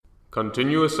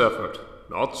Continuous effort,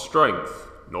 not strength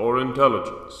nor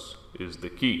intelligence, is the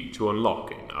key to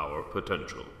unlocking our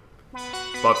potential.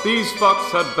 But these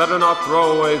fucks had better not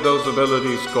throw away those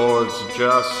ability scores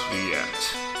just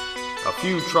yet. A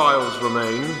few trials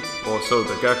remain, or so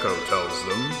the gecko tells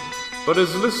them, but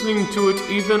is listening to it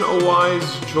even a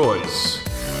wise choice?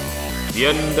 The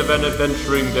end of an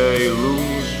adventuring day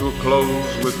looms to a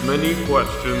close with many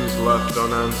questions left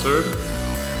unanswered.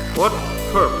 What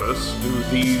purpose do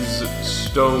these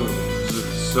stones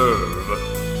serve?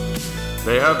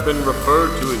 They have been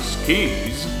referred to as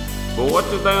keys, but what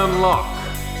do they unlock?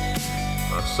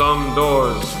 Are some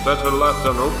doors better left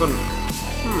unopened?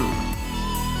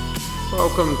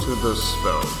 Welcome to the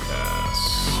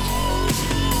Spellcast.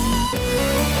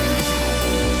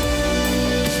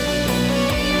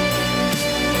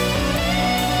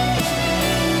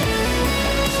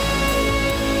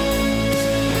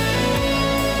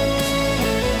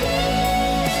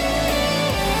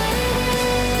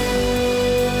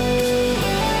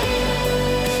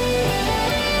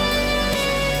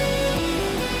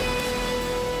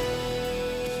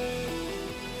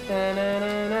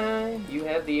 You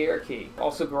have the air key.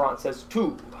 Also, Garant says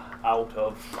 2 out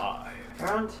of 5.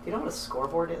 Garant, you know what a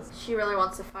scoreboard is? She really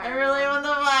wants to fire. I really want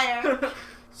the fire.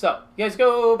 So, you guys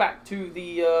go back to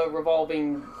the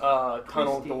revolving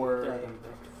tunnel door. Yeah, I'm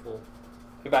back to full.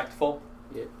 You're back to full?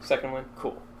 Yeah. Second one?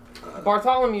 Cool.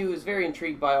 Bartholomew is very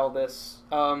intrigued by all this.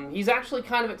 He's actually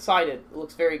kind of excited.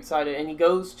 Looks very excited, and he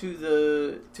goes to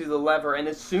the lever. And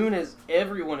as soon as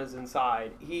everyone is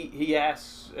inside, he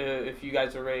asks if you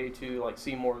guys are ready to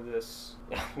see more of this.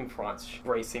 Franz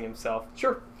bracing himself.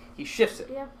 Sure. He shifts it.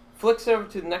 Yeah. Flicks over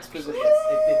to the next position.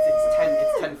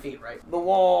 It's 10 feet, right? The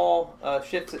wall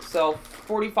shifts itself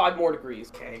 45 more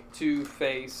degrees. Okay. To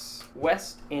face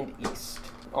west and east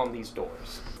on these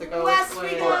doors. West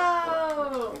we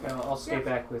go! I'll stay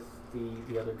back with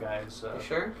the other guys. You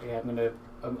sure? Yeah, I'm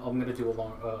gonna do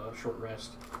a short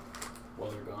rest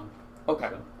while they're gone. Okay.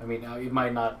 So, I mean,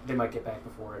 they might get back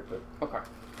before it, but Okay.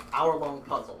 Hour-long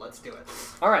puzzle. Let's do it.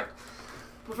 All right.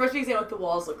 Well, first we examine what the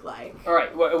walls look like. All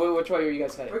right. Which way are you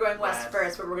guys heading? We're going west West.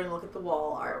 first, but we're going to look at the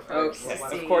wall art first. Okay. to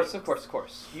Of see-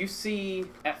 course. You see,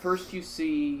 at first you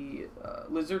see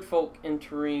lizard folk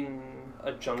entering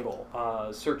a jungle,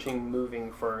 searching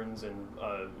moving ferns and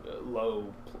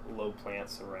low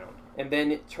plants around. And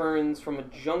then it turns from a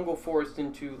jungle forest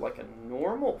into a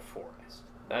normal forest.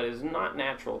 That is not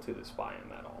natural to this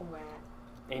biome at all.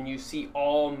 And you see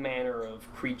all manner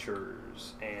of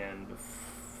creatures and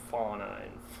fauna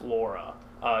and flora.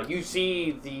 You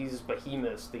see these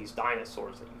behemoths, these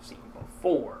dinosaurs that you've seen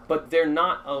before, but they're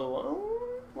not alone.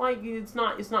 It's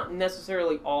not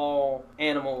necessarily all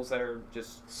animals that are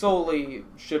just solely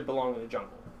should belong in the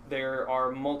jungle. There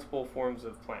are multiple forms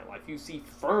of plant life. You see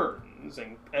ferns,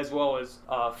 as well as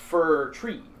fir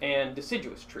trees and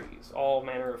deciduous trees, all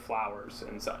manner of flowers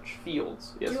and such.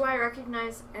 Fields. Yes. Do I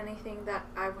recognize anything that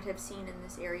I would have seen in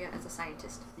this area as a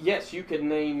scientist? Yes, you could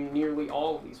name nearly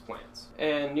all of these plants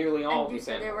and nearly all of And you these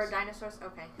said there animals. were dinosaurs?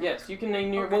 Okay. Yes, you can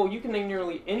name you can name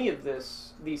nearly any of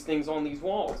these things on these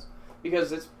walls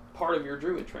because it's part of your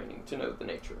druid training to know the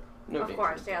nature. Of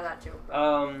course, yeah, that too.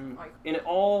 And it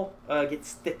all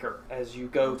gets thicker as you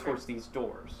go towards these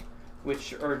doors,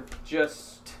 which are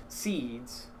just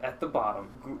seeds at the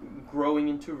bottom, growing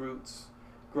into roots,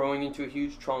 growing into a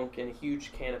huge trunk and a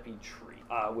huge canopy tree,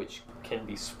 which can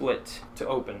be split to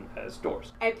open as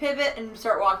doors. I pivot and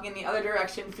start walking in the other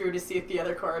direction through to see what the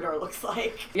other corridor looks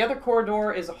like. The other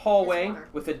corridor is a hallway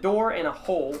with a door and a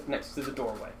hole next to the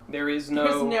doorway. There's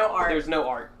no art. There's no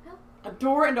art. A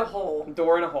door and a hole.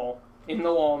 Door and a hole in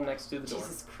the wall next to the door.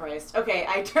 Jesus Christ. Okay,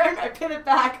 I pivot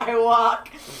back, I walk.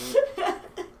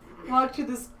 Walk to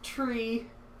this tree.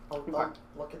 Hello,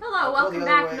 welcome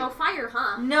back. No fire,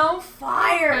 huh? No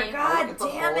fire! Okay. God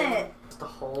damn it! it's the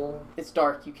hole. It's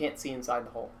dark. You can't see inside the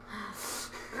hole.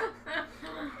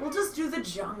 We'll just do the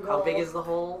jungle. How big is the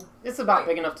hole? It's about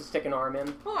big enough to stick an arm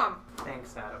in. Hold on.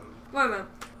 Thanks, Adam. Wait a minute.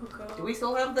 Do we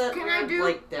still have that Can I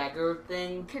do- dagger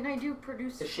thing? Can I do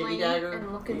produce The flame shitty dagger?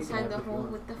 and look You can inside have the it if you hole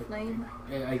want. with the flame?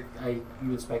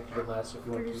 You inspected it last, if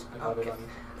you want to. I got it on you.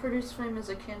 Produce flame as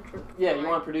a cantrip. Yeah, you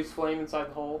want to produce flame inside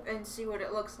the hole? And see what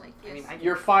it looks like. Yes.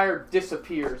 Your fire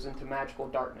disappears into magical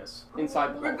darkness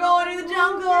inside the We're hole. going to the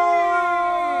jungle!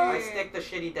 I stick the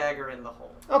shitty dagger in the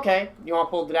hole. Okay, you want to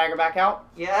pull the dagger back out?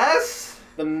 Yes!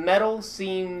 The metal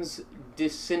seems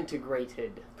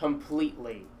disintegrated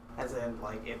completely. As in,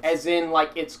 like, it's... As in,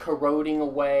 like, it's corroding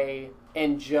away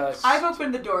and just... I've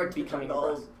opened the door to the becoming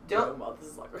jungle. gross. Well, this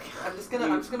is like okay. I'm just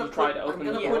gonna try to open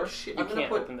the door? You You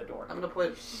can't open the door. I'm gonna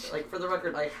put, like, for the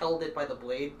record, I held it by the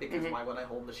blade, because why would I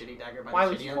hold the shitty dagger by Why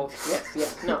the would shitty you end? hold...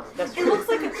 Yes, no, that's It true. looks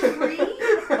like a tree.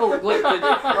 Oh, wait,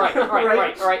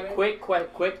 all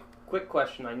right. Quick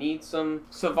question. I need some...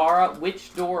 Savara,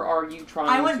 which door are you trying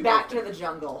to I went back open? to the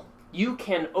jungle. You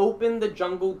can open the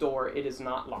jungle door. It is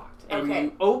not locked. And Okay.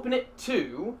 you open it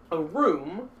to a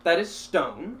room that is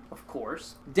stone, of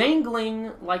course,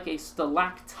 dangling like a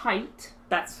stalactite.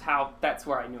 That's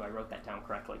where I knew I wrote that down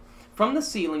correctly. From the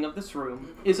ceiling of this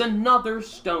room is another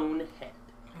stone head.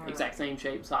 Exact same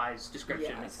shape, size,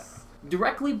 description, etc.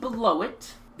 Directly below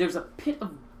it, there's a pit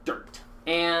of dirt.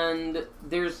 And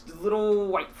there's little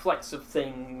white flecks of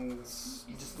things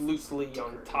just loosely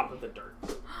on top of the dirt.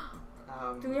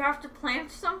 Do we have to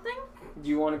plant something? Do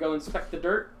you want to go inspect the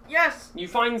dirt? Yes. You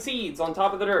find seeds on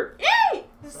top of the dirt. Yay!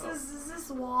 Is this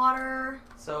water?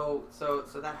 So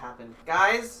that happened.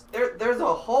 Guys, there's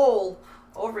a hole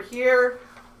over here.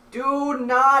 Do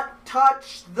not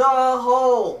touch the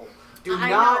hole. Do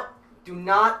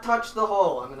not touch the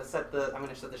hole. I'm gonna set the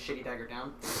shitty dagger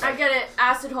down. I get it.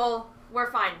 Acid hole.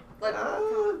 We're fine. Let's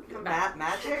come back.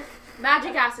 Magic?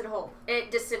 Magic acid hole. It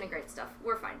disintegrates stuff.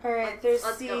 We're fine. Alright, there's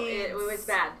Let's go. It was seeds.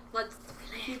 bad. Let's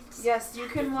plant. Yes, you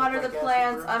can water the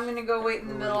plants. I'm gonna go wait in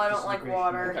the middle. I don't like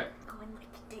water. Okay. Go and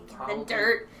dig in the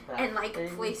dirt and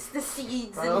place the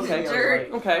seeds in Okay. the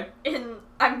dirt. Okay. And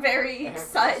I'm very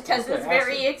excited. Tessa's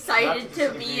very excited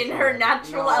to be in her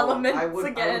natural I elements would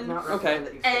again. not recommend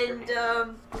that you stick your hand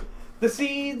in. The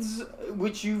seeds,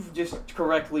 which you've just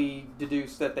correctly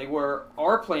deduced that they were,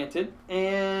 are planted,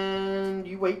 and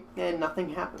you wait, and nothing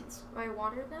happens. Do I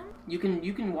water them? You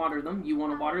can water them. You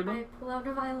want to water them? I pull out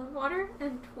a vial of water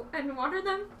and water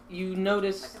them. You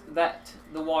notice that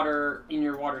the water in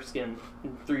your water skin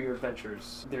through your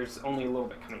adventures, there's only a little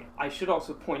bit coming in. I should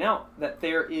also point out that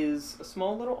there is a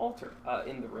small little altar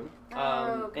in the room.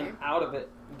 Okay. And out of it,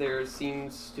 there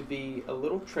seems to be a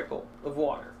little trickle of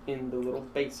water in the little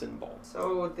basin bowl.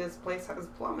 So this place has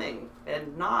plumbing,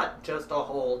 and not just a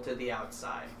hole to the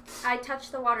outside. I touch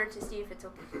the water to see if it's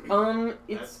open.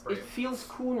 It feels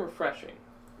cool and refreshing.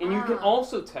 And you can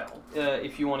also tell,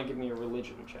 if you want to give me a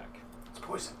religion check. It's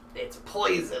poison. It's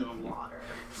poison water.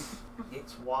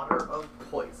 It's water of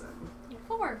poison.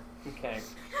 4. Okay.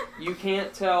 You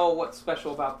can't tell what's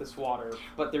special about this water,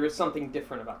 but there is something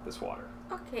different about this water.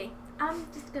 Okay, I'm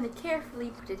just gonna carefully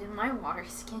put it in my water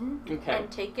skin Okay.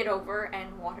 and take it over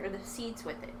and water the seeds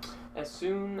with it. As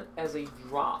soon as a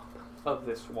drop of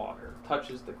this water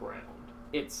touches the ground,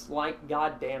 it's like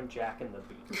goddamn Jack and the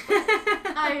Beat.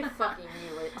 I fucking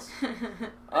knew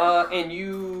it. And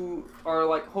you are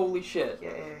like, holy shit.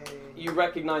 Yay. You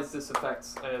recognize this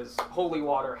effects as holy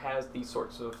water has these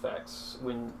sorts of effects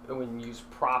when used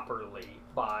properly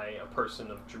by a person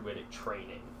of druidic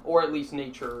training, or at least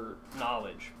nature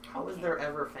knowledge. How is there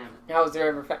ever famine? How is there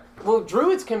ever Well,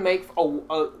 druids can make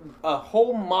a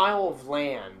whole mile of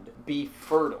land be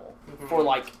fertile for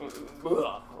like.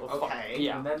 Okay.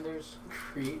 Yeah. And then there's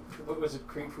create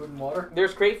food and water?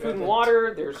 There's create food and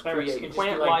water. There's Clerics create can just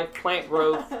plant be like- life, plant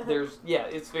growth. There's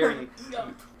it's very.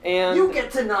 And You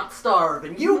get to not starve,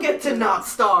 and you get to not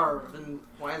starve, and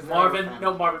why is that Marvin, famine?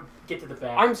 no, Marvin, get to the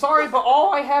bag. I'm sorry, but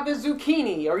all I have is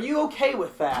zucchini. Are you okay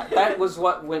with that? That was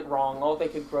what went wrong. All they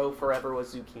could grow forever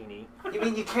was zucchini. You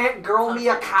mean you can't grow me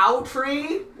a cow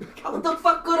tree? What the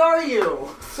fuck good are you?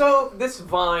 So this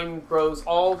vine grows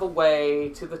all the way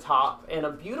to the top, and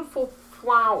a beautiful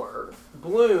flower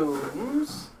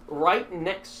blooms right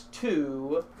next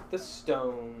to the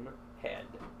stone head.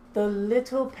 The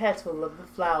little petal of the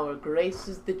flower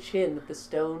graces the chin of the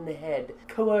stone head,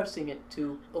 coercing it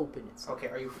to open itself. Okay,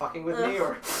 are you fucking with me,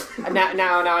 or...?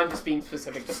 Now I'm just being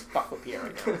specific. Just fuck with Pierre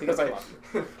right now, because I love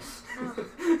you.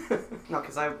 No,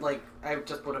 because I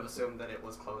just would have assumed that it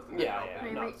was closed. And Yeah, then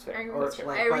open. no, it's fair.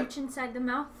 I reach inside the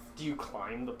mouth. Do you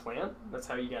climb the plant? That's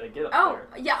how you gotta get up Oh,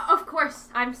 there. yeah, of course.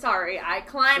 I'm sorry. I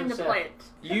climbed the Sensei.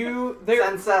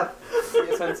 plant.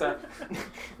 Sensei. Sensei.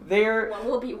 There. Well,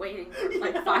 we'll be waiting for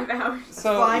like 5 hours.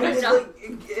 So Fine, Good it's job.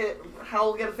 Hal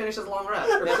will get to finish his long rest.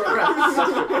 Or short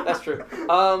rest. That's true.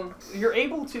 You're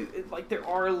able to, like, there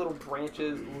are little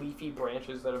branches, leafy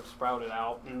branches that have sprouted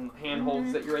out, and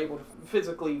handholds that you're able to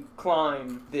physically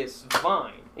climb this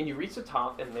vine. And you reach the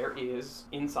top, and there is,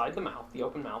 inside the mouth, the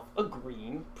open mouth, a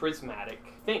green prismatic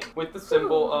thing with the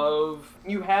symbol of,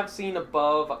 you have seen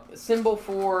above, a symbol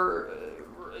for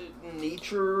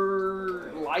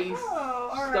nature, life,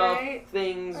 stuff, alright.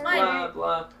 things, Alright.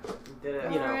 blah, blah. You did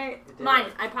it. You know. Alright. You did Mine.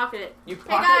 it. I pocket it. You Hey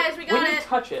pocket guys, we got when it. you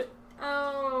touch it,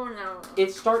 Oh no.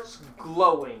 It starts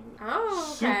glowing.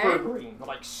 Oh, Super okay. green.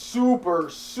 Like super,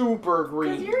 super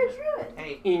green. Because you're a druid.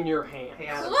 Hey, In your hand. hey,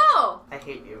 Adam. Whoa! I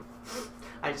hate you.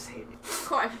 I just hate you.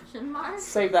 Question mark.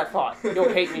 Save that thought.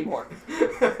 You'll hate me more.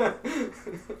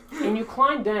 And you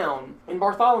climb down, and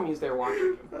Bartholomew's there watching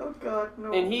you. Oh God,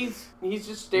 no. And he's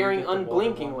just staring You get the water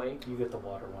unblinkingly. one. You get the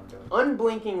water one, Billy.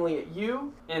 Unblinkingly at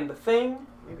you, and the thing,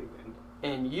 Maybe wind.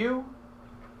 and you,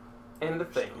 and the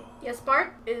thing. Yes,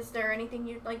 Bart. Is there anything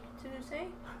you'd like to say?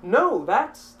 No,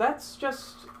 that's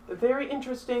just a very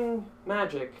interesting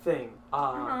magic thing.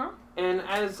 And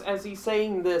as he's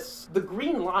saying this, the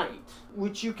green light,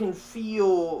 which you can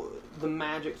feel the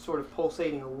magic sort of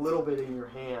pulsating a little bit in your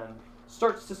hand,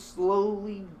 starts to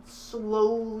slowly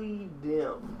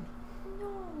dim.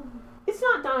 No. It's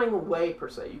not dying away per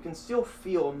se. You can still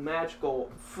feel a magical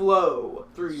flow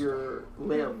through your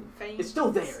limb. It's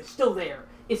still there. It's still there.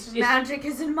 It's Magic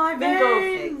is in my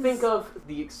veins. think of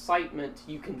the excitement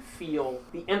you can feel,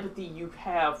 the empathy you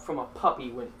have from a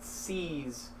puppy when it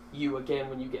sees you again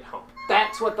when you get home.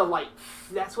 That's what the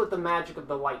magic of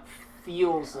the light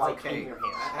feels like in Okay, your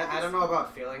hand. I don't know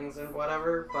about feelings and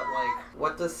whatever, but like,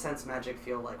 what does sense magic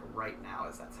feel like right now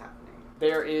as that's happening?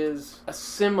 There is a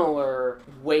similar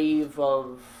wave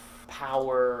of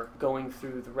power going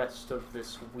through the rest of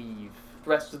this weave. The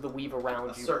rest of the weave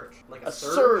around A you. surge, like A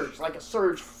surge, like a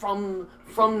surge from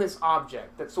this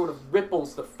object that sort of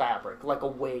ripples the fabric like a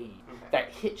wave that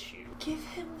hits you. Give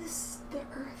him the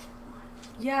earth one.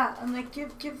 Yeah, I'm like,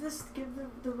 give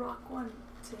the rock one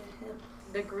to him.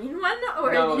 The green one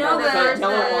or No, the no, other? the there's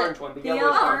yellow-orange one. The The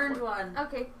yellow-orange yellow one. orange one.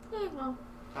 Okay. Yeah, well.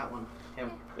 That one,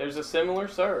 him. There's a similar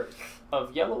surge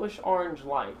of yellowish-orange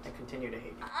light. I continue to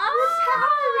hate you.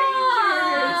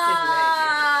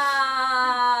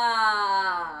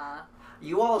 Ah!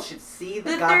 You all should see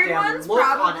the The third goddamn one's look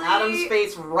on probably- Adam's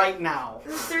face right now.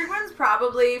 The third one's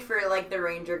probably for like the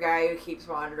ranger guy who keeps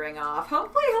wandering off.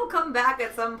 Hopefully he'll come back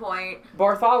at some point.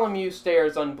 Bartholomew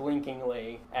stares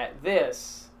unblinkingly at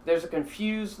this. There's a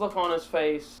confused look on his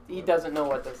face. He doesn't know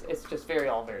what this. It's just all very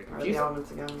What are the confusing. elements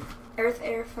again? Earth,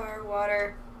 air, fire,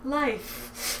 water,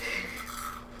 life.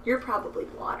 You're probably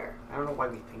water. I don't know why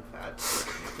we think that.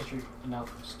 Because you're an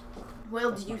alchemist.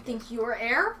 Well, That's do you my think you're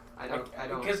air? I don't.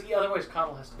 Because otherwise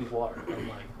Connell has to be water. I'm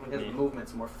like, His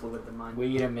movement's more fluid than mine.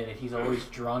 wait a minute, he's always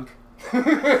drunk. I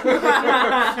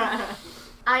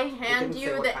hand didn't say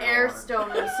you what the kind of air water.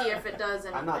 stone and see if it does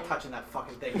anything. I'm not touching that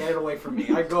fucking thing. Get it away from me.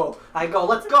 I go.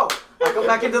 Let's go. I go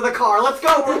back into the car. Let's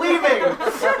go. We're leaving.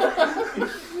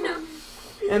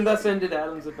 And thus ended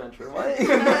Adam's adventure. What? Please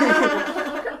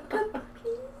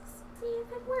see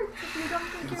if it works. If you don't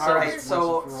think you're All right. weird.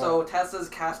 So Tessa's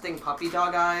casting puppy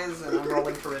dog eyes, and I'm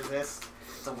rolling to resist.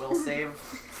 It's a will save.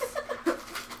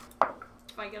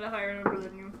 If I get a higher number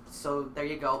than you. So there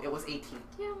you go. It was 18.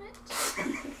 Damn it.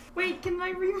 Wait, can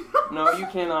I reroll? No, you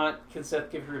cannot. Can Seth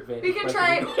give her advantage? We can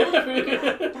try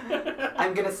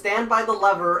I'm gonna stand by the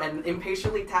lever and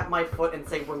impatiently tap my foot and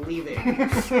say we're leaving.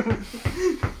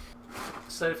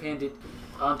 Sleight of hand it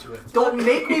onto it. Don't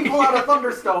make me pull out a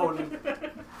thunderstone.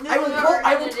 I will pull.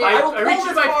 I will I reach pull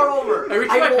in this my- car over. I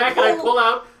reach in my will pack and I pull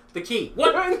out the key.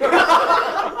 What?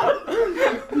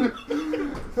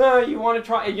 You want to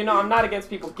try? I'm not against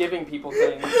people giving people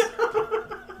things.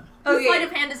 The sleight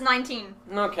of hand is 19.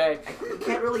 Okay. You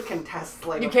can't really contest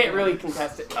like. You can't really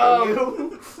contest it. Can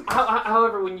you?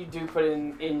 However, when you do put it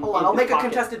in Hold on, in I'll the make a pocket-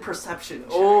 contested perception. check.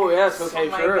 Oh yes, okay,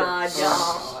 Oh my sure. God, Oh,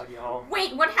 y'all. God, y'all.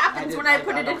 Wait, what happens when I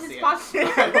put it in don't his see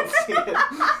pocket? I don't see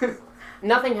it.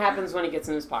 Nothing happens when it gets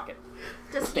in his pocket.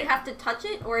 Does he have to touch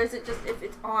it, or is it just if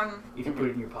it's on? You can put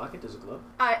it in your pocket. Does it glow?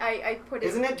 I put it.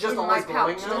 Isn't it just in always my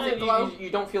pouch? glowing now? Does it glow? You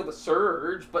don't feel the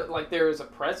surge, but like there is a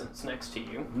presence next to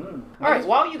you. Mm. All right,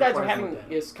 while you guys are What is having it then?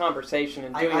 this conversation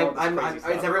and doing all this crazy Is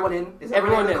stuff, everyone in? Is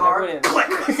everyone in in, the car? everyone in. Click.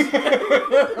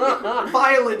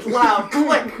 Violent, loud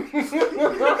click.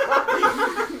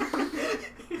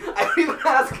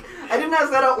 I didn't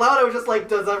ask that out loud. I was just like,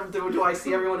 do I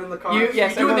see everyone in the car? Yes,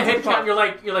 You're doing the everyone's in head the car. count.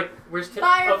 You're like, where's Tessa?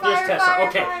 Fire, Oh, there's fire, Tessa. fire,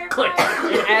 Okay, fire, click. fire.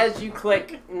 And as you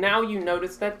click, now you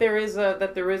notice that there is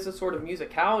a sort of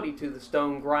musicality to the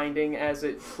stone grinding as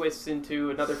it twists into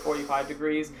another 45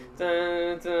 degrees.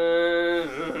 Dun, dun.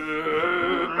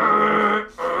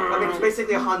 I mean, it's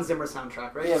basically a Hans Zimmer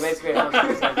soundtrack, right? Yeah, basically.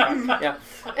 Yeah,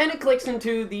 and it clicks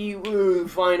into the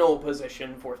final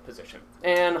position, fourth position,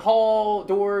 and hall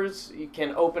doors you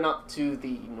can open up to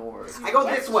the north. I go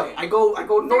this way. I go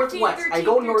northwest. I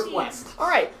go northwest. All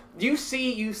right, You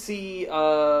see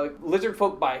lizard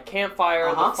folk by a campfire.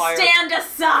 The fire. Stand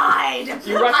aside!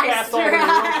 You rush past all the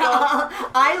mural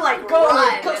I like Go,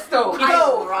 run. Gusto, I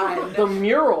go! run. The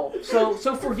mural. So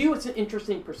for you, it's an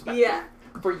interesting perspective. Yeah.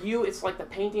 For you, it's like the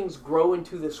paintings grow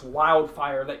into this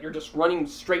wildfire that you're just running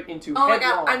straight into. Oh my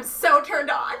headlong. god, I'm so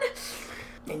turned on.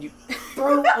 And you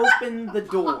throw open the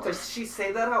door. Does she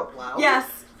say that out loud? Yes.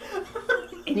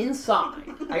 And inside,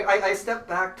 I step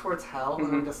back towards Hal and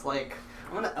Mm-hmm. I'm just like,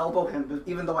 I'm gonna elbow him,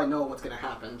 even though I know what's gonna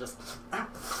happen. Just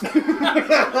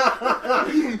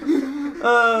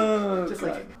just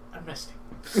like, I'm resting.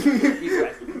 He's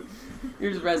resting.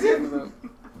 You're just resting in the room.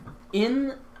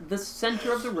 In the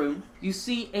center of the room, you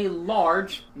see a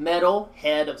large metal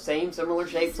head of similar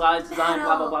shape, size, design,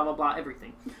 blah, blah, blah, blah, blah,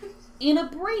 everything. In a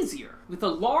brazier with a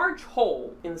large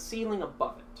hole in the ceiling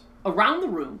above it. Around the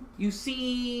room, you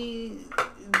see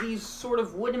these sort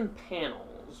of wooden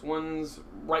panels. One's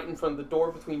right in front of the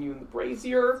door between you and the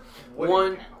brazier.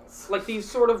 Wooden panels. Like these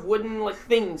sort of wooden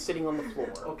things sitting on the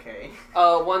floor. Okay.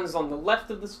 One's on the left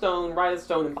of the stone, right of the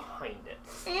stone, and behind it.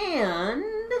 And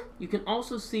you can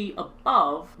also see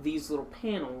above these little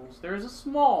panels, there's a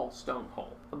small stone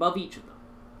hole above each of them.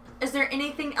 Is there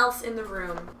anything else in the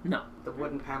room? No. The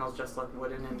wooden panels just look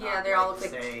wooden and Yeah, not, they all look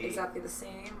like, like say, exactly the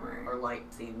same. or like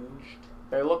singed.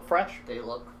 They look fresh. They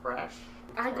look fresh.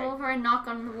 I go over and knock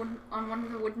on one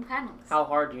of the wooden panels. How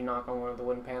hard do you knock on one of the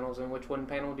wooden panels, and which wooden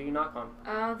panel do you knock on?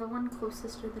 The one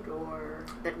closest to the door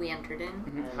that we entered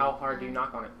in. How hard do you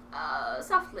knock on it?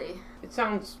 Softly. It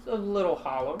sounds a little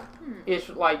hollow. It's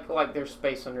like there's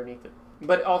space underneath it.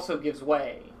 But it also gives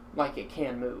way, like it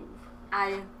can move.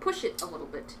 I push it a little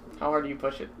bit. How hard do you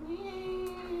push it?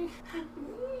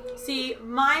 See,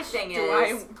 my thing Do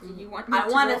is, you want me I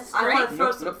to want roll to straight? throw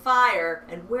Nope, some nope. fire,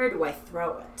 and where do I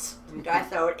throw it? Do I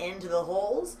throw it into the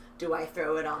holes? Do I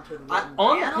throw it onto the wooden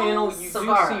On the panels? panel, you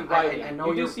Savara, do see writing. I know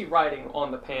you do you're- see writing on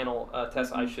the panel,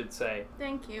 Tessa, I should say.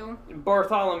 Thank you.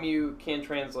 Bartholomew can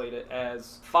translate it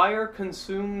as fire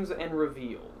consumes and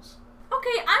reveals.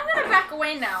 Okay, I'm gonna back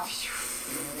away now.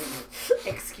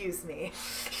 Excuse me.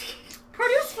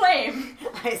 Produce flame!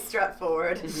 I strut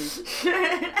forward.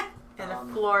 And a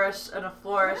flourish, and a What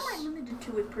flourish. am I limited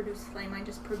to with produce flame? I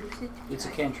just produce it. It's a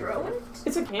I cantrip. throw it.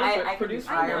 It's a cantrip. I can Produce do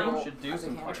fire. flame should do As a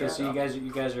some cantrip. fire Okay, so stuff.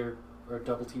 you guys are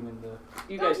double teaming the.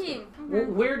 You Go guys. team.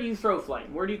 Where do you throw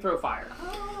flame? Where do you throw fire?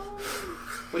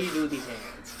 What do you do with these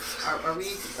hands?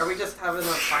 Are we just having a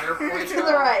fire point? To the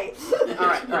right. All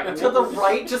right. To the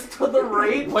right, just to the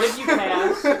right. What if you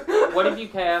cast? What if you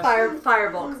cast?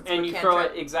 Firebolt. 'cause it's And a you throw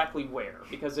cantrip. it exactly where?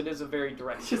 Because it is a very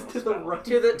directional Just to the spell. right.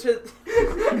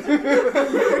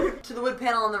 To the wood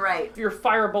panel on the right. Your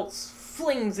firebolt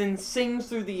flings and sings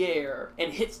through the air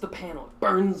and hits the panel. It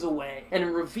burns away and it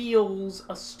reveals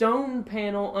a stone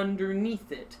panel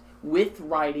underneath it with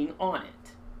writing on it.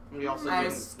 We also I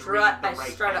didn't strut. read I the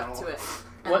right strut up panel. to it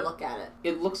and What? look at it.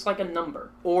 It looks like a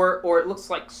number, or it looks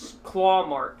like claw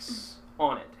marks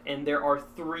on it, and there are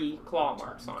 3 claw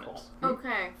marks on it.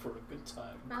 Okay. For a good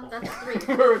time. Well, that's 3.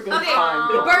 For a good Okay,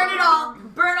 time. burn it all.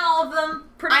 Burn all of them.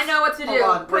 I know what to Hold do.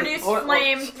 on. Produce Wait,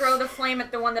 flame, throw the flame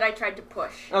at the one that I tried to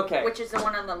push. Okay. Which is the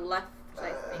one on the left, I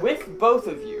think. With both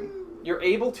of you, you're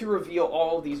able to reveal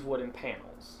all of these wooden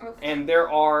panels. Okay. And there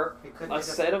are We couldn't a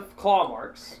just- set of claw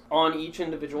marks on each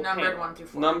individual Numbered panel. 1 through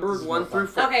 4. Numbered 1 through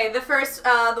 4. Okay, the first,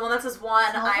 the one that says 1,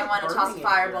 Smells I like want to toss a burning in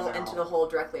here firebolt now. into the hole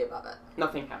directly above it.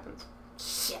 Nothing happens.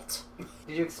 Shit.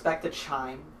 Did you expect a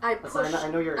chime? I Listen, push.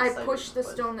 I know you're I excited. push the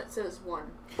but- stone that says 1.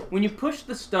 When you push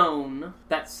the stone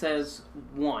that says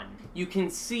 1, you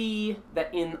can see that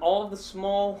in all of the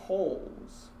small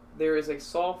holes, there is a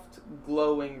soft,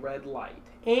 glowing red light.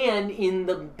 And in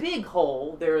the big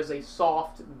hole, there is a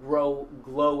soft,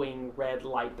 glowing red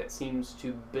light that seems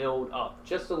to build up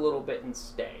just a little bit and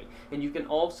stay. And you can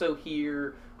also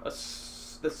hear the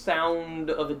sound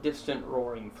of a distant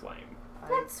roaring flame.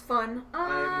 That's fun.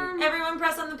 Everyone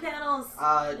press on the panels.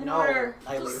 In No. order.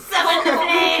 I leave. Summon the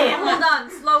flame. Hold on,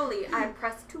 slowly. I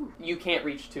press 2. You can't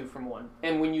reach 2 from 1.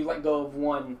 And when you let go of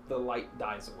 1, the light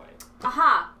dies away.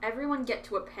 Aha! Everyone get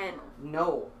to a panel.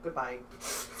 No. Goodbye.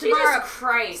 Samara,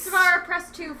 Christ. Samara,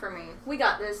 press 2 for me. We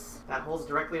got this. That hole's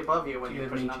directly above you when Do you you're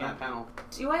have pushing mage on that hand? panel.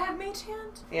 Do I have mage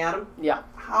hand? Hey, Adam. Yeah.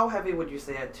 How heavy would you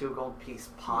say a 2 gold piece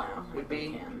pot would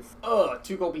be?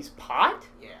 2 gold piece pot?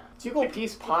 Yeah. 2 gold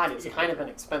piece pot is kind of an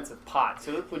expensive pot,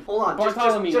 so it would. Hold on,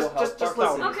 Bartholomew will help. just listen.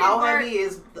 Bartholomew. Okay, How we're- heavy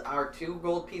is our 2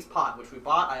 gold piece pot, which we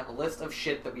bought? I have a list of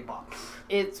shit that we bought.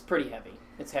 It's pretty heavy.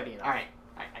 It's heavy enough. Alright,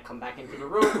 I come back into the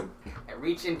room, I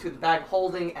reach into the bag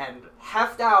holding and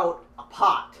heft out a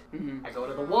pot. Mhm. I go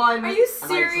to the 1, Are you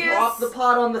and I serious? drop the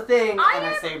pot on the thing, I and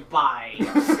I am- say bye.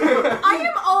 I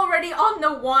am already on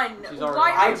the 1. She's already-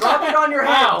 Why? I drop it on your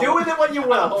head. Ow. Do with it what you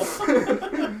will.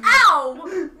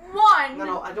 Ow! 1.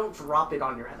 No, I don't drop it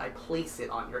on your head. I place it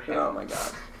on your head. Oh my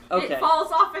god. Okay. It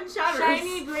falls off and shatters.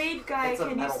 Shiny blade guy, It's a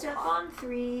can you metal step pot. on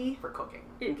 3? For cooking.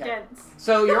 It Okay. dents.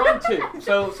 So you're on 2.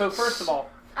 So first of all,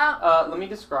 Oh. let me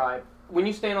describe. When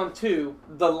you stand on 2,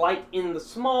 the light in the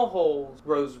small holes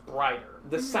grows brighter.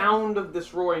 The sound of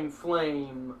this roaring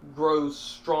flame grows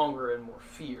stronger and more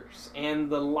fierce. And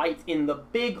the light in the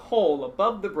big hole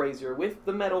above the brazier with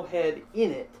the metal head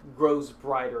in it grows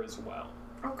brighter as well.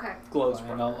 Okay. Glows And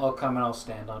brighter. I'll come and I'll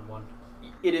stand on one.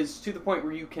 It is to the point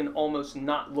where you can almost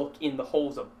not look in the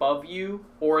holes above you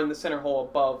or in the center hole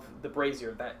above the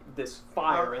brazier. That this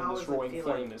fire How and this is it roaring feeling?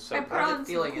 flame is so I bright. put How's it on some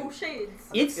feeling cool in- shades.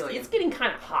 It's getting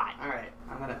kind of hot. All right,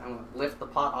 I'm gonna lift the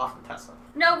pot off of Tessa.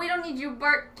 No, we don't need you,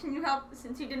 Bart. Can you help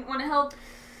since you didn't want to help?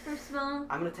 First of all.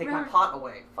 I'm gonna take my Right. pot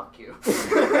away. Fuck you.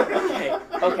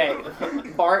 Okay.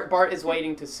 Bart is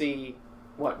waiting to see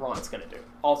what Ron's gonna do.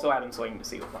 Also, Adam's waiting to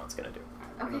see what Ron's gonna do.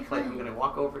 I'm gonna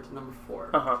walk over to number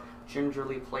 4. Uh-huh.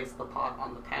 Gingerly place the pot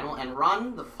on the panel and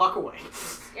run the fuck away.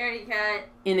 Scaredy cat.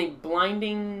 In a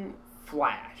blinding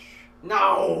flash,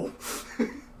 No.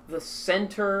 the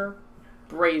center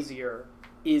brazier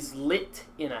is lit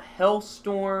in a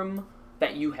hellstorm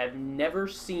that you have never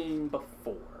seen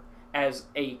before. As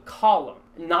a column,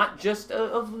 not just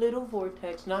a little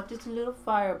vortex, not just a little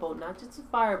firebolt, not just a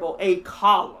firebolt, a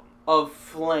column of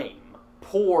flame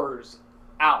pours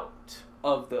out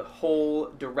of the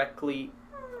hole directly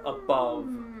above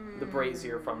the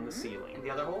brazier from the ceiling. In the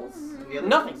other holes? In the other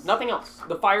Nothing, holes? nothing else.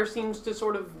 The fire seems to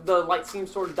the light seems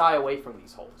to sort of die away from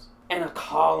these holes. And a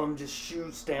column just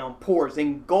shoots down, pours,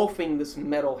 engulfing this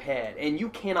metal head. And you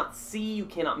cannot see, you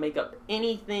cannot make up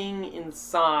anything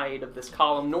inside of this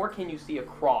column, nor can you see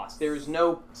across. There is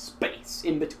no space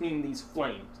in between these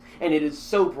flames. And it is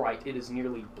so bright, it is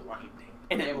nearly blinding.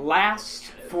 And it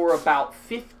lasts for about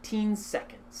 15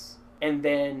 seconds. And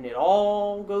then it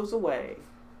all goes away.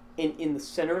 And in the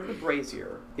center of the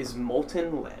brazier is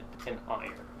molten lead and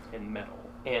iron and metal.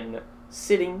 And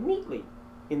sitting neatly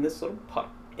in this little pot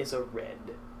is a red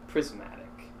prismatic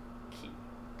key.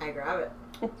 I grab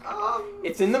it.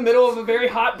 It's in the middle of a very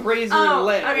hot brazier Oh, of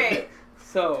lead. okay.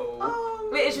 So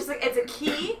Wait, it's just like, it's a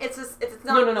key? It's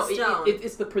not no. stone.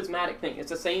 It's the prismatic thing. It's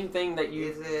the same thing that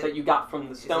you got from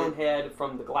the stone head,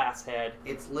 from the glass head.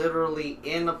 It's literally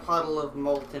in a puddle of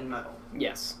molten metal.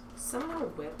 Yes. Somehow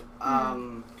whip. Do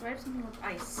I have something with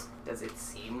ice? Does it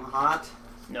seem hot?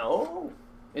 No.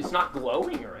 It's not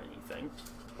glowing or anything.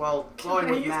 Well, glowing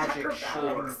I with use magic, acrobatics?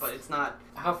 sure, but it's not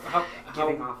How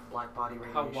giving off black body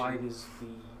radiation. how wide is the?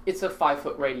 It's a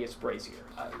 5-foot radius brazier.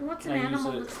 What's Can an I use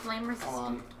animal it? that's flame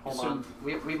resistant? Hold So- on.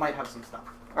 We might have some stuff.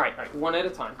 All right, one at a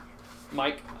time.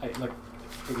 Mike, I like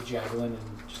take a javelin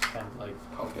and just kind of like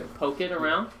poke it. poke it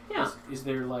around. Yeah. Is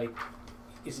there like?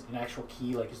 Is it an actual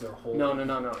key? Like, is there a hole? No.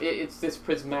 It's this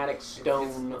prismatic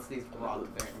stone It's these rock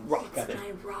things. rock Got thing.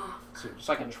 it. rock. So It's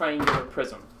like a triangular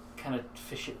prism. kind of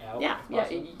fish it out. Yeah, if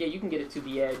possible? You can get it to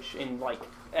the edge, and like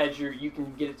you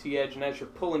can get it to the edge, and as you're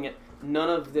pulling it, none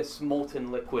of this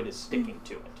molten liquid is sticking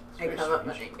to it. I very come up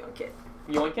and strange. yoink it.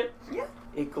 Yoink it. Yeah.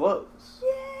 It glows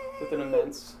Yay! with an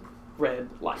immense red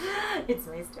light. It's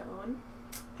my stone.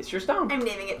 It's your stone. I'm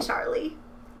naming it Charlie.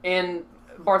 And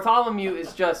Bartholomew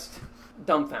is just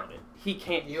dumbfounded. He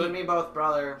can't. You and me both,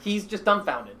 brother. He's just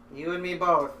dumbfounded. You and me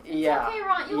both. Yeah. Okay,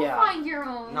 Ron, you'll yeah. find your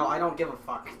own. No, I don't give a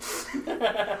fuck.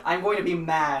 I'm going to be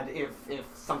mad if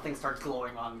something starts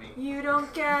glowing on me. You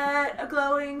don't get a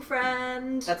glowing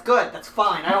friend. That's good. That's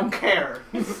fine. I don't care.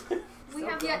 We So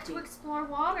have yet to grumpy. explore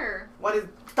water. What is?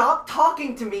 Stop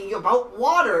talking to me about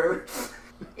water.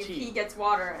 If Gee. he gets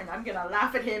water, and I'm gonna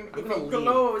laugh at him I'm if gonna it leave.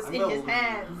 glows I'm in gonna his leave.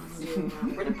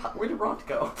 hands. Where did Ront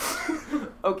go?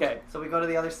 Okay. So we go to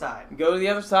the other side. Go to the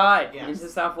other side, Yes. into the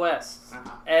southwest,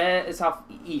 Uh-huh.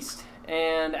 southeast,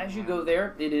 and as you go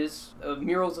there, it is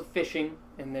murals of fishing,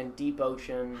 and then deep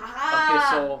ocean,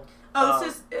 Ha! abyssal. Oh,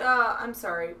 this is, I'm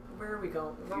sorry. Where are we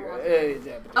going?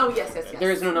 Oh, yes.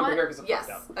 There is no number What? here because it's Yes.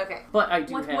 fucked up. Okay. But I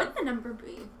do What have. would the number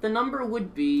be? The number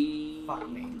would be. Fuck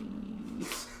me.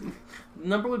 The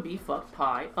number would be fuck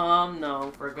pie.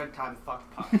 No. For a good time, fuck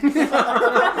pie.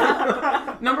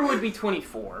 Number would be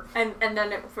 24. And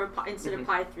then for pi, instead of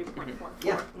pi, 3.14.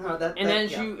 Yeah. No, that. And that,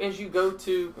 as yeah. you go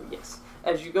to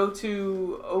as you go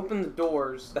to open the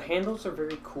doors, the handles are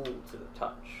very cool to the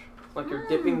touch, like you're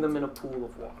dipping them in a pool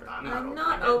of water. I'm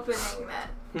not opening that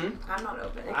I'm not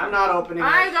opening. I'm not opening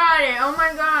I it. got it. Oh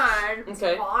my god. It's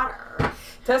Okay. water.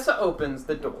 Tessa opens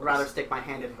the door. I'd rather stick my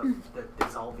hand in the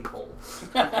dissolving hole.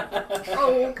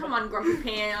 Oh, come on, Grumpy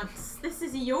Pants. This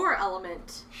is your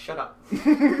element. Shut up.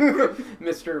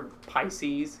 Mr.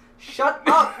 Pisces. Shut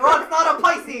up! Rod's not a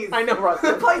Pisces! I know, Rod.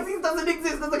 Pisces doesn't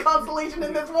exist as a constellation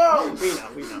in this world!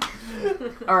 We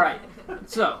know. Alright,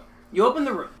 so, you open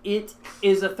the room. It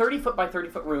is a 30-foot by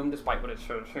 30-foot room, despite what it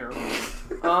shows here.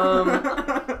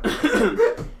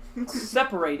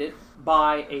 Separated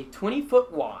by a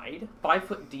 20-foot wide,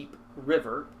 5-foot deep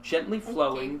river gently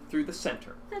flowing through the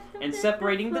center. And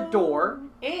separating the door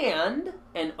and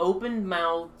an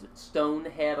open-mouthed stone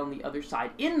head on the other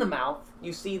side. In the mouth,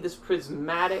 you see this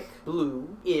prismatic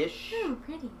blue-ish Oh,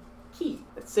 pretty. key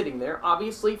that's sitting there.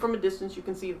 Obviously, from a distance, you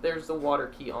can see that there's the water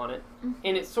key on it.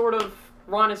 And it's sort of,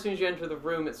 Ron, as soon as you enter the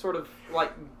room, it sort of,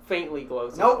 like, faintly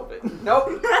glows a little bit.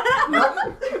 Nope.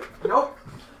 Nope.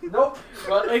 Nope.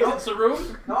 What exits the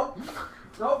room? Nope.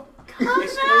 Nope.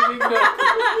 Exclaiming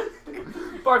no.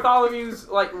 Bartholomew's,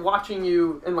 like, watching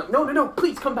you and like, no,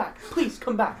 please come back. Please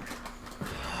come back.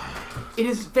 It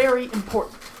is very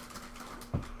important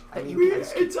that you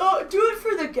guys keep... It's all. Do it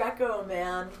for the gecko,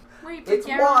 man. Wait, It's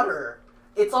Garen- water.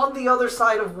 It's on the other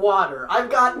side of water. I've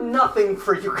got nothing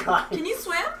for you guys. Can you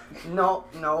swim? No.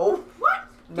 What?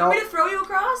 Do you want me to throw you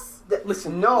across?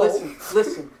 Listen, No.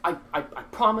 listen. I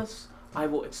promise I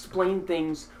will explain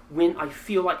things when I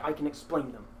feel like I can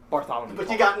explain them, Bartholomew. But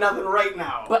you got nothing right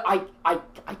now. But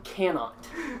I cannot.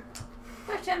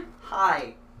 Question.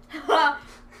 Hi.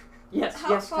 Yes, How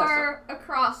yes, far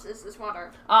across is this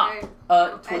water? Tessa.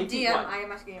 I 20 feet DM, wide. I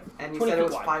am asking you. And you 20 said it feet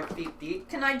was wide. 5 feet deep?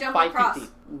 Can I jump 5 across? feet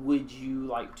deep. Would you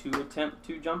like to attempt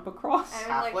to jump across?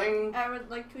 Halfling? I would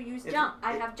like to use Is jump. it-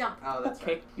 I have jump. Oh, that's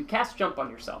Okay, right. you cast jump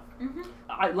on yourself.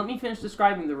 Mm-hmm. Let me finish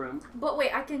describing the room. But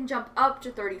wait, I can jump up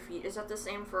to 30 feet. Is that the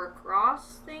same for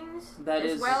across things That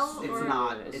as is- well? It's or?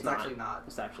 not. It's It's not. actually not.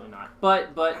 It's actually not. But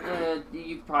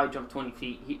you could probably jump 20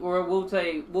 feet. Or we'll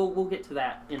say we'll get to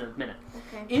that in a minute.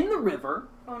 Okay. In the river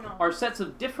Oh no. are sets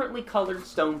of differently colored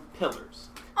stone pillars,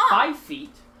 Ah! 5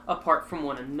 feet apart from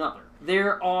one another.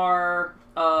 There are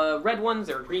red ones,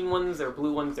 there are green ones, there are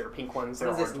blue ones, there are pink ones, there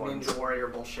What are is this orange Ninja ones. Warrior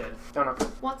bullshit? Don't know.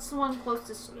 What's the one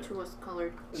closest to us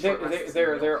colored?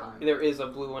 There is a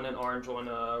blue one, an orange one,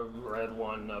 a red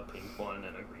one, a pink one,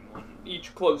 and a green one.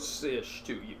 Each close-ish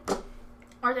to you.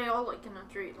 Are they all like in a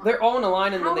straight line? They're all in a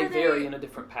line and How then are they vary they- in a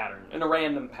different pattern, in a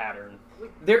random pattern.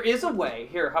 There is a way,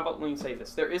 here, how about let me say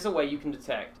this. There is a way you can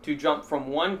detect to jump from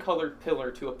one colored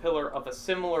pillar to a pillar of a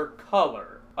similar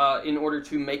color in order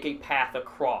to make a path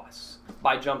across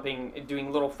by jumping,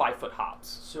 doing little 5-foot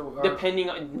hops. So, Depending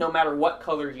on, no matter what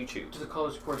color you choose. do the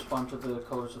colors correspond to the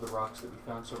colors of the rocks that we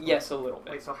found so far? Yes, a little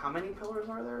bit. Wait, so how many pillars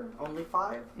are there? Only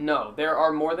 5? No, there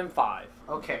are more than 5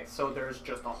 Okay, so there's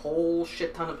just a whole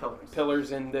shit ton of pillars.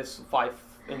 pillars in this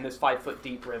 5-foot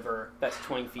deep river that's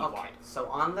 20 feet Okay, wide. so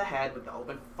on the head with the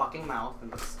open fucking mouth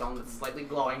and the stone that's slightly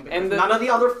glowing because And the- none of the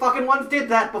other fucking ones did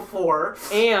that before.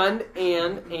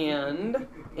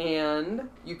 And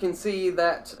you can see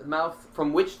that mouth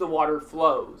from which the water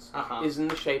flows Uh-huh. is in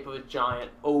the shape of a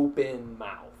giant open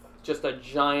mouth. Just a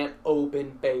giant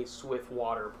open base with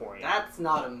water pouring out. That's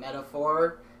not a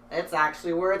metaphor. That's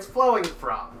actually where it's flowing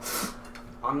from.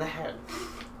 On the head.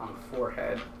 On the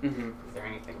forehead. Mm-hmm. Is there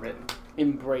anything written?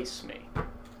 Embrace me.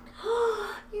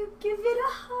 You give it a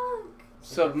hug.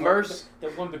 Submerge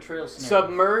That one betrayal scenario.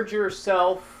 submerge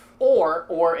yourself,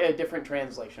 or a different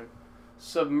translation.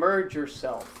 Submerge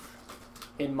yourself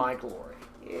in my glory.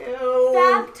 Ew.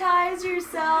 Baptize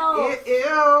yourself.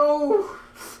 Ew.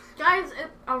 Guys,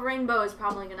 a rainbow is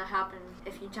probably gonna happen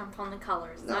if you jump on the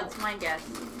colors. No. That's my guess.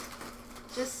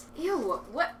 Just, ew,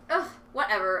 what, ugh,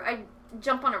 whatever. I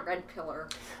jump on a red pillar.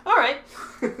 Alright.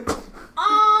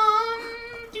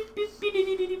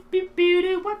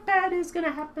 What bad is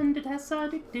gonna happen to Tessa?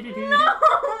 No!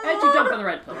 As you jump on the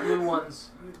red pillar. Blue ones.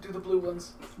 You do the blue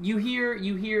ones. You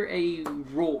hear a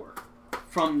roar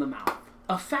from the mouth.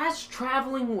 A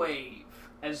fast-traveling wave,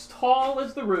 as tall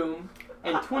as the room,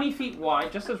 and 20 feet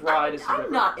wide, just as wide as the river.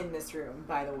 I'm not in this room,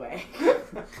 by the way.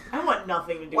 I want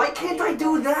nothing to do Why with can't any I of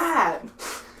do that.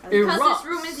 that? Because Erupts. this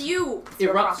room is you.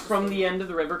 Erupts from the end of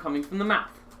the river coming from the mouth.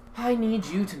 I need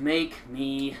you to make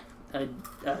me a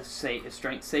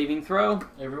strength saving throw.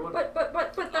 Everyone? But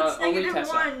that's Only negative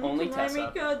Tessa. 1. Only Can Tessa. I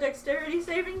make a dexterity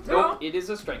saving throw? Nope, it is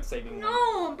a strength saving one.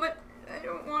 No, but I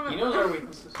don't wanna. He knows our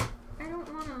weaknesses. I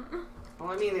don't wanna. Well,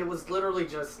 I mean, it was literally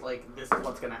just like, this is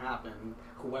what's gonna happen.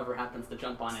 Whoever happens to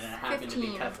jump on it, and it happened to be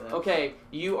 15. Tessa. Okay,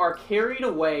 you are carried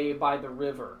away by the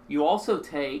river. You also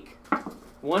take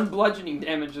 1 bludgeoning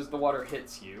damage as the water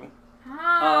hits you.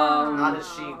 Ah. Not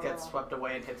does she get swept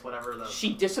away and hits whatever the...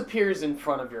 She disappears in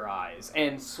front of your eyes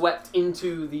and swept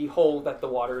into the hole that the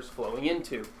water is flowing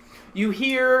into. You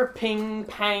hear ping,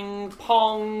 pang,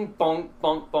 pong, bonk,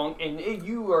 bonk, bonk, and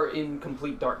you are in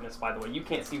complete darkness, by the way. You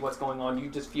can't see what's going on. You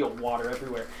just feel water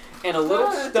everywhere. And a little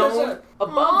stone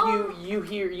above you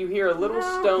hear a little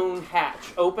stone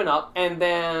hatch open up, and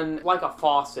then, like a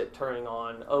faucet turning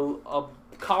on, a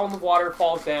column of water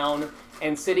falls down,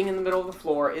 and sitting in the middle of the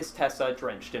floor is Tessa,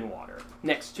 drenched in water,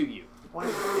 next to you. What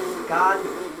is this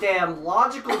goddamn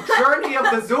logical journey of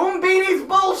the Zoom Beanies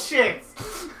bullshit?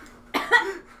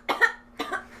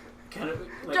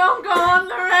 Don't go on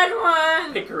the red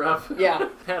one. Pick her up. Yeah.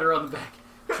 Pat her on the back.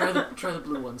 Try the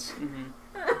blue ones.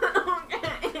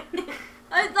 Okay.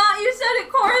 I thought you said it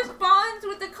corresponds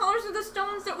with the colors of the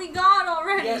stones that we got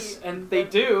already. Yes, and They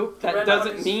do. That red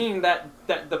doesn't ones. mean that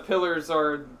the pillars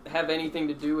have anything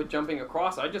to do with jumping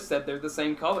across. I just said they're the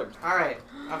same colors. Alright,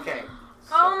 okay.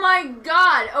 Oh my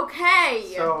god, okay.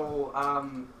 So,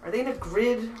 are they in a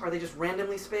grid? Are they just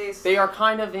randomly spaced? They are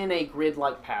kind of in a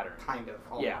grid-like pattern. Kind of,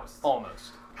 almost. Yeah,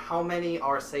 almost. How many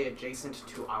are, say, adjacent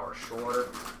to our shore?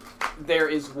 There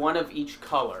is one of each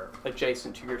color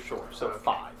adjacent to your shore, so Okay.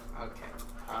 5. Okay.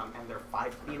 And they're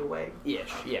 5 feet away?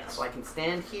 Ish, yes. So I can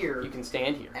stand here You can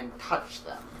stand here. and touch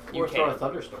them. You or throw a can.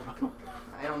 thunderstorm.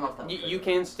 I don't know if that's You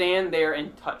can stand there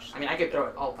and touch. I mean, I could throw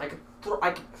it. I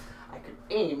could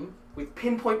aim with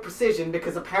pinpoint precision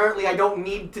because apparently I don't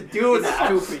need to do It's that.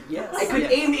 stupid, yes. I could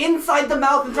yes. aim inside the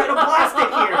mouth and try to blast it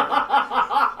here.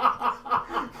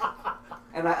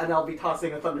 And I'll be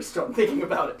tossing a thunderstorm thinking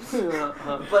about it.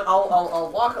 But I'll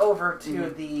walk over to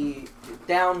the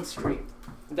downstream.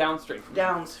 Downstream.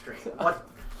 Downstream. What?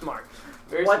 Smart.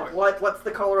 Very smart. What's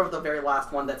the color of the very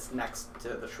last one that's next to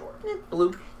the shore?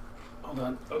 Blue. Hold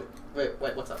on. Oh, Wait,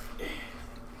 what's up?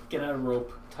 get out a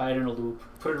rope, tie it in a loop,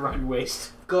 put it around your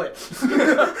waist. Good. Where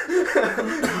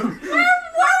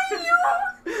were you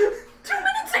 2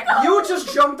 minutes ago? You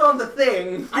just jumped on the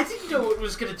thing. I didn't know what it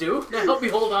was gonna do. Now help me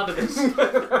hold on to this.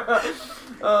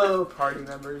 Oh, party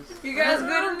members. You guys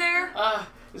good in there?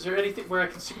 Is there anything where I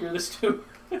can secure this to?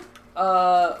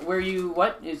 Where you,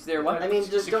 what? Is there what? I mean,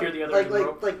 just Secure don't, the other like, end of the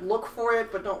rope. like look for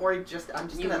it, but don't worry. I'm just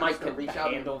You gonna, might gonna reach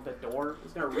out. handle the door. I'm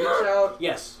just gonna reach out.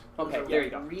 Yes. Okay, there you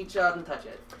go. Reach out and touch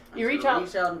it. You reach out.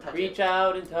 Reach out and touch Reach it.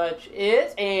 out and touch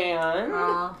it,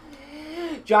 and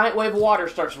giant wave of water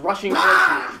starts rushing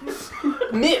towards you.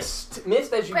 Missed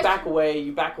as you Wait. back away.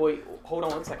 You back away. Hold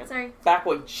on 1 second. Sorry. Back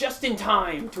away just in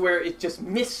time to where it just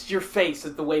missed your face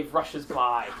as the wave rushes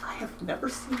by. I have never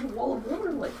seen a wall of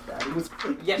water like that. It was.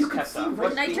 Yes, you could Tessa. see right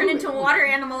Did I through turn it. into a water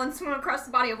animal and swim across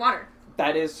the body of water?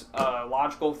 That is a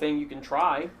logical thing you can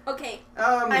try. Okay,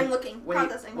 I'm looking. Wait,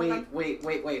 Processing. Hold on.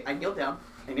 wait. I kneel down.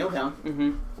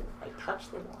 Mm-hmm. I touch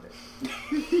the water.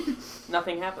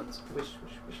 Nothing happens. Wish.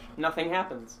 Nothing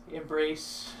happens.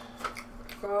 Embrace.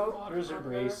 Go. Waters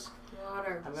embrace.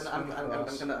 Water. I'm gonna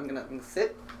sit. Mhm. I'm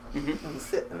gonna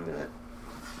sit. I'm gonna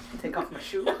take off my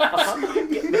shoe. Get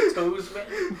the toes, man.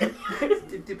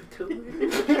 Dip a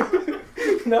toe.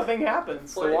 Nothing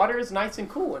happens. The What? water is nice and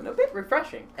cool and a bit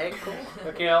refreshing. Ankle.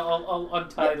 Okay, I'll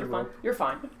untie Yeah, the you're rope. fine. You're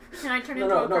fine. Can I turn No,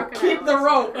 into a no. crocodile? Keep the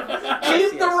rope. Keep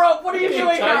the yes. rope. What are you Yes,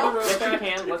 doing tie now? the rope. Yes, you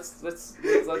can. Let's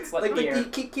let Like, the air.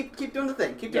 keep doing the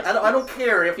thing. Keep. Yes, I don't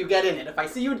care if you get in it. If I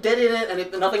see you dead in it and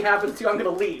if nothing happens to you, I'm gonna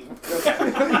leave.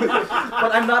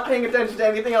 But I'm not paying attention to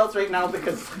anything else right now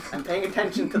because I'm paying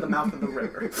attention to the mouth of the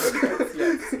river.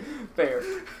 Yes. Fair.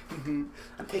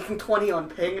 I'm taking 20 on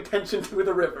paying attention to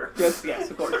the river. Yes,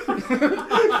 of course.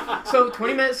 So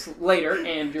 20 minutes later,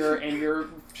 and your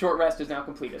short rest is now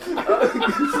completed.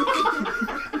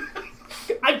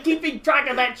 I'm keeping track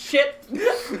of that shit.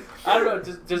 I don't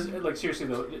know. Does like seriously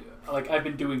though? Like I've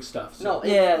been doing stuff. So.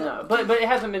 No. No, but it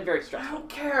hasn't been very I stressful. don't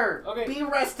care. Okay. Be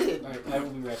rested. All right, I will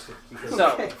be rested because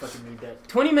So- I fucking need that.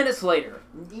 20 minutes later,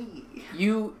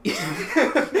 you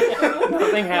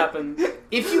nothing happens.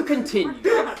 If you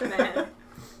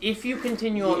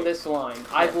continue on this line,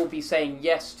 I will be saying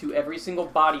yes to every single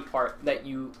body part that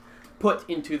you put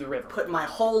into the river. Put my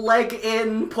whole leg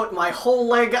in. Put my whole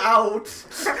leg out.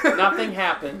 Nothing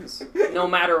happens. No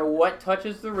matter what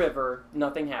touches the river,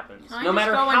 nothing happens. Can I No just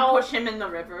matter go how and push him in the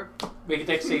river? Make a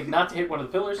dex save not to hit one of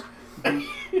the pillars.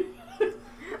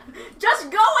 Just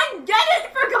go and get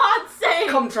it, for God's sake!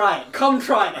 Come try it. Come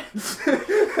try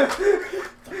it.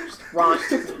 Ron,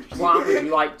 would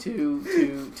you like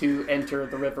to enter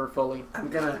the river fully? I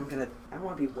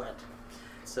want to be wet.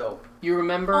 So. You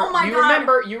remember? Oh my you God.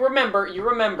 remember? You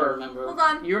remember? Hold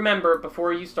on. You remember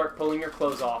before you start pulling your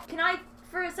clothes off. Can I,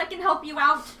 for a second, help you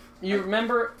out? You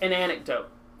remember an anecdote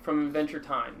from Adventure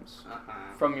Times, Uh-huh.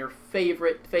 from your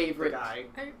favorite Guy.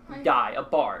 guy, a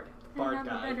bard. Bard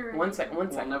guy. One second.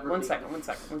 never be-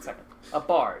 A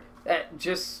bard. That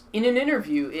just, in an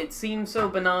interview, it seemed so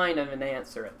benign of an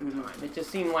answer at the time. It just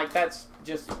seemed like that's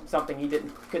just something he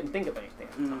couldn't think of anything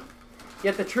at the time.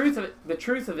 Yet the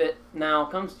truth of it now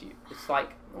comes to you. It's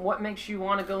like, what makes you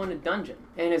want to go in a dungeon?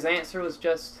 And his answer was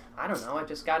just, I don't know, I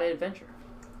just got an adventure.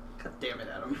 God damn it,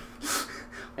 Adam.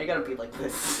 I gotta be like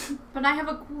this. But I have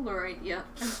a cooler idea.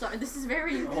 I'm sorry, this is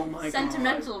very Oh my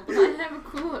sentimental, but I have a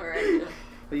cooler idea.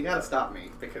 But you gotta stop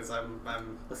me, because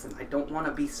listen, I don't want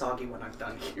to be soggy when I'm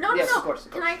done here. No, Yes, no, of course.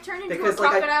 Can I turn into Because, a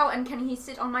like, crocodile and can he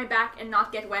sit on my back and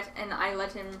not get wet and I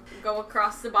let him go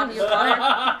across the body of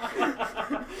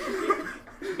water?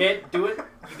 Do it.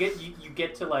 You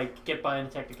get to like get by on a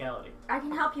technicality. I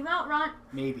can help you out, Ron.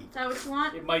 Maybe. Is that what you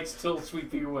want? It might still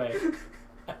sweep your way.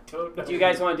 I don't know. Do you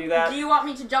guys want to do that? Do you want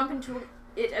me to jump into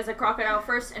it as a crocodile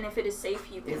first, and if it is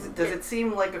safe, you can... Does it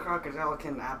seem like a crocodile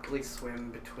can aptly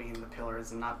swim between the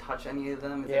pillars and not touch any of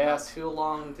them? Is it not Yes. too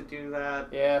long to do that?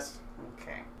 Yes.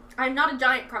 Okay. I'm not a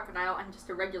giant crocodile, I'm just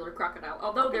a regular crocodile.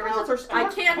 Although there is Crocodiles I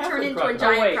are can turn into a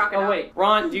crocodile. giant crocodile. Oh wait.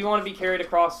 Ron, do you want to be carried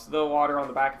across the water on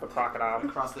the back of a crocodile?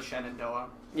 Across the Shenandoah.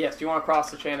 Yes, do you want to cross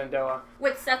the Shenandoah?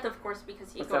 With Seth, of course,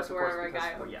 because he With goes Seth, of course, wherever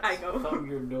because- yes. I go. Thumb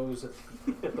your nose at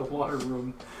the water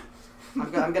room.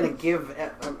 I'm gonna give,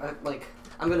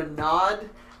 I'm gonna nod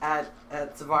at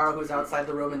Zavara, who's outside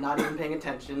the room and not even paying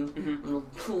attention. I'm gonna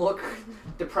look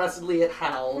depressedly at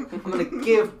Hal. I'm gonna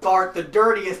give Bart the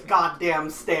dirtiest goddamn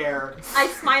stare. I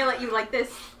smile at you like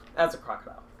this. That's a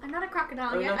crocodile. I'm not a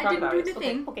crocodile Oh, yet. no I didn't do crocodile, the yes.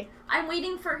 thing. Okay. I'm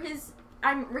waiting for his...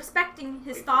 I'm respecting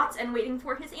his thoughts and waiting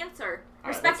for his answer. All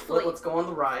right, Respectfully. let's go on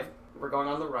the ride. We're going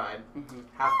on the ride.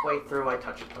 Halfway through, I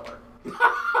touch a door.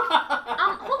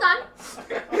 Hold on.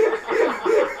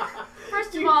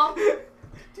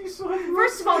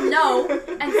 First of all, no.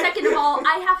 And second of all,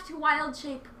 I have to wild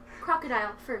shape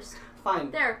crocodile first.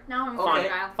 Fine. There, now I'm a Okay.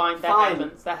 crocodile. Fine, that Fine.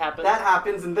 happens. That happens. That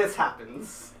happens and this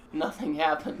happens. Nothing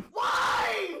happened.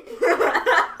 Why?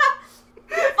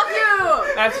 Fuck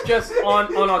you! That's just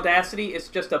on Audacity. It's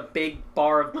just a big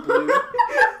bar of blue.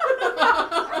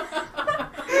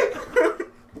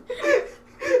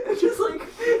 It's just like,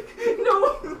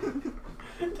 no.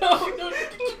 No.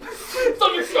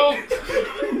 Thunderstorm.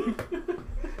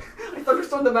 I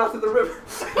thunderstormed the mouth of the river.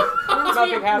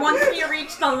 Nothing happened. Once we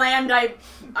reach the land, I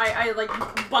like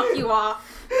buck you off.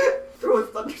 Throw a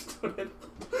thunderstorm in.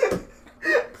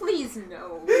 Please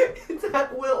no. It's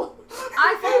at will.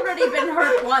 I've already been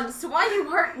hurt once. Why you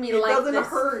hurt me It like doesn't this?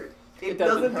 hurt. It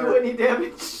doesn't doesn't do hurt. any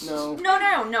damage. No.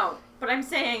 No. But I'm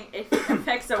saying if it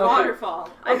affects a Okay. waterfall.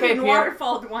 I've Okay, been Pierre.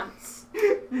 waterfalled once.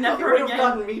 It Never would have again.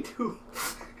 gotten me too.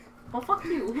 Well, fuck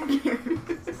you. Who cares?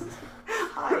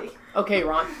 Hi. Okay,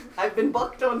 Ron. I've been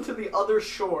bucked onto the other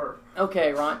shore.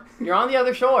 Okay, Ron. You're on the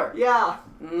other shore. Yeah.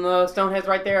 The stonehead's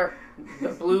right there. The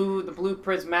blue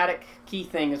prismatic key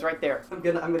thing is right there. I'm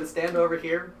gonna stand over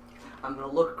here. I'm gonna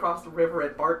look across the river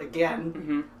at Bart again.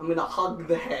 Mm-hmm. I'm gonna hug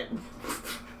the head.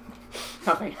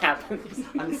 Nothing happens.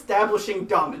 I'm establishing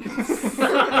dominance.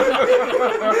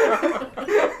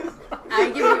 I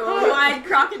give you a wide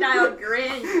crocodile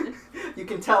grin. You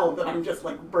can tell that I'm just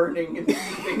like burning and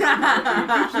seething.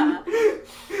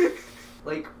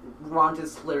 Like, Ront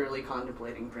is literally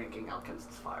contemplating drinking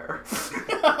Alchemist's fire.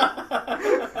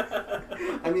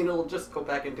 I mean, it'll just go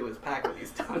back into his pack when he's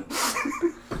done.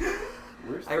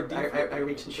 Where's I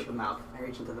reach into the mouth. I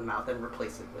reach into the mouth and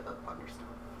replace it with a thunderstorm.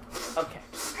 Okay.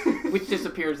 Which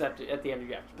disappears at the end of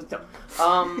your action. But still.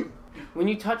 When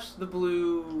you touch the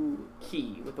blue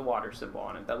key with the water symbol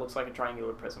on it, that looks like a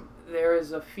triangular prism, there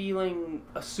is a feeling,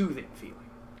 a soothing feeling.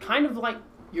 Kind of like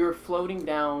you're floating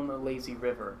down a lazy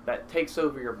river that takes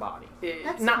over your body.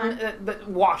 That's Not fun. that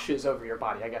washes over your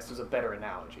body, I guess is a better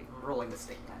analogy. I'm rolling the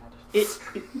stick mad.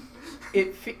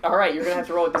 All right, you're going to have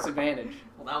to roll a disadvantage.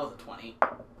 Well, that was a 20.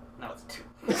 Now it's a 2.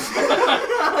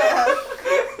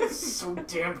 It's so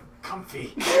damn comfy.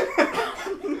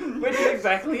 Which is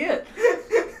exactly it.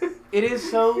 It is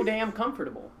so damn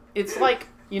comfortable. It's like,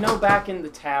 you know, back in the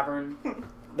tavern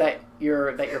that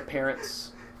your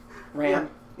parents ran.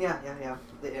 Yeah.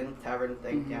 The inn tavern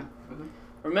thing. Mhm. Yeah. Mm-hmm.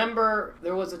 Remember,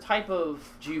 there was a type of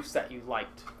juice that you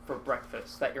liked for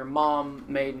breakfast that your mom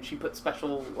made, and she put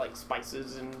special like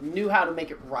spices and knew how to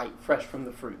make it right, fresh from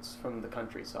the fruits from the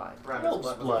countryside.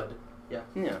 Rabbit's Blood. Yeah.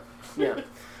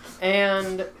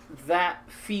 And that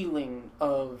feeling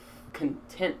of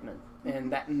contentment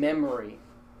and that memory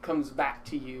comes back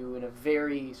to you in a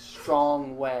very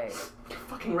strong way. You're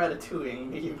fucking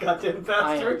ratatouilleing me, you goddamn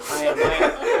I bastard.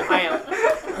 am.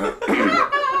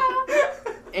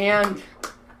 And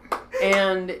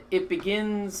And it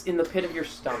begins in the pit of your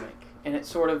stomach, and it's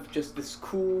sort of just this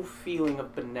cool feeling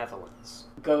of benevolence.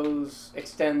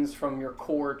 Extends from your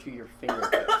core to your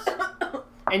fingertips.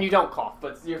 And you don't cough,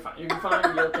 but you're fine. You're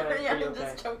fine. You're okay. Yeah, You're I okay.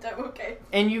 just choked. I'm okay.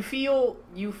 And you feel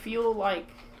like,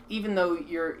 even though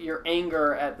your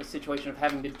anger at the situation of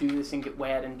having to do this and get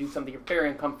wet and do something you're very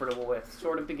uncomfortable with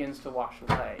sort of begins to wash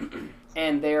away.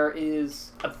 And there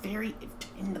is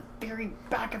in the very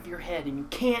back of your head, and you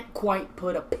can't quite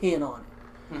put a pin on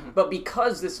it. Mm-hmm. But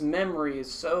because this memory is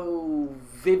so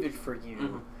vivid for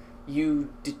you,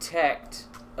 you detect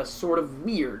a sort of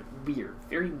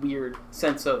very weird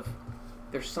sense of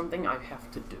there's something I have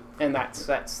to do. And that's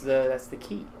the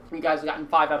key. You guys have gotten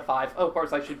 5 out of 5. Oh, of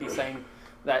course, I should be saying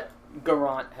that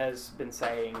Garant has been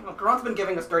saying... Well, Garant's been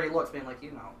giving us dirty looks, being like,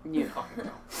 you know. You fucking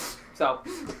know. So,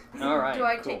 alright. Do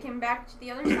I cool. take him back to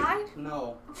the other side?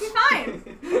 No. Okay,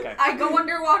 fine. Okay. I go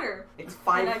underwater. It's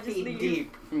And I 5 just feet leave.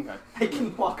 deep. Okay. I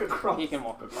can walk across. He can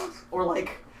walk across. Or,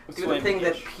 like, do the Swim. thing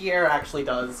that Pierre actually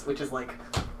does, which is, like...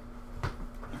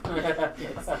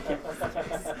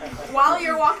 While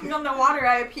you're walking on the water,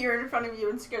 I appear in front of you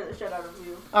and scare the shit out of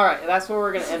you. Alright, that's where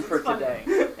we're going to end for It's funny.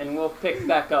 today. And we'll pick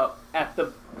back up at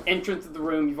the entrance of the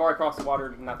room. You've already crossed the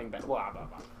water, nothing bad. Blah, blah,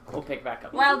 blah. We'll pick back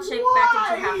up. Wild shape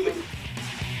back into halfling.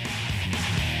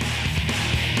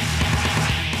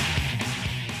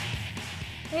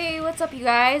 Hey, what's up, you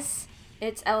guys?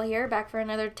 It's Elle here, back for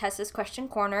another Tessa's Question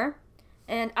Corner.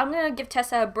 And I'm going to give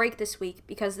Tessa a break this week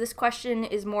because this question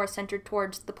is more centered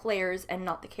towards the players and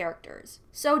not the characters.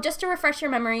 So just to refresh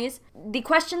your memories, the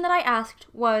question that I asked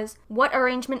was, what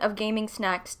arrangement of gaming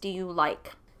snacks do you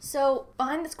like? So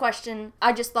behind this question,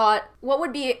 I just thought, what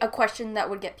would be a question that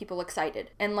would get people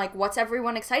excited? And like, what's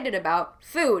everyone excited about?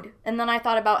 Food. And then I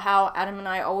thought about how Adam and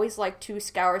I always like to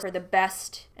scour for the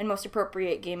best and most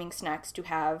appropriate gaming snacks to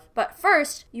have. But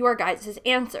first, your guys'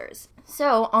 answers.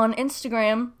 So on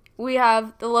Instagram, we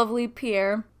have the lovely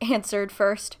Pierre answered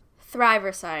first.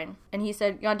 Thriver sign. And he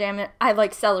said, God damn it, I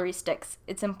like celery sticks.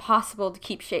 It's impossible to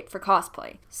keep shape for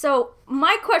cosplay. So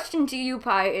my question to you,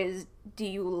 Pi, is do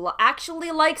you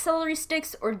actually like celery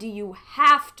sticks or do you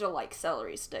have to like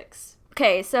celery sticks?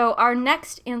 Okay, so our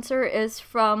next answer is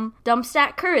from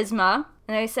Dumpstat Charisma.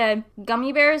 And I said,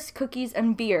 gummy bears, cookies,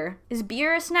 and beer. Is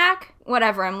beer a snack?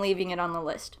 Whatever, I'm leaving it on the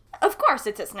list. Of course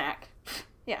it's a snack.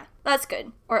 Yeah, that's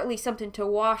good. Or at least something to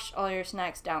wash all your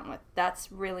snacks down with.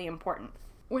 That's really important.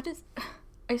 What is...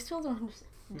 I still don't understand.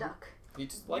 Duck. You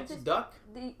just like to duck?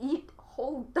 They eat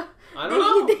whole duck. I don't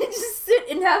know. They just sit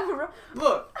and have a...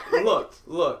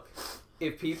 Look.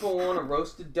 If people want a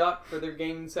roasted duck for their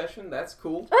gaming session, that's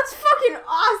cool. That's fucking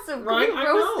awesome. Right, Can we I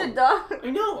roast know. a duck? I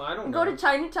know, I don't Go know. to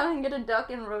Chinatown and get a duck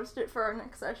and roast it for our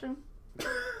next session.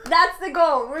 That's the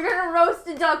goal. We're gonna roast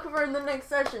a duck for the next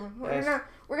session.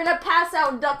 We're gonna pass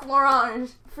out duck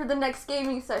l'orange for the next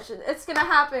gaming session. It's gonna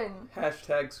happen.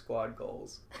 Hashtag squad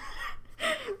goals.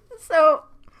 So,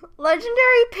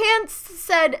 Legendary Pants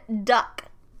said duck.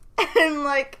 And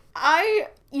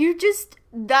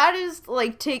that is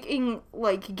like taking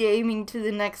like gaming to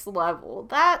the next level.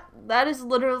 That is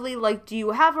literally like, do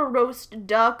you have a roast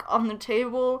duck on the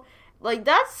table? Like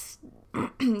that's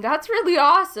really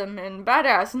awesome and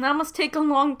badass, and that must take a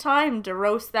long time to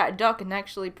roast that duck and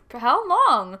actually how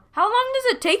long does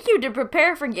it take you to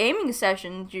prepare for gaming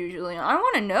sessions usually? I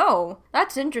want to know.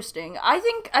 That's interesting. I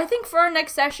think for our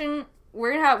next session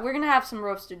we're gonna have some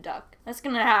roasted duck. That's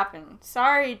gonna happen.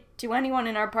 Sorry to anyone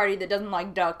in our party that doesn't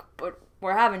like duck, but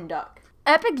we're having duck.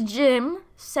 Epic Jim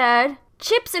said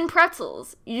chips and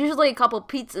pretzels. Usually a couple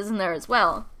pizzas in there as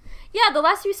well. Yeah, the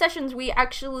last few sessions we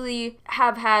actually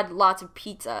have had lots of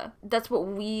pizza. That's what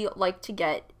we like to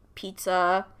get,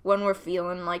 pizza, when we're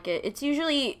feeling like it. It's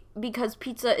usually because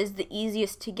pizza is the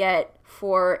easiest to get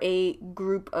for a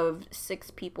group of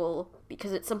 6 people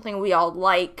because it's something we all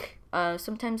like.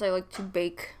 Sometimes I like to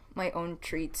bake my own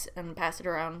treats and pass it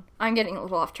around. I'm getting a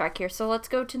little off track here, so let's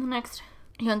go to the next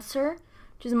answer,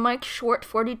 which is Mike Short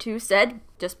 42 said,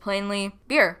 just plainly,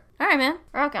 beer. Alright, man,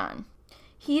 rock on.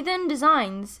 Heathen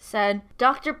Designs said,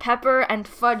 Dr. Pepper and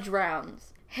fudge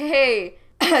rounds. Hey,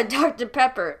 Dr.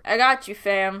 Pepper, I got you,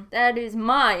 fam. That is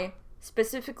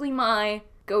specifically my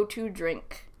go-to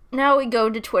drink. Now we go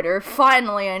to Twitter.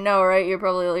 Finally, I know, right? You're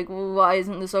probably like, well, why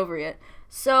isn't this over yet?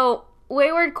 So,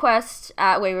 Wayward Quest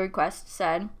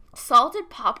said,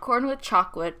 salted popcorn with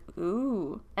chocolate,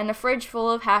 ooh, and a fridge full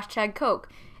of hashtag Coke.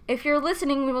 If you're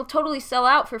listening, we will totally sell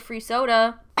out for free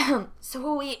soda.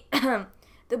 So we...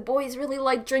 The boys really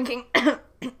like drinking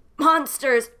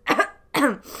Monsters.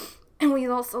 And we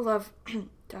also love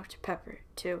Dr. Pepper,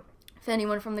 too. If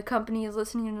anyone from the company is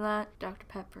listening to that, Dr.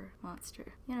 Pepper, Monster.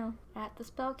 You know, at the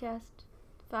Spellcast.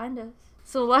 find us.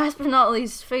 So last but not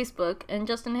least, Facebook, and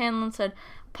Justin Hanlon said,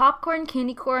 popcorn,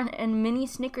 candy corn, and mini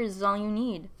Snickers is all you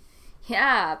need.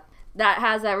 Yeah, that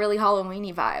has that really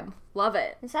Halloween-y vibe. Love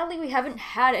it. And sadly, we haven't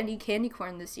had any candy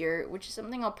corn this year, which is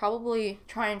something I'll probably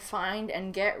try and find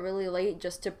and get really late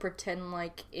just to pretend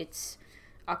like it's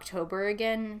October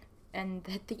again and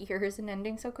that the year isn't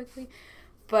ending so quickly.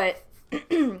 But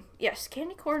yes,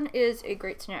 candy corn is a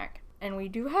great snack. And we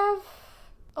do have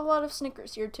a lot of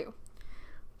Snickers here too.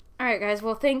 Alright guys,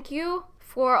 well thank you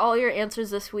for all your answers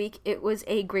this week. It was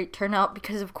a great turnout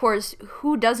because of course,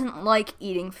 who doesn't like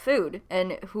eating food?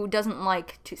 And who doesn't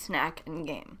like to snack and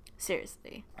game?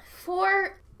 Seriously.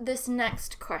 For this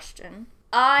next question,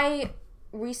 I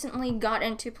recently got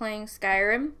into playing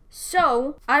Skyrim,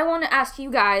 so I want to ask you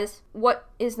guys, what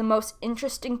is the most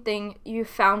interesting thing you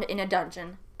found in a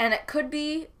dungeon? And it could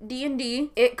be D&D,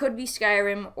 it could be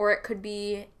Skyrim, or it could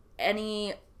be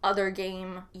any other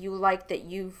game you like that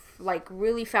you've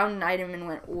really found an item and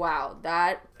went, wow,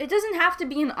 that. It doesn't have to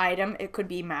be an item. It could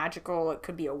be magical. It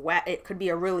could be it could be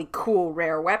a really cool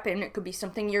rare weapon. It could be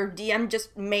something your DM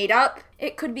just made up.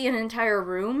 It could be an entire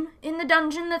room in the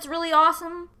dungeon that's really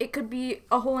awesome. It could be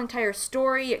a whole entire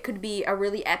story. It could be a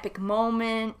really epic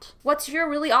moment. What's your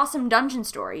really awesome dungeon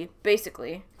story,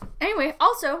 basically? Anyway,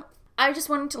 also, I just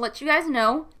wanted to let you guys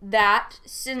know that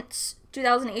since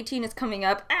 2018 is coming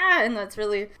up, and that's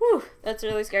really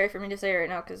scary for me to say right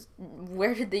now, because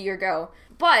where did the year go?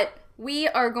 But we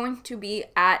are going to be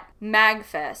at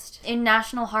MagFest in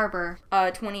National Harbor,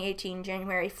 2018,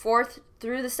 January 4th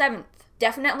through the 7th.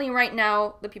 Definitely right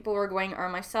now, the people who are going are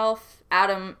myself,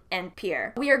 Adam, and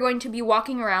Pierre. We are going to be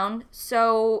walking around,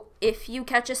 so if you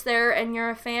catch us there and you're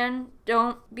a fan,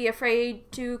 don't be afraid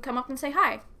to come up and say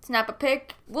hi. Snap a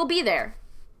pic, we'll be there.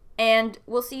 And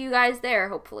we'll see you guys there,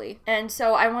 hopefully. And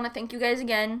so I want to thank you guys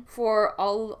again for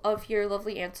all of your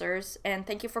lovely answers. And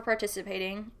thank you for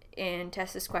participating in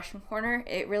Tessa's Question Corner.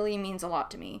 It really means a lot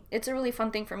to me. It's a really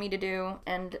fun thing for me to do.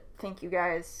 And thank you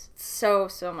guys so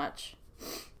much.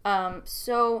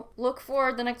 So look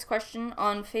for the next question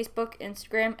on Facebook,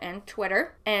 Instagram, and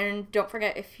Twitter. And don't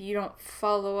forget, if you don't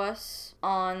follow us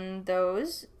on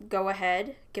those, go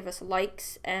ahead, give us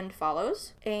likes and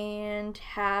follows, and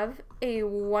have a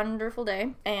wonderful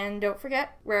day. And don't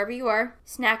forget, wherever you are,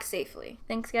 snack safely.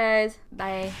 Thanks, guys.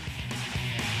 Bye.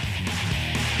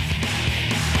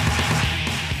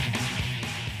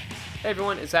 Hey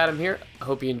everyone, it's Adam here. I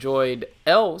hope you enjoyed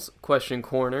Elle's Question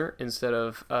Corner instead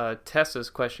of Tessa's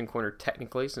Question Corner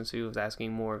technically, since he was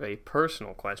asking more of a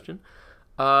personal question.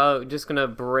 Just gonna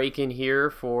break in here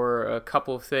for a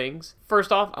couple of things.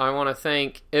 First off, I want to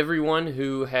thank everyone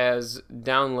who has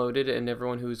downloaded and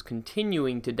everyone who's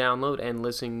continuing to download and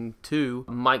listen to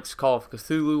Mike's Call of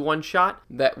Cthulhu one-shot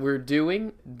that we're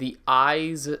doing, The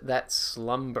Eyes That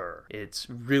Slumber. It's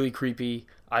really creepy.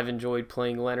 I've enjoyed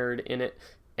playing Leonard in it.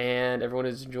 And everyone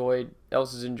has enjoyed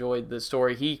the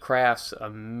story. He crafts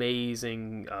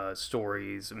amazing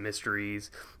stories,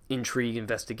 mysteries, intrigue,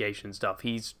 investigation stuff.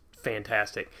 He's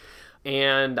fantastic.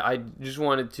 And I just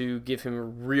wanted to give him a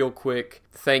real quick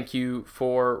thank you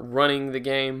for running the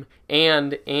game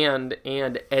and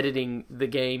editing the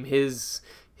game. He is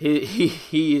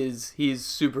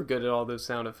super good at all those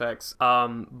sound effects.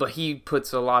 But he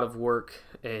puts a lot of work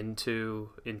into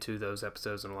those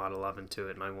episodes and a lot of love into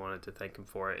it, and I wanted to thank him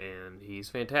for it, and he's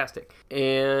fantastic.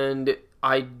 And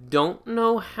I don't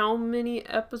know how many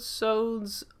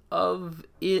episodes of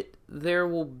it there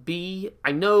will be.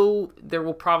 I know there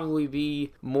will probably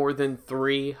be more than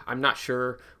 3. I'm not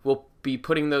sure. We'll be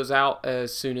putting those out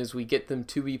as soon as we get them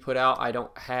to be put out. I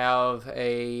don't have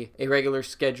a regular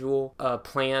schedule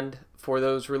planned for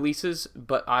those releases,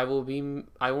 but I will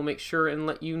make sure and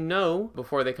let you know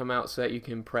before they come out so that you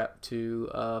can prep to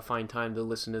find time to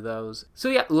listen to those. So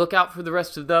yeah, look out for the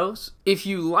rest of those. If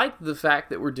you like the fact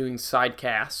that we're doing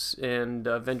sidecasts and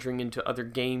venturing into other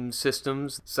game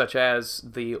systems, such as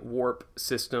the Warp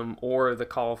system or the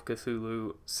Call of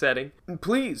Cthulhu setting,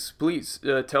 please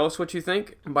tell us what you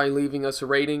think by leaving us a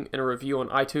rating and a review on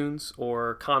iTunes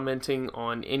or commenting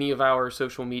on any of our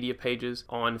social media pages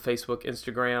on Facebook,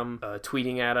 Instagram,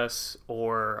 tweeting at us,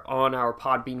 or on our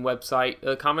Podbean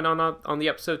website. Comment on the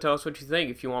episode. Tell us what you think.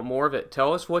 If you want more of it,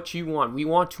 tell us what you want. We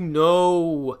want to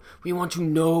know. We want to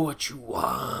know what you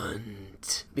want.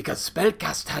 right. Because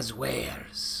Spellcast has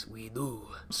wares. We do.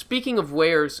 Speaking of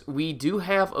wares, we do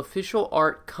have official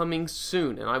art coming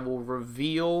soon, and I will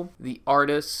reveal the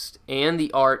artist and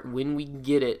the art when we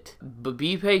get it. But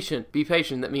be patient. Be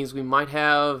patient. That means we might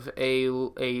have a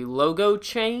logo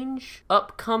change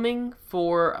upcoming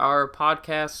for our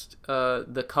podcast,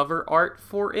 the cover art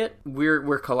for it.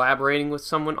 We're collaborating with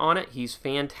someone on it. He's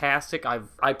fantastic.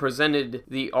 I presented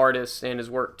the artist and his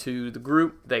work to the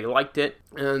group. They liked it.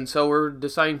 And so we're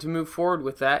deciding to move forward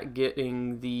with that,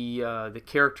 getting the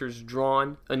characters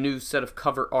drawn, a new set of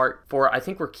cover art for. I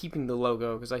think we're keeping the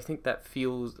logo because I think that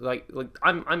feels like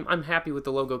I'm happy with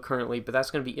the logo currently, but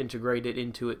that's going to be integrated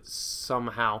into it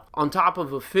somehow. On top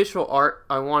of official art,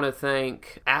 I want to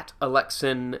thank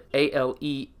 @Alexan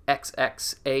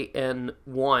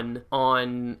ALEXXAN1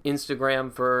 on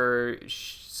Instagram for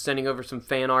sending over some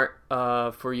fan art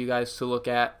for you guys to look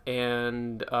at,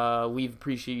 and we've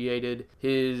appreciated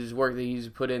his work that he's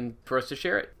put in for us to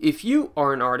share it. If you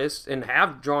are an artist and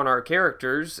have drawn our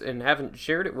characters and haven't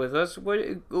shared it with us, what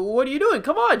are you doing?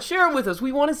 Come on, share it with us.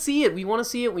 We want to see it. We want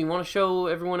to show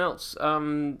everyone else.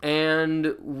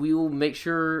 And we'll make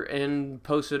sure and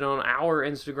post it on our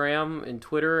Instagram and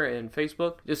Twitter and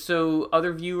Facebook, just so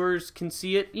other viewers can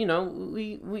see it. You know,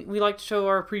 we like to show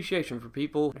our appreciation for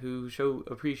people who show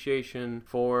appreciation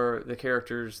for the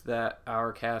characters that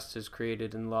our cast has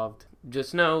created and loved.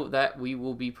 Just know that we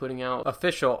will be putting out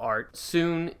official art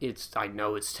soon. I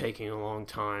know it's taking a long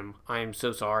time. I am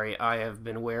so sorry. I have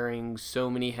been wearing so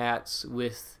many hats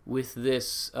with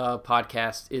this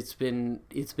podcast. It's been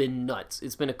nuts.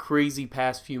 It's been a crazy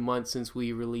past few months since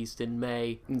we released in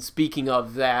May. And speaking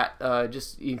of that,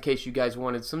 just in case you guys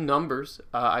wanted some numbers,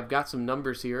 I've got some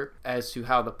numbers here as to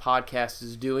how the podcast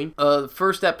is doing. The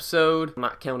first episode, I'm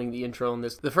not counting the intro on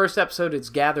this. The first episode, it's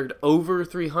gathered over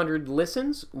 300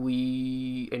 listens. We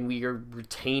are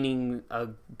retaining a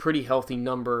pretty healthy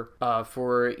number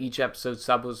for each episode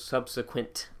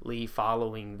subsequently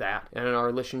following that. And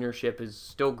our listenership is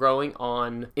still growing.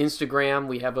 On Instagram,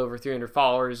 we have over 300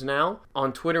 followers now.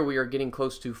 On Twitter, we are getting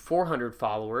close to 400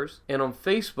 followers. And on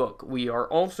Facebook, we are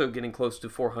also getting close to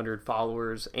 400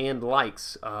 followers and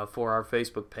likes for our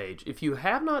Facebook page. If you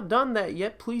have not done that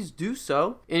yet, please do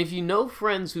so. And if you know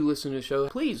friends who listen to the show,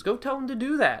 please go tell them to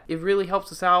do that. It really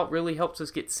helps us out, really helps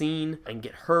us get seen and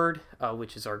get heard,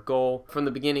 which is our goal. From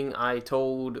the beginning, I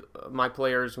told my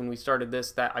players when we started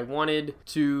this that I wanted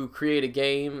to create a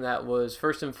game that was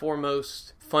first and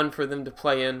foremost fun for them to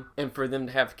play in, and for them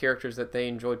to have characters that they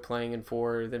enjoyed playing, and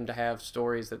for them to have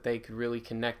stories that they could really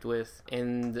connect with.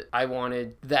 And I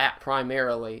wanted that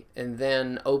primarily, and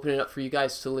then open it up for you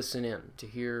guys to listen in, to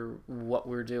hear what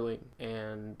we're doing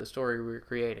and the story we're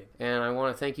creating. And I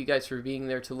want to thank you guys for being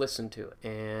there to listen to it.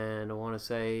 And I want to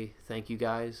say thank you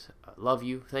guys. I love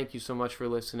you. Thank you so much for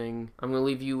listening. I'm going to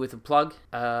leave you with a plug,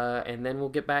 and then we'll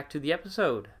get back to the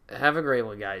episode. Have a great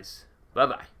one, guys.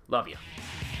 Bye-bye. Love you.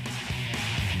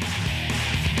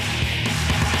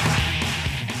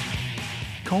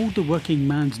 Called The Working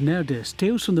Man's Nerdist,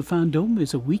 Tales from the Fandom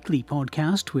is a weekly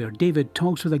podcast where David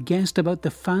talks with a guest about the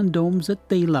fandoms that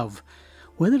they love.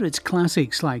 Whether it's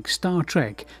classics like Star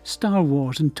Trek, Star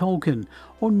Wars and Tolkien,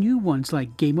 or new ones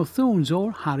like Game of Thrones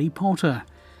or Harry Potter.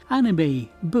 Anime,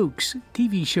 books,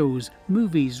 TV shows,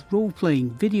 movies, role-playing,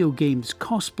 video games,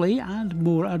 cosplay and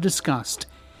more are discussed.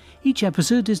 Each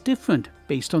episode is different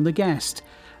based on the guest.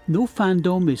 No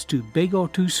fandom is too big or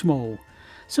too small.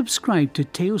 Subscribe to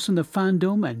Tales from the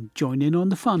Fandom and join in on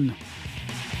the fun.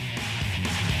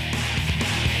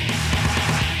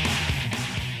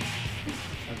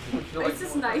 This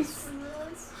is nice.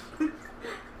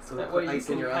 So That that way way you ice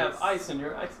in can your have eyes. ice in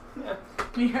your eyes.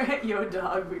 Yeah. Yo,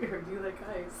 dog, we heard you like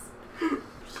ice.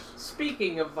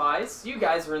 Speaking of ice, you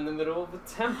guys are in the middle of a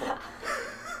temple.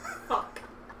 Fuck.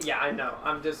 Yeah, I know.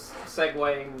 I'm just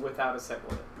segueing without a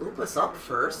segue. Lube us up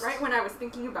first. Right when I was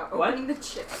thinking about What? opening the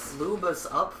chips. Lube us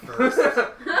up first. Okay.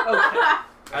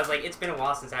 I was like, it's been a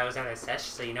while since I was at a sesh,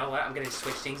 so you know what? I'm gonna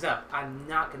switch things up. I'm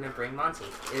not gonna bring Monty.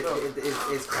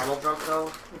 Is Connell drunk though?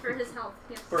 For his health,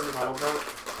 yes. For the Connell drunk?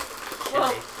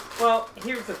 Well,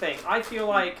 here's the thing. I feel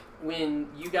like when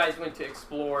you guys went to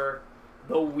explore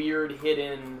the weird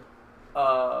hidden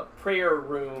prayer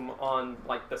room on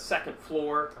like the second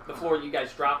floor, the floor you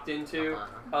guys dropped into,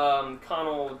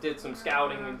 Connell did some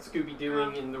scouting and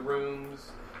Scooby-Dooing in the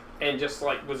rooms, and just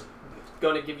like was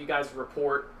going to give you guys a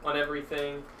report on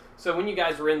everything. So when you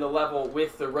guys were in the level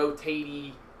with the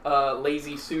rotating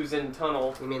Lazy Susan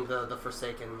tunnel, You mean the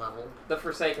Forsaken level? the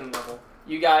Forsaken level,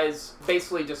 you guys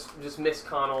basically just missed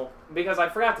Connell, because I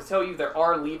forgot to tell you there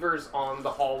are levers on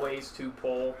the hallways to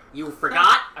pull. You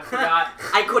forgot? I forgot.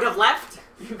 I could have left?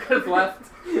 You could have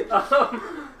left.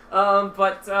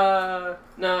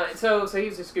 No. So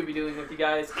he's just Scooby-Dooing with you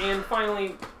guys, and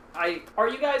finally, are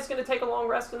you guys gonna take a long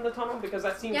rest in the tunnel because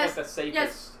that seems like the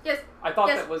safest? Yes. I thought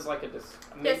Yes. that was like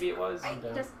maybe it was.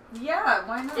 Yeah,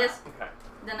 why not? Yes. Okay.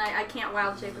 Then I can't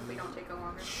wild shape if we don't take a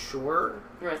longer. Sure.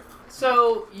 Right.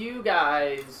 So you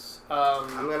guys, I'm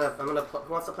gonna.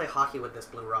 Who wants to play hockey with this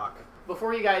blue rock?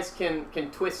 before you guys can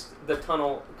twist the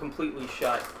tunnel completely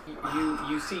shut,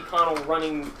 you see Connell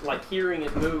running, like hearing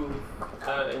it move,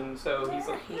 and so he's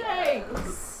like, Hey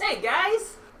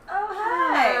guys! Oh,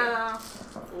 hi.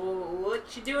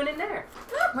 What you doing in there?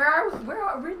 Where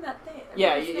are we in that thing?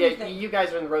 yeah, This yeah, thing? you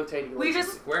guys are in the rotating. We laser.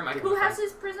 just. Where am I Who coming has from?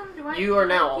 his prism? Do I? You are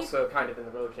do I now keep- also kind of in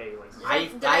the rotating laser. I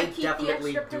Did I keep the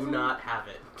definitely extra do prism? not have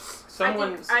it.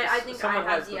 Someone, I think someone I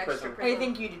have has the the extra prism. prism. I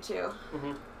think you do too.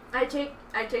 Mm-hmm. I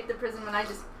take the prism and I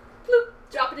just bloop,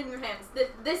 drop it in your hands.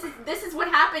 This is what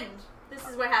happened. This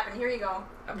is what happened. Here you go.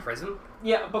 A prism?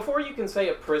 Yeah, before you can say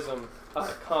a prism,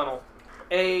 Connell,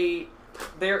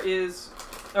 there is.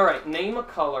 All right, name a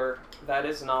color that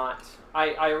is not.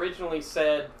 I originally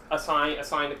said assign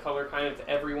a color kind of to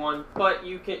everyone, but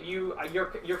you're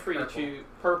free Purple. to choose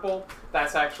purple.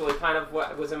 That's actually kind of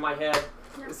what was in my head.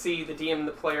 Yeah. See the DM and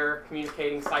the player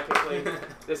communicating psychically.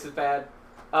 This is bad.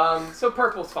 So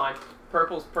purple's fine.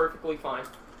 Purple's perfectly fine.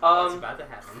 What's about to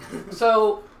happen?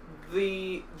 So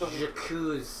the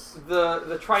Jacuzzi.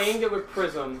 the triangular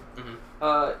prism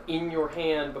Mhm. in your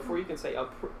hand, before you can say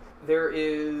there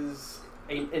is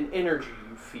an energy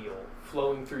you feel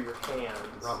flowing through your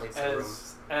Rob leaves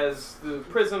hands the as the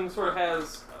prism sort of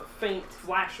has a faint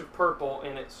flash of purple,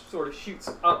 and it sort of shoots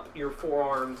up your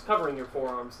forearms, covering your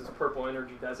forearms as purple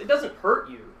energy does. It doesn't hurt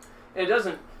you. It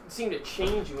doesn't seem to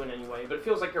change you in any way, but it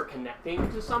feels like you're connecting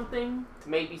to something,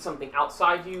 maybe something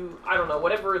outside you. I don't know,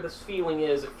 whatever this feeling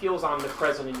is, it feels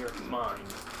omnipresent in your mind.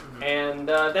 Mm-hmm. And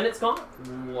then it's gone.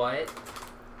 What?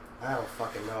 I don't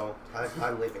fucking know.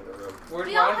 I'm leaving the room. Where'd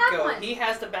We all Rod have go? one. He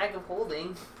has the bag of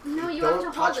holding. No, you have to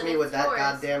Don't hold touch it. me It's with that yours.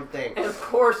 goddamn thing. And of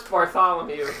course,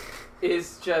 Bartholomew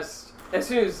is just, as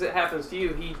soon as it happens to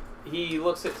you, he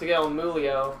looks at Tigel and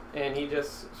Mulio, and he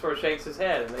just sort of shakes his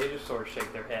head, and they just sort of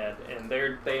shake their head, and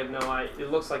they have no idea. It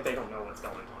looks like they don't know what's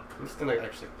going on. I'm just gonna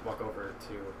actually walk over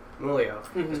to Mulio.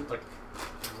 Mhm. Just like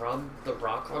rub the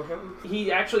rock on him.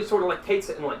 He actually sort of like takes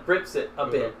it and like grips it a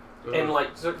bit, and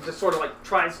like just sort of like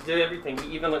tries to do everything.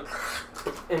 He even like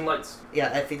and like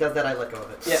Yeah, if he does that, I let go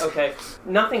of it. yeah, okay.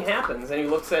 Nothing happens, and he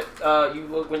looks at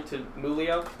went to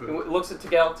Mulio. He looks at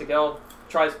Tigel. Tigel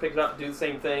tries to pick it up, do the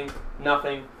same thing.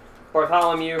 Nothing.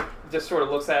 Bartholomew just sort of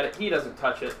looks at it. He doesn't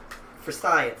touch it. For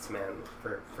science, man.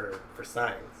 For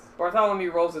science.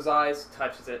 Bartholomew rolls his eyes,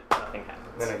 touches it. Nothing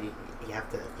happens. No, you have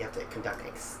to conduct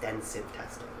extensive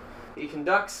testing. He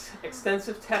conducts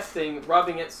extensive testing,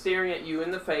 rubbing it, staring at you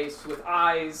in the face with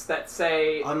eyes that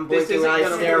say, "This Unblinking isn't eyes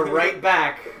gonna stare work. right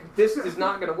back. This is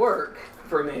not going to work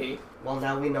for me." Well,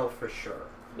 now we know for sure.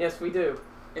 Yes, we do.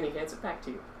 And he hands it back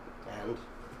to you. And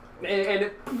And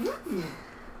it,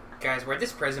 Guys, where'd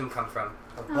this prism come from?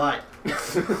 a butt.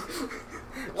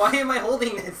 Why am I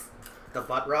holding this? The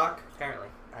butt rock? Apparently.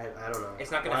 I don't know.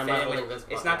 It's not Why gonna am fit I in holding with, this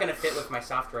it's butt not rock? gonna fit with my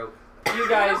soft rope. you I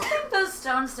guys, don't think those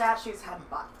stone statues had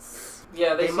butts.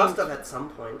 yeah, They seem- must have at some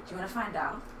point. Do you want to find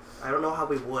out? I don't know how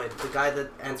we would. The guy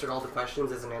that answered all the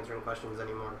questions isn't answering questions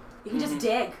anymore. You can just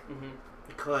dig. Mhm.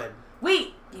 He could.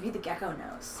 Wait, maybe the gecko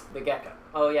knows. The gecko.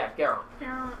 Oh yeah, Garon.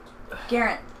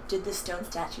 Garrett, did the stone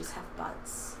statues have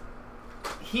butts?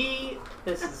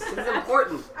 This is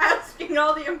important. Asking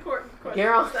all the important questions.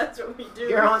 Garon. That's what we do.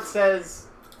 Garon says,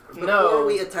 Before "No,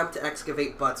 we attempt to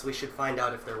excavate butts, we should find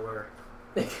out if there were.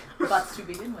 Butts to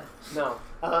begin with. no."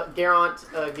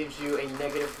 Garant gives you a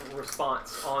negative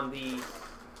response on the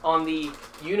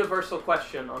universal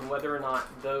question on whether or not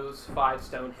those 5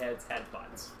 stone heads had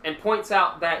butts, and points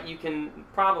out that you can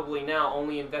probably now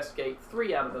only investigate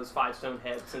 3 out of those 5 stone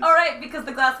heads, since, All right, because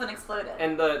the glass one exploded.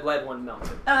 and the lead one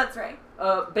melted. Oh, that's right.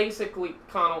 Basically,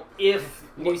 Connell, if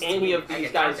News to any me. of I these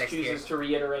get guys context chooses here. to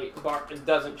reiterate,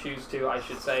 doesn't choose to, I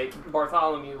should say,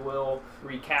 Bartholomew will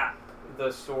recap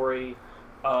the story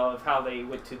of how they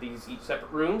went to these each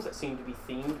separate rooms that seem to be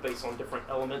themed based on different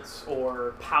elements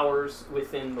or powers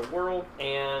within the world,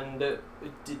 and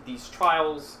did these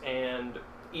trials, and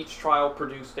each trial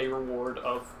produced a reward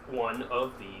of one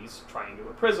of these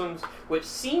triangular prisms, which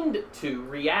seemed to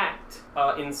react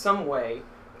in some way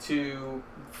to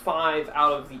 5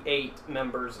 out of the 8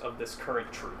 members of this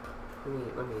current troop. Let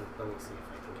me see if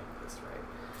I can get this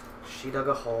right. She dug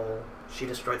a hole. She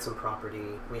destroyed some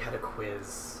property. We had a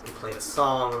quiz. We played a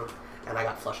song, and I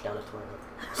got flushed down a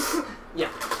toilet. Yeah.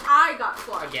 I got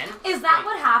flushed. Again? Is that Wait.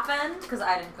 what happened? Because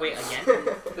I didn't. Wait,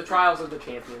 again? The trials of the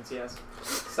champions, yes.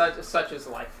 Such is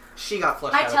life. She got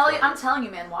flushed out. I'm telling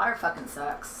you, man, water fucking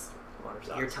sucks. Water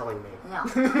sucks. You're telling me. No.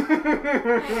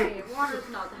 Hey, water's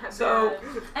not that So- bad.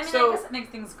 I mean, So- I guess it makes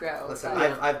things grow. Listen,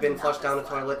 but I've been not flushed down the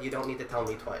this way. toilet. You don't need to tell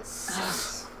me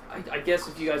twice. I guess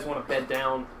if you guys want to bed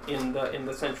down in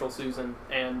the Central Susan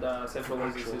and Central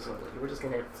Lazy Actual Susan. toilet. You were just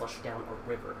gonna flush down a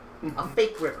river, a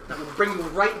fake river that would bring you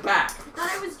right back. I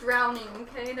thought I was drowning,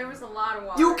 okay? There was a lot of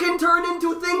water. You can turn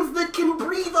into things that can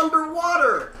breathe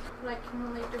underwater. But I can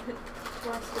only do it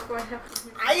twice before I have to.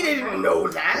 I didn't know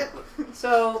that.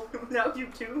 So No, you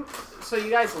too. So you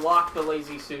guys lock the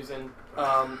Lazy Susan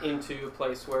into a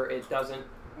place where it doesn't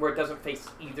face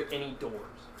either any doors.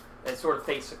 It sort of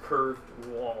faces a curved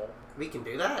wall. We can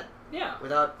do that Yeah.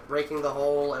 without breaking the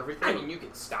whole everything. I mean, you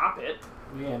can stop it.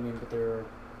 Yeah, I mean, but there are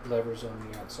levers on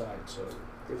the outside, so...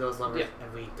 Do those levers? Yeah.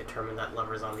 Have we determined that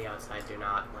levers on the outside do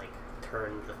not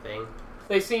turn the thing?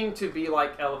 They seem to be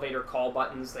like elevator call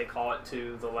buttons. They call it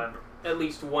to the lever, at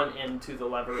least one end to the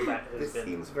lever that has This been.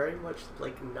 seems very much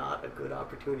like not a good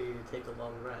opportunity to take a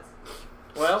long rest.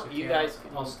 Well, So you yeah, guys.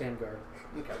 I'll stand guard.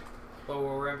 Okay. Well,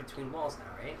 we're in between walls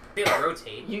now, right? They'll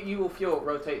rotate. You will feel it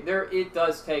rotate. It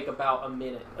does take about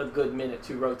a good minute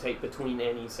to rotate between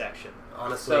any section.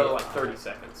 Honestly, So like 30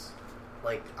 seconds.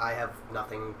 I have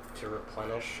nothing to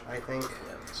replenish. I think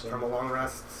So- from a long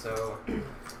rest, so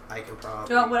I can probably.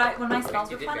 So when my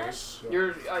spells You did replenish? You're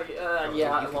You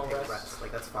yeah, can long take rest.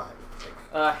 that's fine.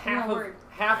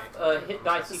 Half hit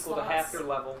dice equal to half your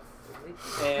level. I mean,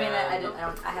 And I haven't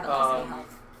lost any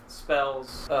health.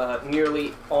 spells,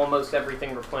 nearly almost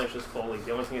everything replenishes fully.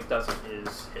 The only thing it doesn't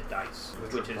is hit dice,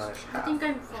 which is I think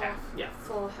I'm full, half. Yeah.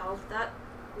 full health. That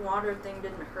water thing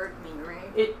didn't hurt me,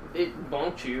 right? It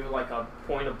bumped you like a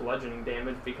point of bludgeoning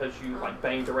damage because you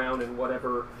banged around in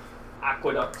whatever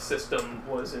aqueduct system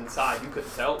was inside. You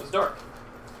couldn't tell, it was dark.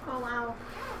 Oh wow.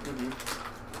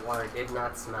 Mm-hmm. Water did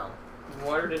not smell.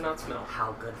 Water did not smell.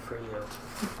 How good for you.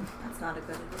 That's not a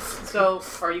good idea. So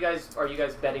are you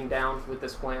guys bedding down with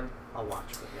this plan? I'll watch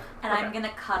with you. And Okay. I'm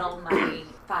gonna cuddle my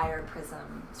fire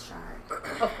prism shard.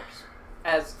 Of course,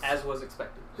 as was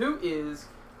expected. Who is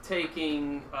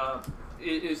taking?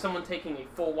 Is someone taking a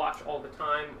full watch all the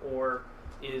time, or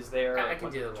is there I can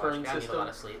like, do the turn watch. I need a system? lot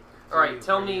of sleep. All right,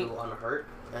 tell Are me. you unhurt,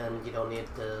 and you don't need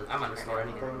to I'm unhurt restore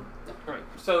now. anything. All right.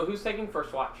 So who's taking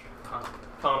first watch?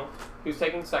 Connell. Who's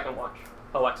taking second watch?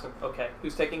 Alexa. Okay.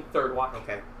 Who's taking third watch?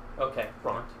 Okay. Okay.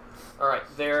 Bront. All right.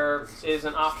 There is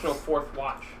an optional fourth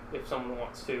watch if someone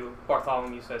wants to.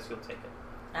 Bartholomew says he'll take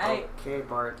it. Alright. Okay,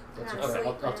 Bart. That's Yeah, okay. sleep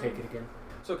I'll then. take it again.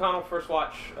 So Connell, first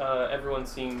watch. Everyone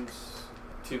seems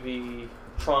to be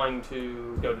trying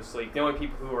to go to sleep. The only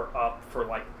people who are up for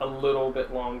like a little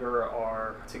bit longer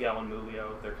are Tigel and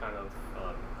Mulio. They're kind of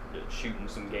shooting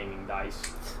some gaming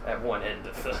dice at one end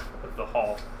of the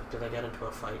hall. Do they get into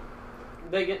a fight?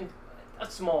 They get in a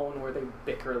small one where they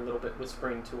bicker a little bit,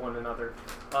 whispering to one another.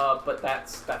 But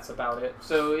that's about it.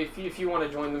 So if you want to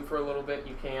join them for a little bit,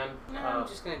 you can. No, I'm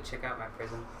just gonna check out my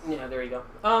prison. Yeah, there you go.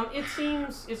 It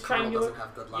seems it's Connell triangular. doesn't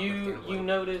have good luck with You gambling.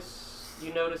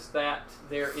 notice that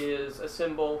there is a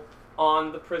symbol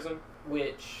on the prism,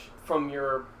 which from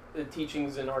your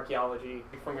teachings in archaeology,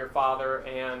 from your father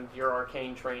and your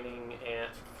arcane training, and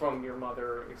from your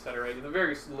mother, etc., the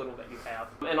very little that you have,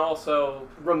 and also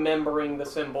remembering the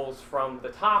symbols from the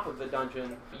top of the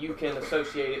dungeon, you can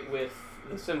associate it with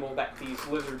the symbol that these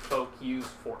lizard folk use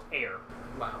for air.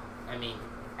 Wow. I mean,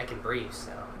 I can breathe,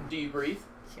 so. Do you breathe?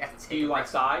 Yeah. Do you like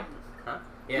sigh? Huh?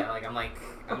 Yeah. I'm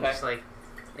Okay. just like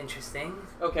interesting.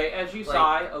 Okay, as you Like-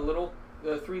 sigh,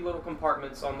 the three little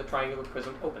compartments on the triangular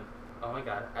prism open. Oh my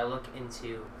god. I look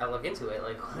into it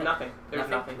like what? Nothing. There's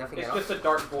Nothing? nothing. Nothing It's at all? just a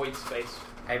dark void space.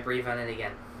 I breathe on it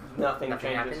again. Nothing Nothing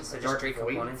changes. happens. So just Dark three void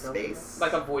components. open? space.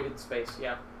 Like a voided space,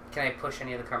 yeah. Can I push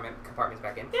any of the compartments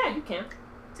back in? Yeah, you can.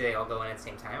 Do they all go in at the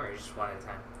same time, or just one at a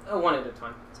time? One at a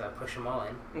time. So I push them all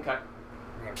in, Okay.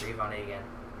 and I breathe on it again.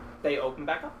 They open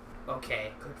back up.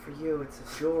 Okay. Good for you. It's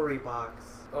a jewelry box.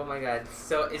 Oh my god.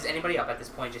 So is anybody up at this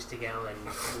point? Just Tigel and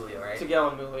Julio, right? Tigel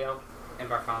and Mulio. And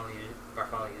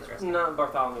Bartholomew's resting. No,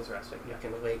 Bartholomew's resting. You Yeah.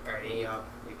 can wake Alright. me up.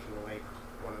 You can wake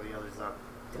one of the others up.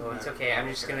 Oh, it's okay. I'm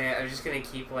just gonna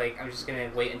keep I'm just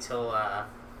gonna wait until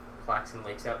Claxon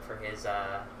wakes up for his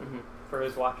For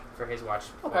his watch.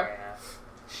 watch before Okay. I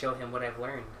show him what I've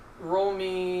learned. Roll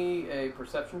me a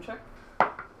perception check.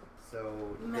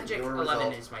 So Magic your 11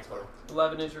 result- is my total.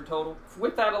 11 is your total.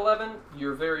 With that 11,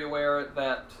 you're very aware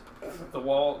that the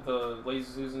Lazy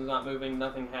Susan's not moving,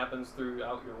 nothing happens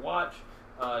throughout your watch.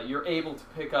 You're able to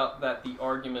pick up that the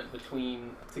argument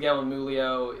between Tigel and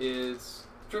Mulio is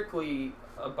strictly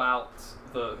about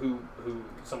who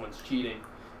someone's cheating,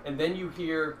 and then you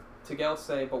hear Tegel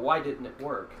say, "But why didn't it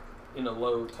work?" in a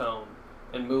low tone,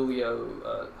 and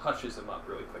Mulio hushes him up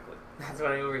really quickly. That's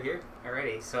what I overhear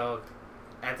already. So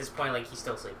at this point, like, he's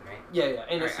still sleeping, right? Yeah.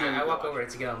 And I walk over to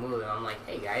Tegel and Mulio. I'm like,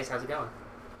 "Hey guys, how's it going?"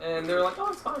 And they're like, "Oh,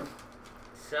 it's fine."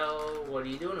 So what are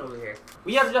you doing over here?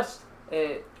 We are just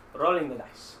rolling the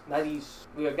dice. That is,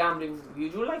 we are gambling.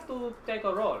 Would you like to take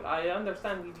a roll? I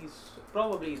understand it is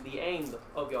probably the end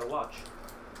of your watch.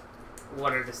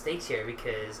 What are the stakes here?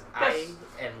 Because Yes.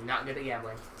 I am not good at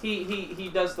gambling. He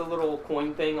does the little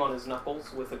coin thing on his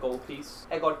knuckles with a gold piece.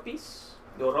 A gold piece.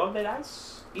 You roll the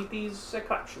dice. It is a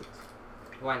crapshoot.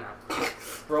 Why not?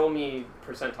 Roll me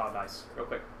percentile dice real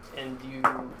quick. And you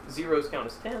zeros count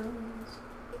as tens.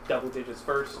 Double digits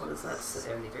first. What is that?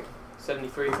 73.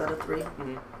 73. Is that a 3?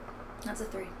 Mm-hmm. That's a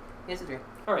 3. It's a 3.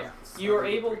 All right. Yeah, You are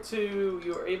able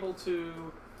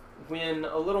to win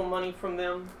a little money from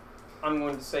them. I'm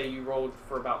going to say you rolled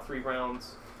for about 3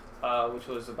 rounds, which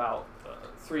was about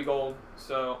 3 gold.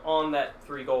 So on that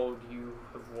 3 gold, you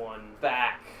have won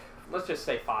back. Let's just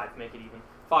say 5. Make it even.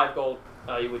 5 gold,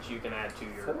 which you can add to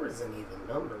your. 4 is an even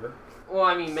number. Well,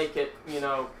 I mean, make it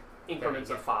increments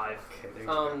of 5.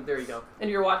 Okay, there you go. And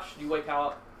your watch. You wake Hal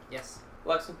up. Yes.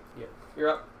 Lexi? Yeah. You're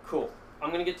up? Cool. I'm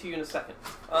going to get to you in a second.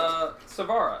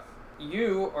 Savara,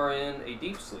 you are in a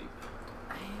deep sleep.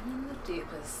 I am in the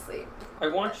deepest sleep. I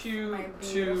want you My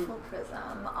beautiful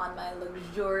prism on my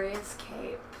luxurious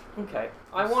cape. Okay.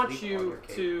 I want Sleep on your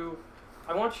cape.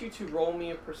 you to roll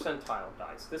me a percentile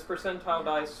dice. This percentile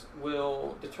dice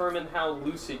will determine how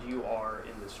lucid you are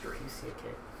in this dream. You see a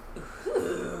kid.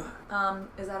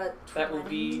 Is that a 20? That will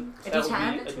be a a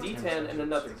D10? D10 and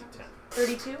another D10.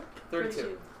 32?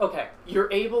 32. Okay.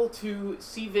 You're able to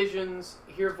see visions,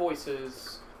 hear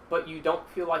voices, but you don't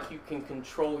feel like you can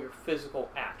control your physical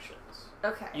actions.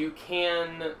 Okay. You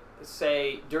can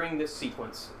say, during this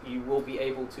sequence, you will be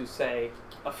able to say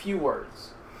a few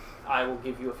words. I will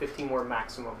give you a 15-word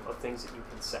maximum of things that you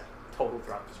can say, total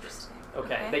throughout the stream.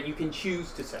 Okay, that you can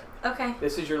choose to say. Okay.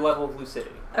 This is your level of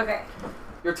lucidity. Okay.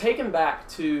 You're taken back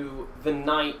to the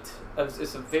night,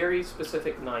 it's a very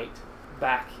specific night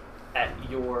back at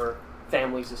your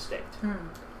family's estate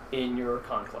in your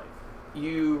conclave.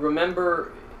 You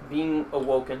remember being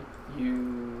awoken.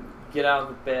 You get out of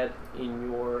the bed in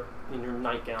your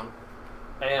nightgown,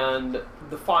 and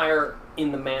the fire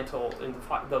in the mantle,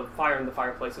 the fire in the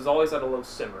fireplace is always at a low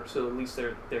simmer. So at least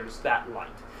there's that light,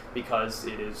 because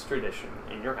it is tradition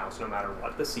in your house. No matter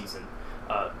what the season,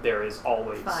 there is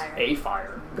always a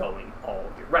fire going all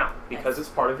year round, because it's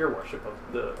part of your worship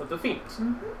of the phoenix.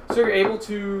 So you're able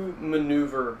to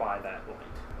maneuver by that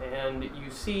light, and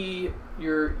you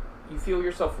feel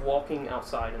yourself walking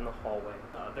outside in the hallway.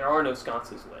 There are no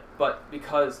sconces lit, but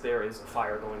because there is a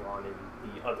fire going on in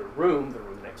the other room, the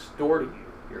room next door to you,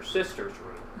 your sister's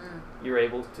room, you're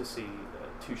able to see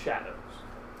 2 shadows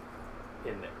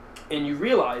in there. And you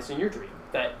realize in your dream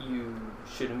that you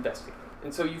should investigate.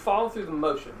 And so you follow through the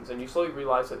motions, and you slowly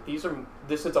realize that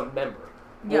this is a memory,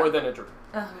 more than a dream.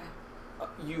 Okay.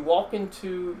 You walk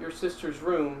into your sister's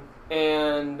room,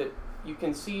 and you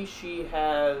can see she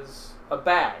has a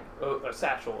bag, a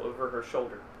satchel over her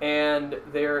shoulder. And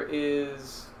there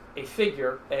is a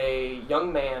figure, a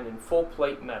young man in full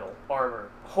plate metal armor,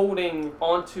 holding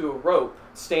onto a rope,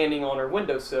 standing on her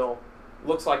windowsill.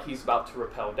 Looks like he's about to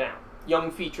rappel down.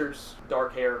 Young features,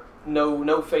 dark hair,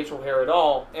 no facial hair at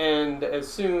all. And as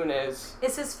soon as...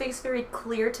 Is his face very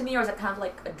clear to me, or is it kind of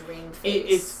like a dream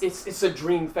face? It's a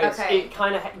dream face. Okay. It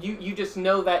kind of you just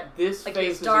know that this like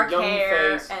face is dark a young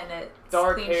hair face, and it's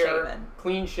dark clean hair, shaven.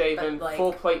 clean shaven, But, like-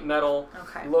 full plate metal.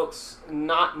 Okay. Looks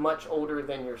not much older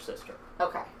than your sister.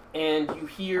 Okay. And you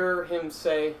hear him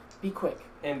say, "Be quick,"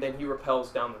 and then he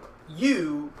rappels down the road.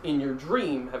 You, in your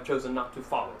dream, have chosen not to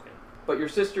follow him. But your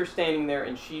sister's standing there,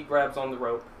 and she grabs on the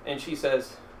rope, and she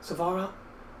says, "Savara,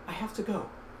 I have to go."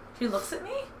 She looks at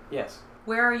me? Yes.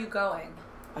 Where are you going?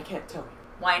 I can't tell you.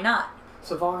 Why not?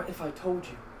 Savara, if I told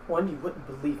you, 1, you wouldn't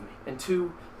believe me, and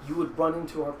 2, you would run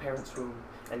into our parents' room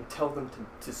and tell them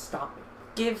to stop me.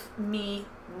 Give me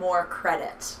more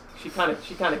credit. She kind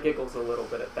of giggles a little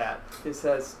bit at that. She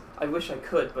says, "I wish I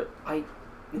could, but I..."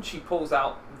 And she pulls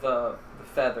out the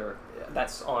feather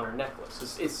that's on her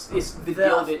necklace. It's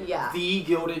the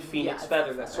gilded phoenix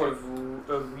feather that's sort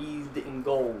of wreathed in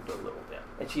gold a little bit.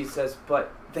 And she says,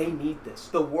 "But they need this.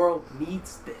 The world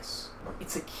needs this.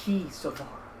 It's a key, Savara,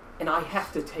 and I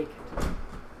have to take it.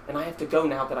 And I have to go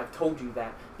now that I've told you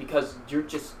that, because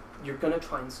you're gonna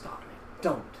try and stop me.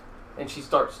 Don't." And she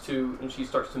starts to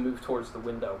move towards the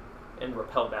window and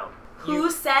rappel down. Who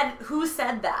said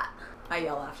that? I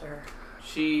yell after her.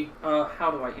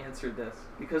 How do I answer this?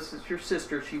 Because it's your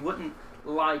sister, she wouldn't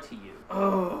lie to you.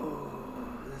 Oh,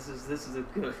 this is a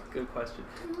good question.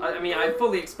 I mean, I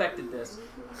fully expected this.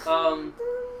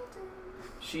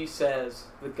 She says,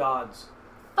 the gods.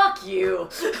 Fuck you.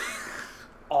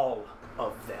 All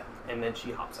of them. And then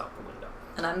she hops out the window.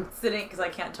 And I'm sitting, because I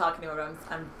can't talk anymore, but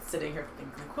I'm sitting here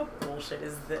thinking, like, what bullshit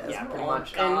is this? Yeah, pretty Oh,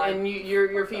 much. God. And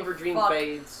your fever dream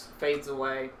fades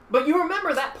away. But you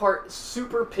remember that part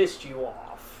super pissed you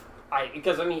off.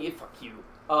 Because fuck you.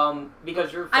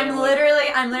 Because your family... I'm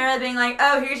literally being like,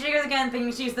 oh, here she goes again,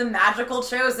 thinking she's the magical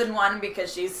chosen one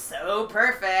because she's so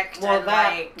perfect. Well, and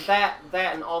that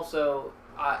and also,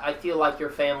 I feel like your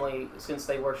family, since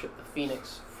they worship the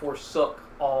Phoenix, forsook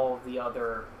all the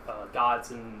other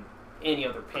gods in any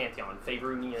other pantheon,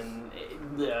 Faerunian,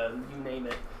 you name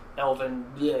it, Elven,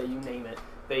 you name it.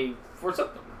 They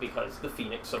forsook them because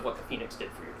of what the Phoenix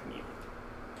did for your community.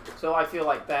 So I feel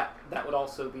like that would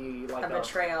also be like a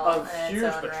betrayal, a in huge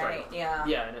its own betrayal. right. Yeah.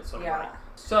 Yeah, in its own Yeah. right.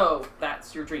 So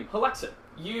that's your dream. Alexin,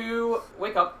 you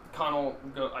wake up. Connell,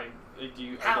 I let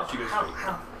you go straight.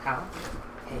 How?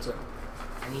 Hey,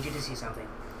 I need you to see something.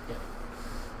 Yeah.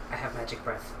 I have magic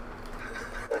breath.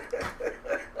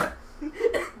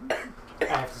 I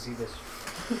have to see this.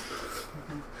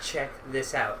 Check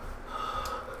this out.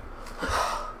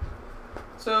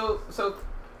 So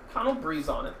Connell breathes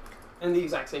on it, and the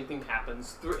exact same thing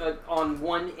happens. On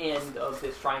one end of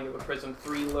this triangular prism,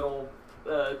 3 little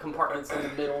compartments in the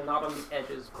middle, not on the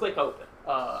edges, click open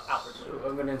outwardly. So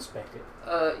I'm going to inspect it.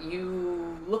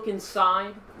 You look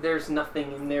inside. There's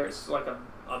nothing in there. It's like a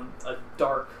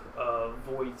dark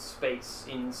void space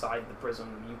inside the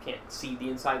prism. You can't see the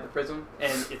inside of the prism,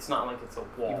 and it's not like it's a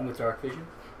wall. Even with dark vision?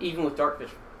 Even with dark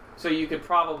vision. So you could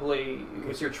probably,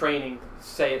 with your training,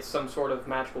 say it's some sort of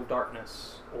magical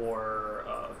darkness or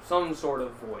some sort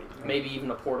of void. Maybe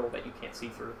even a portal that you can't see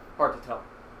through. Hard to tell.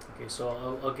 Okay, so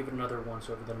I'll give it another once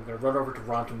over. Then I'm going to run over to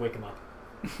Ront and wake him up.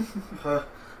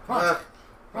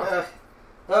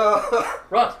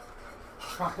 Ront,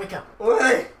 wake up.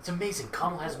 Why? It's amazing.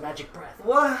 Connell has magic breath.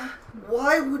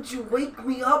 Why would you wake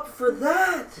me up for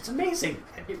that? It's amazing.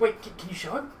 Wait, can you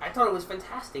show him? I thought it was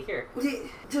fantastic. Here.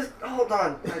 Just hold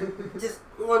on. Just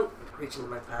one. Reach into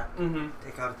my pack. Mm-hmm.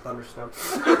 Take out a thunderstone.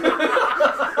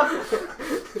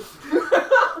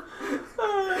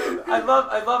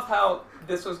 I love how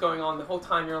this was going on the whole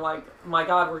time. You're like, my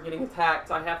God, we're getting attacked.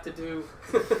 I have to do.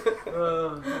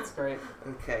 That's great.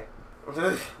 Okay.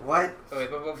 What? Oh, wait,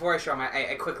 but before I show him,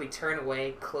 I quickly turn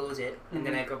away, close it, and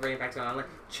then I go bring it back to him. I'm like,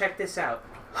 check this out.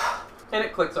 And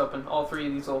it clicks open. All 3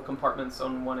 of these little compartments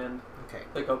on one end. Okay.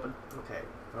 Click open. Okay.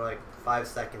 For like 5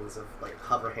 seconds of like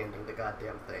hover handing the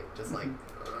goddamn thing. Just like,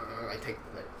 I take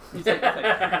the thing. You take the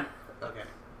thing. Okay.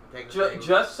 Take the thing.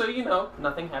 Just so you know,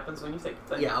 nothing happens when you take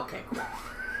the thing. Yeah, okay, cool.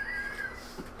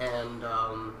 And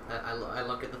I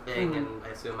look at the thing and I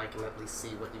assume I can at least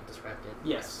see what you've described it.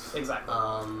 Yes, exactly.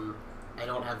 I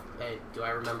don't have... do I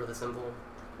remember the symbol?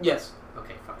 Yes.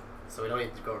 Okay, fine. So we don't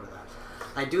need to go over that.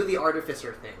 I do the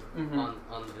artificer thing on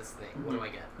this thing. What do I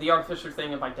get? The artificer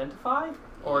thing of identify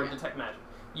or detect magic.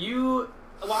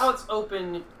 While it's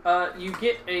open, you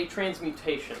get a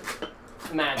transmutation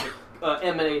magic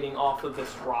emanating off of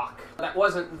this rock that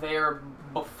wasn't there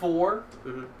before.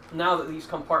 Now that these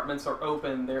compartments are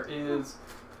open, there is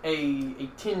a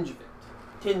tinge of it.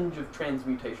 Tinge of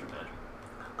transmutation magic.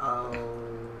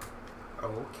 Oh,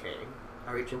 okay.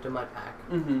 I reach into my pack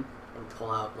Mm-hmm. and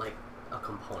pull out like a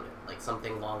component, like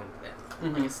something long and thin,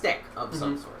 like a stick of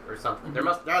some sort or something. There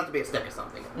has to be a stick of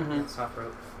something. Soft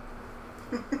rope.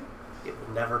 It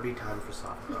will never be time for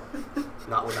soft rope,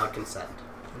 not without consent.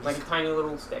 Like a tiny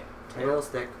little stick. Tiny little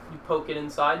stick. You poke it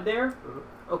inside there.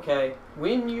 Okay,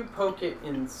 when you poke it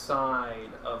inside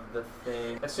of the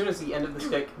thing, as soon as the end of the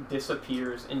stick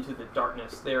disappears into the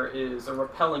darkness, there is a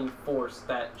repelling force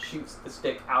that shoots the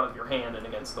stick out of your hand and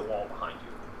against the wall behind you.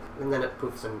 And then it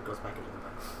poofs and goes back into the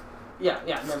back. Yeah,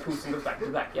 and then poofs and goes back to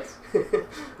the back, yes.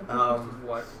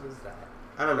 What was that?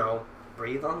 I don't know.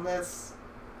 Breathe on this?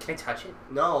 Can I touch it?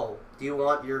 No. Do you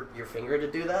want your finger to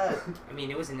do that? I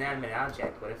mean, it was an inanimate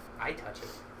object. What if I touch it?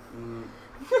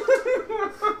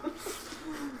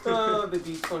 Oh, the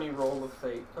D20 roll of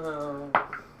fate.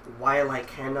 While I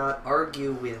cannot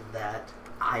argue with that,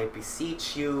 I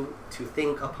beseech you to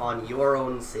think upon your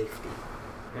own safety.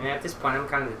 I mean, at this point, I'm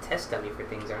kind of the test dummy for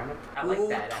things, aren't I? I like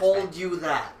that Who told aspect. you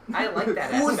that? I like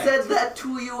that Who aspect. said that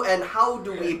to you, and how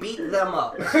do we beat them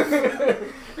up?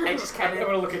 I just kind I'm of...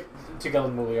 going to look at Tigel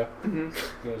and Mulia.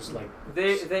 Just like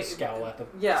They scowl at them.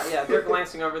 Yeah, they're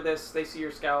glancing over this. They see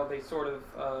your scowl. They sort of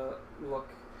look.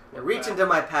 I reach into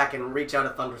my pack and reach out a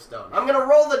Thunderstone. I'm gonna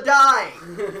roll the die!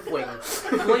 Fling.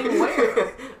 Fling where?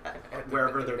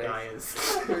 Wherever their die is.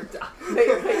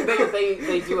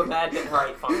 They do a mad dash.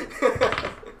 Alright, fine.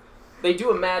 They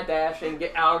do a mad dash and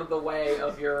get out of the way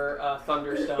of your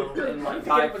Thunderstone and like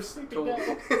dive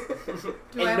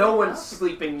and no one's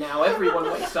sleeping now. Everyone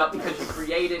wakes up because you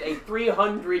created a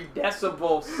 300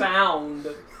 decibel sound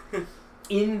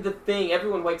in the thing.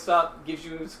 Everyone wakes up, gives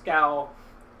you a scowl,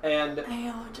 and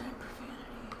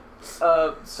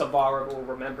Savara will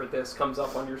remember this, comes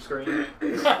up on your screen.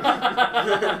 Okay,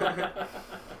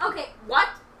 what?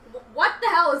 What the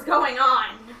hell is going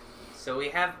on? So I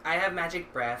have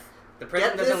magic breath. The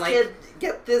prism Get this kid,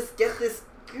 get this.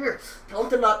 Here. Tell him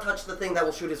to not touch the thing that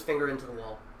will shoot his finger into the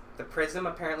wall. The prism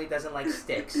apparently doesn't like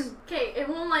sticks. Okay, it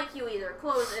won't like you either.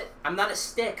 Close it. I'm not a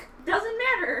stick. Doesn't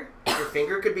matter. Your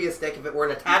finger could be a stick if it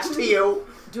weren't attached to you.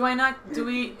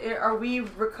 Are we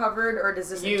recovered or does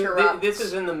this interrupt? This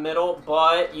is in the middle,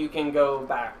 but you can go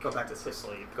back to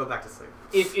sleep. Go back to sleep.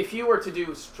 If you were to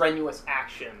do strenuous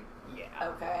action, yeah.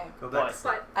 Okay. Go back to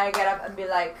sleep. But I get up and be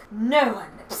like, no one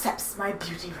accepts my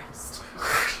beauty rest.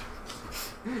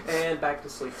 And back to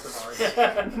sleep,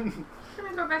 Savara. I'm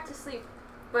gonna go back to sleep.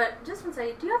 But just one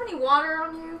second, do you have any water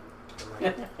on you?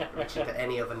 Reach into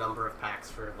any of a number of packs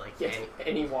for like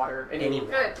any water. Any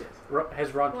water. Good.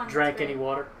 Has Rod drank any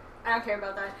water? I don't care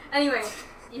about that. Anyway,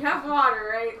 you have water,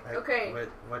 right? Okay.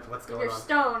 What's going Your on?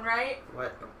 stone, right?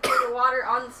 What? The water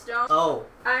on the stone. Oh.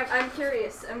 I'm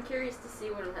curious. I'm curious to see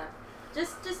what it'll have.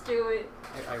 Just do it.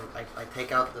 I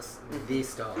take out the stone. The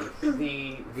stone.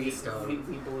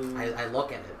 The blue. I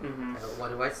look at it. Mm-hmm. What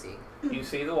do I see? You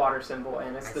see the water symbol,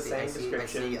 and it's the same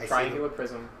description. Triangular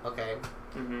prism. Okay.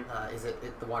 Mm-hmm. Is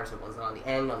it the water symbol? Is it on the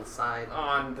end, on the side?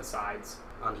 On the sides.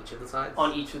 On each of the sides?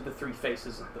 On each of the three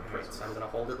faces of the prism. Right, so I'm gonna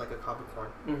hold it like a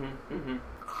Capricorn.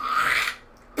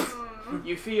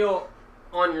 You feel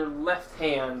on your left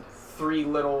hand 3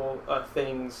 little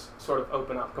things sort of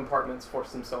open up. Compartments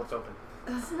force themselves open.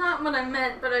 That's not what I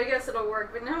meant, but I guess it'll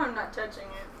work. But now I'm not touching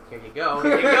it. Here you go.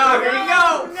 Here you go. Here you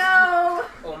go. No.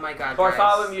 Oh my God.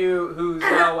 Bartholomew, who's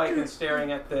now awake and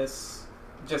staring at this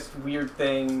just weird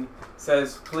thing,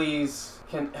 says, "Please,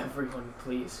 can everyone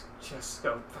please just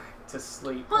go back to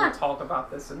sleep? We'll talk about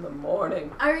this in the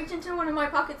morning." I reach into one of my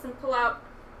pockets and pull out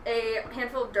a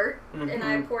handful of dirt, and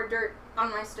I pour dirt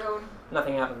on my stone.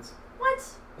 Nothing happens. What?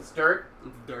 It's dirt.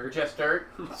 Dirt. Just dirt.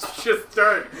 It's just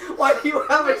dirt. Why do you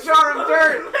have a jar of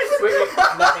dirt? Wait,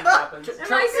 nothing happens.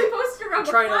 Am I supposed to rub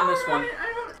try it a on this flower one. it?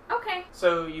 I don't. Okay.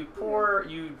 So you pour,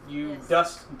 you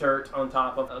dust dirt on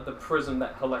top of the prism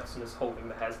that Helexin is holding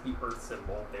that has the earth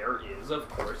symbol. There is, of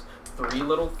course, 3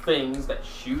 little things that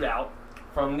shoot out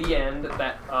from the end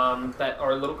that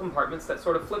are little compartments that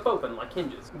sort of flip open like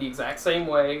hinges. The exact same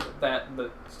way that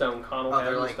the stone Connell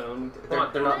had the stone.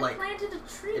 They're not like. I planted a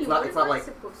tree. It's What not am I like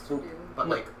supposed to do? but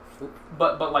like.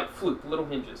 But like floop, little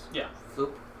hinges. Yeah.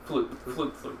 Floop.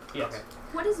 Floop. Yes. Okay.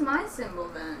 What is my symbol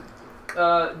then?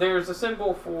 There's a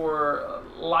symbol for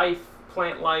life,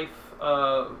 plant life,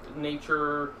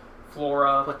 nature,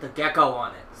 flora. Put the gecko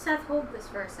on it. Seth, hold this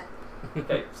for a second.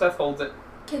 Okay, Seth holds it.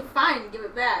 Okay, fine, give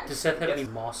it back. Does Seth have any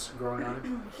moss growing on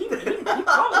it? He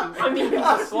probably, I mean, he's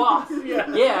a sloth.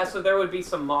 Yeah, so there would be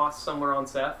some moss somewhere on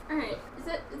Seth. Alright, is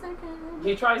that okay?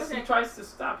 He tries to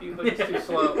stop you, but he's too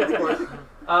slow, of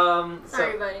course.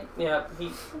 Sorry, buddy. Yeah,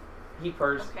 he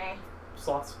purrs. Okay.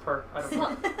 Sloths purr. I don't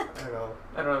know.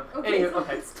 I don't know. Okay, Anyway,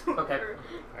 sloths okay.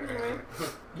 Anyway.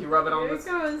 You rub it on Here the. it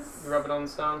goes. You rub it on the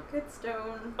stone. Good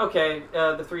stone. Okay,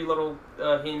 the 3 little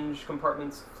hinge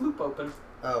compartments floop open.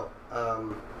 Oh,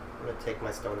 I'm gonna take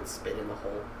my stone and spit in the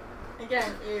hole.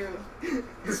 Again, you.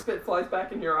 The spit flies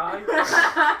back in your eye. That's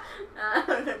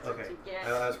what Okay, you get.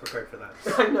 I was prepared for that.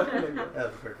 I know. I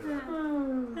was prepared for that.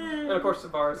 And of course,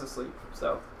 Savara is asleep.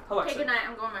 So, Alexa, Okay, good night.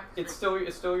 I'm going back to sleep.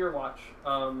 it's still your watch.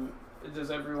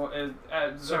 Does everyone?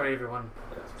 Sorry, everyone.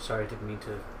 Sorry, I didn't mean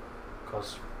to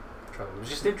cause trouble. It was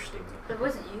just interesting. It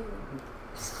wasn't you.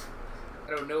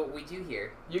 I don't know what we do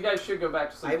here. You guys should go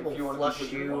back to sleep I if you will want flush to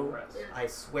complete your long you. rest. I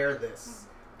swear this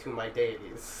to my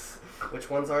deities. Which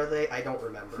ones are they? I don't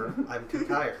remember. I'm too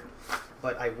tired.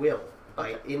 But I will,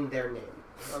 in their name.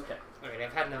 Okay. Alright,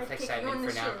 I've had enough excitement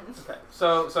for now. Okay.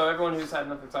 So everyone who's had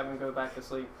enough excitement, go back to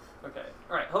sleep. Okay.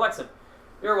 All right, Helexin,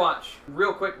 your watch.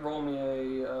 Real quick, roll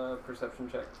me a perception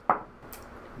check.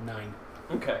 9.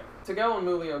 Okay. Tego and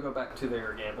Mulio go back to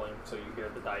their gambling, so you hear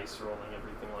the dice rolling,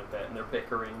 everything like that, and they're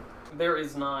bickering. There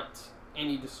is not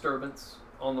any disturbance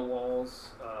on the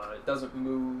walls. It doesn't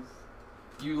move.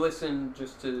 You listen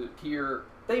just to hear.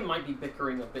 They might be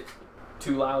bickering a bit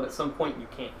too loud at some point. You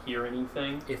can't hear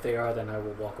anything. If they are, then I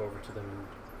will walk over to them and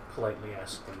politely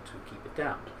ask them to keep it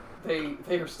down. They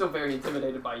are still very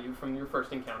intimidated by you from your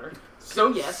first encounter. So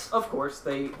yes, of course,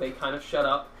 they kind of shut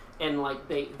up and like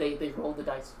they roll the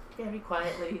dice very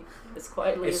quietly, as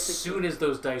quietly As as they soon as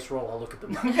those dice roll, I'll look at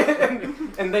them.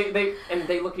 and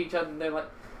they look at each other and they're like,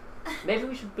 maybe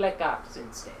we should play cards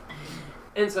instead.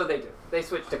 And so they do. They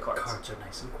switch to cards. Cards are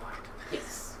nice and quiet.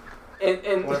 Yes.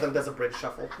 And One of them does a bridge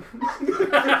shuffle.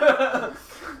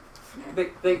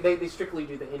 they strictly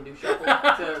do the Hindu shuffle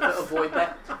to avoid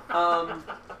that.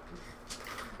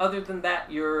 Other than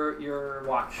that, your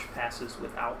watch passes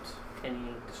without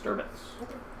any disturbance.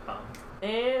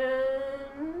 And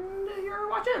your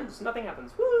watch ends. Nothing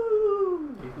happens.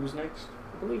 Woo! Who's next?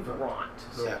 I believe Ront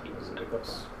said Yeah. he was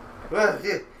next. Well,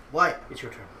 why? It's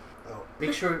your turn. Oh,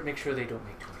 Make sure they don't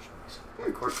make too much noise.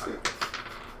 of course not.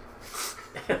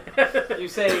 You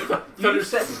say,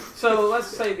 so let's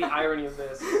say the irony of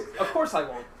this. Of course I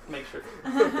won't make sure.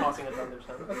 Tossing a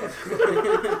thunderstone.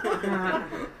 Okay.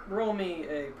 Roll me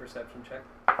a perception check.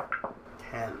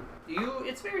 10.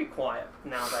 It's very quiet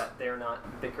now that they're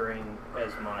not bickering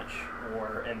as much,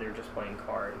 and they're just playing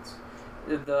cards.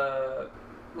 The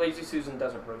Lazy Susan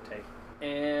doesn't rotate,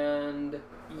 and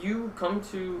you come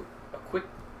to a quick,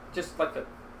 just like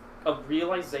a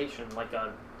realization,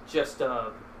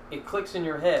 it clicks in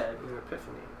your head.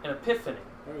 An epiphany.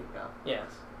 There you go.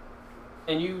 Yes.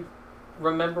 And you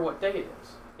remember what day it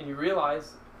is, and you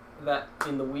realize that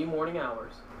in the wee morning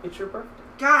hours, it's your birthday.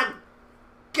 God!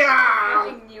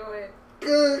 I knew it.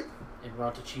 And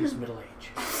Ront achieves middle age.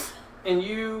 And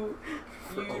you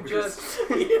just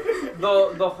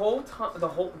the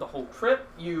whole trip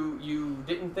you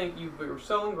didn't think you were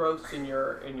so engrossed in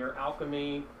your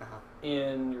alchemy,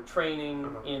 in your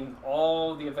training, in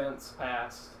all the events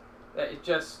past that it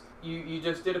just you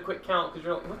just did a quick count because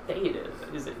you're like, what day it is?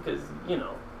 Is it because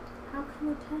How can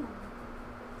you tell?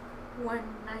 One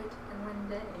night and one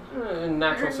day.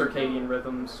 Natural circadian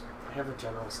rhythms. I have a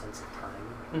general sense of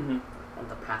time Mm-hmm. and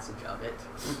the passage of it.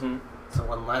 Mm-hmm.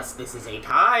 So unless this is a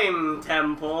time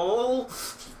temple,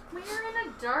 We're in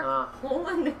a dark hole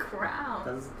in the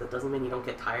ground. that doesn't mean you don't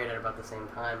get tired at about the same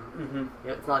time. Mm-hmm.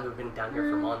 Yeah, it's not like we've been down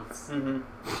here for months.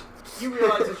 Mm-hmm. You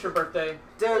realize it's your birthday.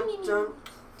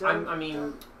 I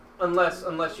mean, unless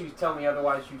you tell me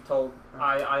otherwise, you've told.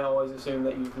 I always assume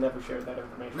that you've never shared that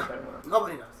information with anyone else.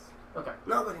 Nobody knows. Okay.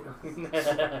 Nobody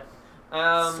knows.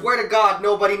 Swear to God,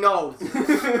 nobody knows.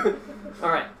 All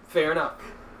right, fair enough.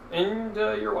 And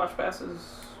your watch passes.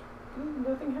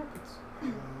 Nothing happens.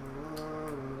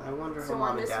 I wonder So how Mom on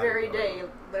and this Dad very are day,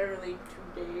 literally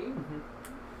today.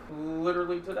 Mm-hmm.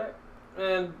 Literally today.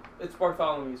 And it's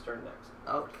Bartholomew's turn next.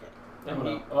 Okay. And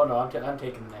I'm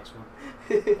taking the next one.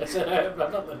 I'm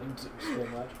not letting him do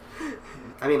much.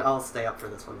 I mean, I'll stay up for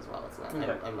this one as well. It's not.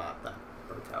 Okay. I'm not that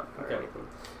burnt out or Okay. anything.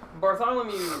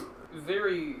 Bartholomew,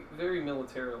 very, very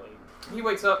militarily. He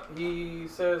wakes up. He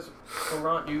says,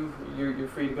 "Ront, you're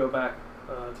free to go back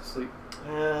to sleep.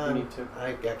 You need to."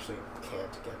 I actually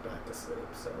can't get back to sleep,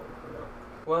 so you know.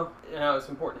 Well, it's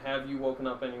important. Have you woken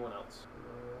up anyone else?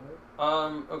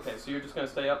 Okay, so you're just gonna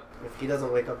stay up. If he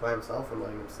doesn't wake up by himself, I'm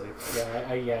letting him sleep.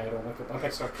 I don't wake up. I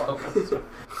start following. So.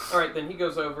 All right, then he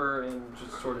goes over and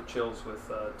just sort of chills with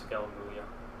Tegel and Mulia,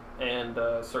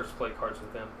 and starts to play cards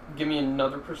with them. Give me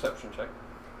another perception check.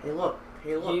 Hey, look.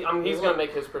 He's gonna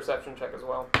make his perception check as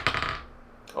well.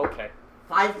 Okay.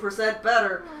 5%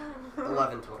 better.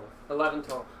 11 total. 11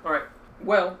 total. All right.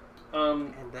 Well,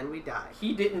 and then we die.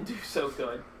 He didn't do so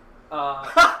good.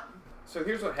 So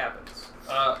here's what happens.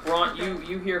 Ron,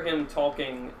 you hear him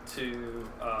talking to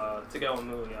Tegel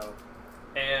and Mulio,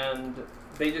 and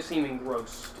they just seem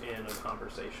engrossed in a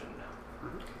conversation now.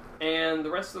 Mm-hmm. And the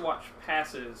rest of the watch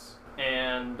passes,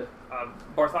 and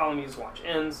Bartholomew's watch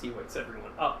ends. He wakes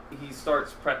everyone up. He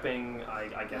starts prepping,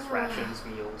 I guess, rations,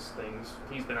 meals, things.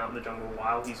 He's been out in the jungle a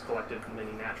while. He's collected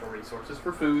many natural resources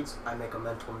for foods. I make a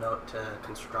mental note to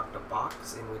construct a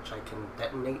box in which I can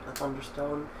detonate a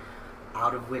thunderstone,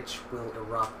 out of which will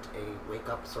erupt a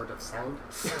wake-up sort of sound.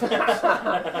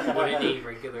 Wouldn't a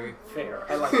regular... Fair.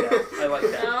 I like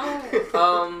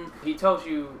that. He tells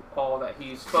you all that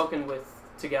he's spoken with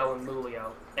Tegel and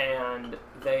Mulio, and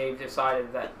they've decided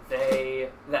that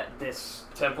this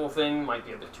temple thing might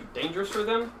be a bit too dangerous for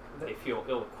them. They feel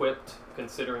ill-equipped,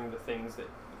 considering the things that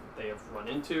they have run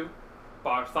into.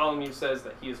 Bartholomew says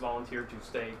that he has volunteered to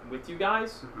stay with you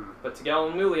guys, but Tegel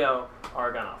and Mulio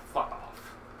are gonna fuck off.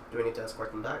 Do we need to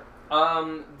escort them back?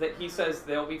 That he says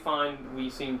they'll be fine. We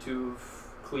seem to have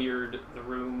cleared the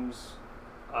rooms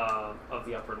of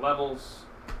the upper levels.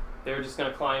 They're just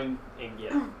gonna climb and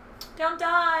get. Don't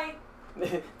die.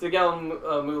 Digel and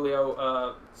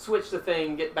Mulio switch the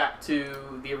thing, get back to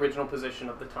the original position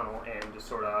of the tunnel, and just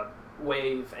sort of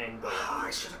wave and go. I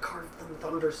should have carved them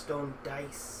Thunderstone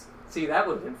dice. See, that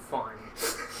would have been fun. You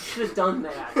should have done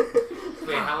that.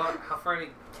 Wait, how far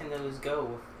can those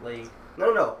go? Like,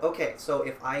 No. Okay, so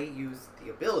if I use the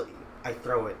ability, I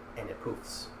throw it and it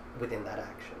poofs within that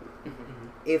action. Mm-hmm.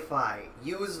 If I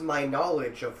use my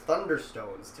knowledge of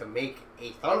Thunderstones to make a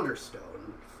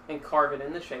Thunderstone, and carve it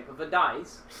in the shape of a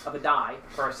die,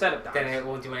 or a set of dice. then it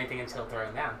won't do anything until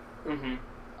thrown down. Mm-hmm.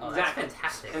 Oh, Exactly. that's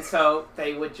fantastic. And so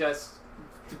they would just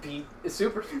be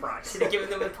super surprised. Should have given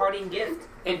them a parting gift.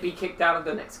 And be kicked out of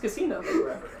the next casino they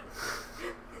were ever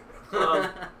in.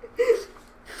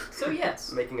 So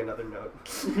yes. making another note.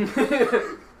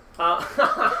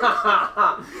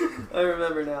 I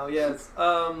remember now. Yes.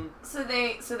 So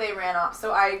they ran off.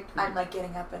 So I'm like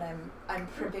getting up and I'm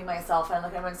primping myself and I'm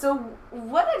looking at them. So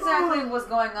what exactly was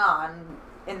going on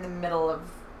in the middle of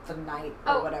the night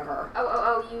or whatever?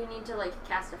 Oh! You need to like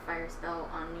cast a fire spell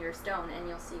on your stone, and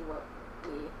you'll see what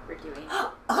we were doing.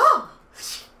 Oh!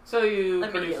 So you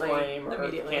produce flame or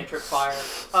cantrip fire.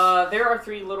 There are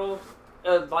three little,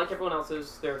 like everyone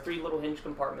else's, there are three little hinge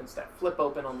compartments that flip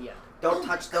open on the end. Don't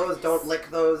touch those. Don't lick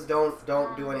those. Don't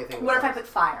do anything. What if I those. put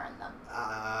fire in them?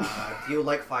 Do you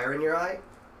like fire in your eye?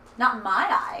 Not my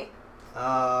eye.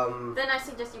 Then I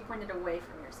suggest you point it away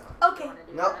from yourself. Okay.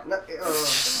 No.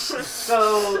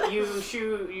 So you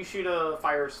shoot a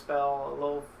fire spell, a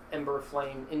little ember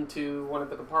flame into one of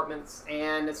the compartments,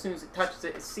 and as soon as it touches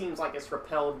it, it seems like it's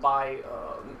repelled by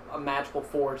a magical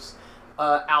force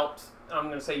out. I'm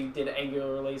going to say you did it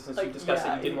angularly since you discussed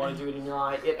that you didn't want to do it in your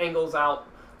eye. It angles out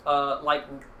like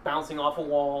bouncing off a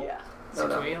wall. Yeah. So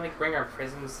can we like bring our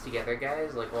prisms together,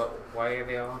 guys? Like, what? Why are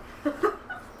they all?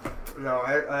 No,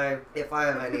 I if I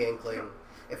have any inkling,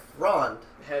 if Rond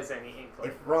has any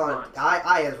inkling, if Rond,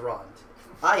 I is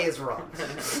Rond.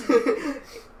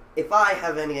 If I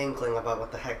have any inkling about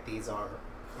what the heck these are,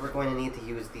 we're going to need to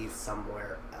use these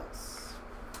somewhere else,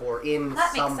 or in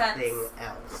That makes something sense.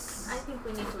 else. I think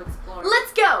we need to explore.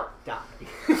 Let's go. Die.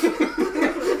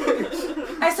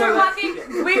 I start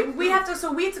walking. We have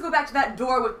to go back to that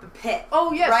door with the pit.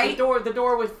 Oh yes, right? the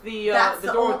door with the That's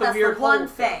the door with the that's weird the one hole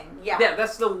thing. Yeah. Yeah,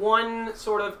 that's the one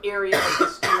sort of area of the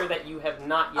sphere that you have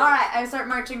not yet. All right, I start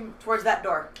marching towards that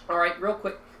door. All right, real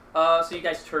quick. So you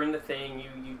guys turn the thing.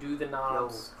 You do the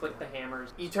knobs, click the hammers.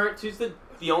 You turn to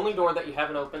the only door that you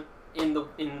haven't opened in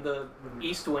the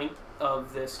east wing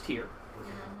of this tier,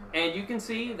 and you can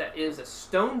see that is a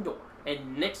stone door.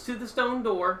 And next to the stone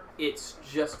door, it's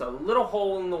just a little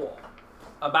hole in the wall,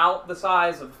 about the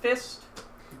size of a fist,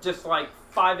 just like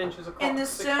 5 inches across. And the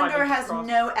stone door has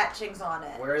no etchings on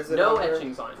it. Where is it? No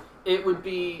etchings on it. It would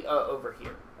be over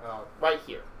here, right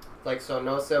here. Like, so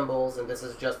no symbols, and this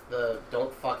is just the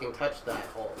don't fucking touch that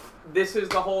hole. This is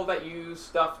the hole that you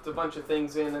stuffed a bunch of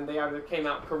things in, and they either came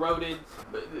out corroded,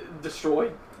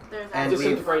 destroyed, And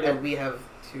disintegrated. we have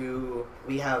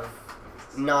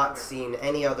not seen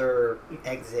any other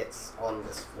exits on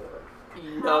this floor.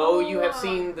 No, you have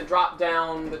seen the drop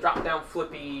down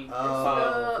flippy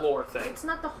floor thing. It's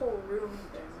not the whole room,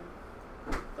 then.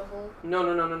 The whole.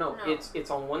 No. It's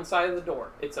on one side of the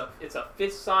door. It's a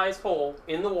fist-sized hole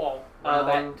in the wall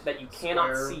that you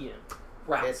cannot square, see in.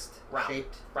 Round, fist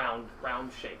shaped. round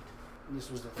shaped. This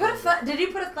was the Did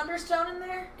you put a thunderstone in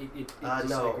there? It No,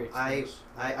 disintegrates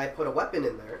I put a weapon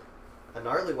in there, a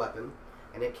gnarly weapon,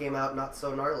 and it came out not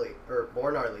so gnarly, or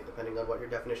more gnarly, depending on what your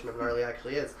definition of gnarly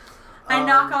actually is. I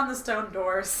knock on the stone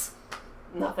doors.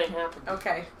 Nothing happened.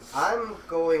 Okay. I'm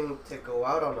going to go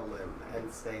out on a limb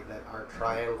and say that our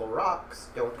triangle rocks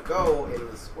don't go in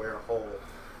the square hole,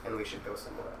 and we should go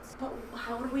somewhere else. But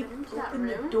how do we Into that open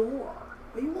the room? door?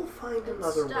 We will find It's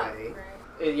another stuck, way.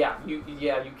 right?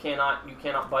 You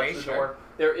cannot budge you the sure? door.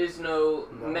 There is no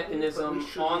No, mechanism but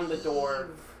we should on the door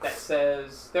leave. that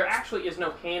says there actually is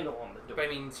no handle on the door. But I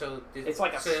mean, so It's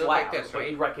like a so they look slab, like this, but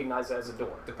right? you recognize it as a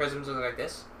door. The prisms look like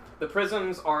this. The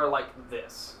prisms are like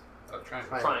this. Oh,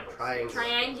 triangle. Triangles.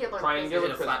 Triangular. Triangular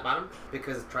Is it a flat bottom?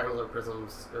 Because triangular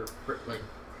prisms are like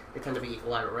they tend to be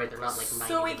equilibrium, right? They're not like 90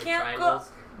 So we different can't go- triangles.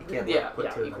 You can't put two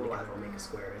of them equalizer. together and make a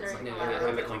square. They're It's like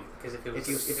No, equal. because if it was, If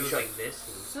you was show- like this.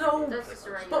 So, That's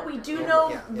right. but we do Yeah, know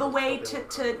yeah, the it'll way still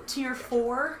to tier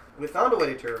 4. we found a way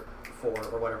to tier 4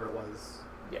 or whatever it was.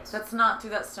 Yes. That's not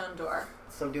through that stone door.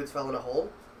 Some dudes fell in a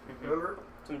hole. Mhm. Remember?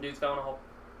 Some dudes fell in a hole.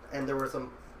 And there were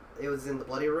some. It was in the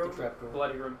bloody room.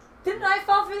 Bloody room. Didn't I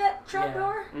fall through that trap Yeah.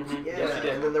 door? Mm-hmm. Yeah, Yes, you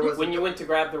did. and then there was when you went to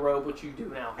grab the robe, which you do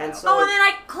now. And have. so- Oh, and then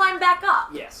I climbed back up.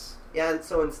 Yes. Yeah, and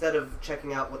so instead of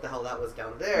checking out what the hell that was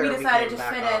down there, We decided came to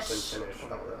back finish- up and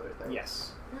finished all the other things.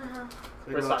 Yes. Uh-huh. So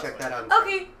we can go check that out.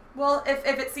 Okay. Well, if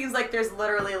it seems like there's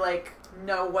literally like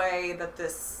no way that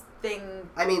this thing.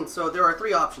 I mean, so there are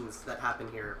 3 options that happen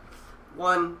here.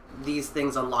 1, these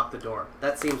things unlock the door.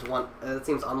 That seems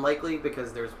unlikely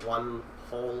because there's 1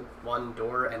 hole, 1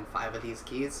 door, and 5 of these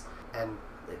keys, and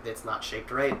it's not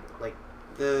shaped right. Like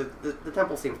the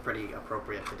temple seems pretty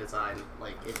appropriate to design.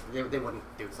 Like they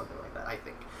wouldn't do something like that. I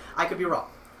think I could be wrong.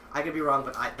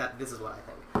 But this is what I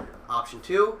think. Option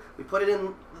 2, we put it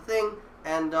in the thing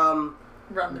and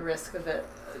Run the risk of it.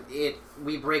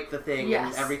 We break the thing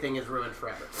Yes. and everything is ruined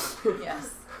forever.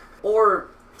 Yes. Or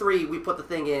 3, we put the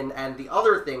thing in and the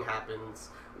other thing happens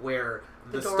where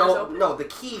The the door is stone. open? No, the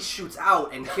key shoots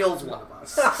out and kills one of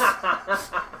us.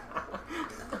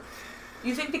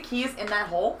 You think the key is in that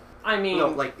hole? I mean, No,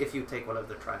 like if you take one of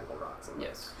the triangle rocks. And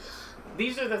yes.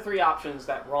 These are the 3 options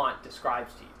that Ront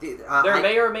describes to you. I There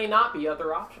may or may not be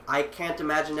other options. I can't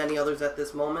imagine any others at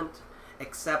this moment,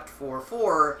 except for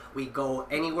 4, we go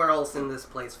anywhere else in this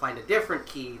place, find a different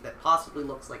key that possibly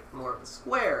looks like more of a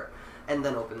square, and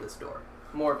then open this door.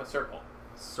 More of a circle.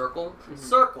 Circle? Mm-hmm.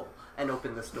 Circle! And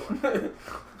open this door. Okay,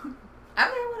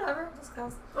 whatever. Just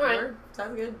cause. Alright.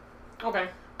 Sounds good. Okay.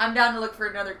 I'm down to look for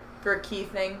a key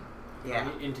thing. Yeah.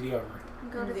 Into the armory.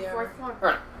 Go to the Yeah. 4th floor.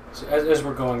 Alright. So as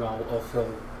we're going, I'll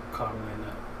fill Connor in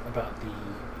about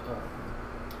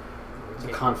the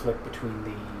conflict between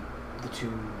the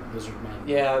 2 lizard men.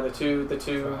 Yeah, the two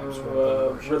Tribes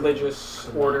were religious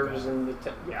the orders Naga. and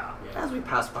the yeah. As we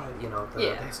pass by, the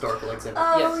Yeah. historical exhibit.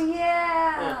 Oh Yes.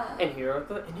 yeah. And here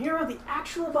are the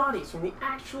actual bodies from the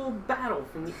actual battle,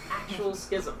 from the actual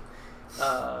schism.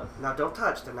 Now don't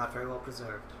touch, they're not very well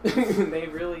preserved. They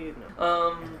really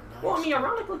well, I mean,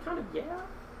 ironically, kind of yeah.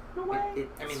 No way.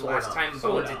 I mean, Sort last of. time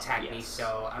Sort Bones of, attacked me, yes.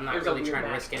 so I'm not There's a really weird trying to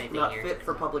match. risk anything Not here. fit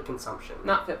for public consumption.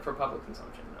 Not fit for public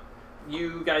consumption, no.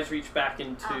 You guys reach back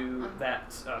into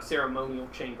that ceremonial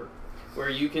chamber, where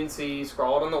you can see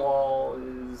scrawled on the wall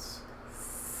is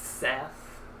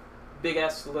Seth, big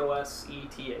S, little S,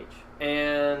 E-T-H.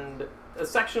 And a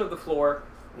section of the floor,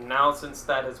 now since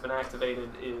that has been activated,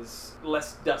 is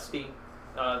less dusty.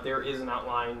 There is an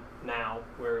outline now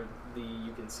where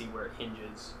you can see where it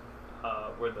hinges.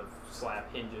 Where the slab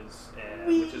hinges,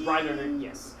 which is right under.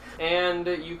 Yes, and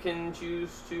you can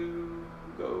choose to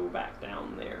go back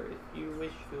down there if you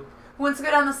wish to. Who wants to go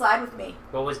down the slide with me?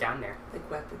 What was down there? Like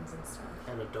weapons and stuff.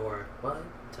 And a door. What?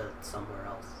 To somewhere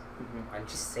else. Why didn't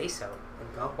you say so?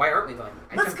 And go. Why aren't we going?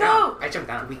 Let's jumped go! Down. I jumped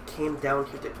down. We came down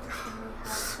here to... We have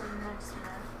some next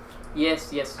map.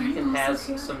 Yes, you can I have also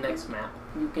feel some like next map.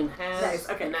 You can have. Nice.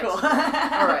 Okay, the next cool.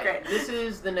 map. All right, Great. this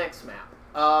is the next map.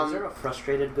 Is there a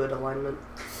frustrated good alignment?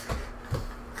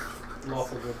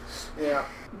 Lawful good. Yeah.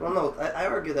 Well, no, I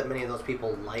argue that many of those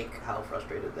people like how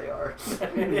frustrated they are.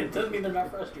 It doesn't mean they're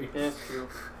not frustrated. That's true.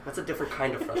 That's a different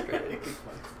kind of frustrated.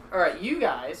 All right, you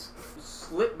guys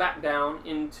slip back down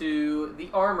into the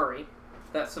armory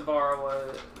that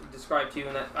Savara described to you,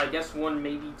 and that I guess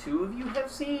maybe 2 of you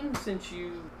have seen since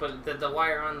you. But the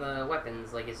wire on the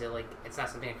weapons, like, is it like it's not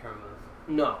something I can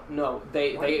remove? No,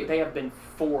 they have been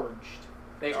forged.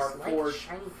 They are Just like forged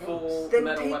shiny things. full Then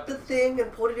metal take weapons. the thing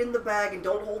and put it in the bag and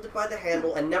don't hold it by the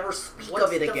handle and never speak What's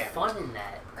of it the again. fun in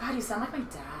that? God, you sound like my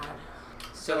dad.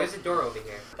 So there's a door over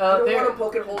here. I don't There- want to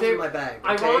poke and holes there- in my bag.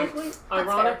 Okay?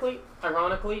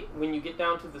 Ironically, when you get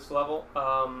down to this level,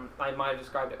 I might have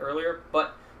described it earlier,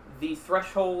 but the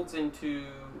thresholds into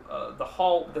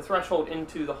the threshold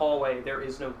into the hallway, there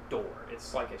is no door.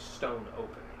 It's like a stone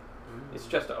opening. It's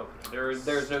just an opening.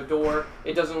 There's no door.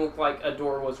 It doesn't look like a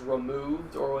door was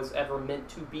removed or was ever meant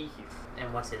to be here.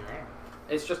 And what's in there?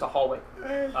 It's just a hallway.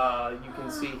 You can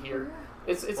see here.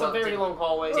 It's Well, a very long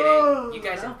hallway. You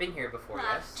guys have been here before,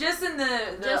 yes? Just in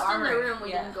the Just in armory. the room,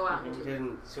 we Yeah. didn't go out We into.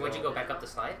 didn't. So would you go back up the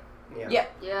slide? Yeah. Yeah.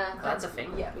 Yeah. That's a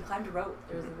thing. Yeah, we climbed a rope.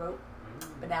 There was a rope.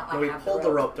 But now No, I we have pulled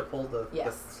the rope to pull the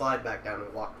Yes. slide back down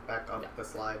and walked back up the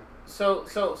slide. So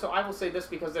I will say this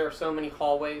because there are so many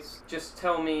hallways. Just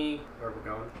tell me Where we're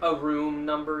going. a room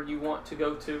number you want to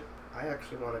go to. I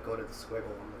actually want to go to the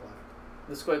squiggle on the left.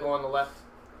 The squiggle on the left.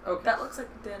 Okay. That looks like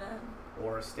a dead end.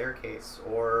 Or a staircase.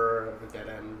 Or a dead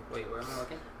end. Wait, where am I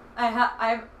looking?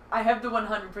 I have the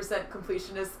 100%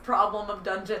 completionist problem of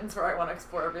dungeons where I want to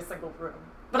explore every single room.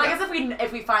 But I guess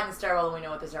if we find the stairwell and we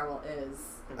know what the stairwell is.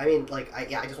 I mean, I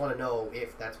just want to know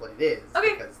if that's what it is.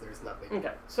 Okay. Because there's nothing.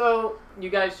 Okay, so you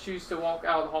guys choose to walk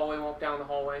out of the hallway, walk down the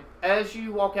hallway. As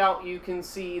you walk out, you can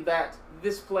see that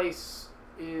this place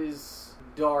is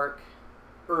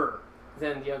darker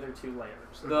than the other 2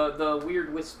 lanterns. The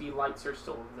weird wispy lights are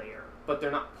still there, but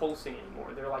they're not pulsing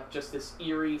anymore. They're like just this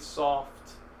eerie,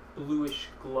 soft, bluish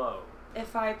glow.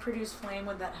 If I produce flame,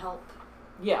 would that help?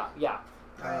 Yeah.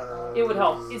 It would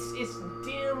help. It's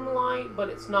dim light, but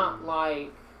it's not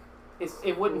like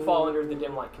it wouldn't fall under the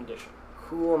dim light condition.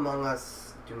 Who among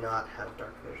us do not have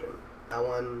dark vision? That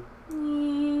one.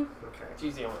 Okay.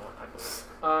 She's the only one, I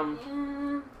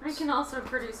believe. I can also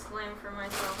produce flame for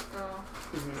myself,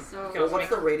 though. So. Well, what's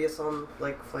the radius on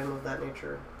flame of that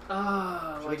nature?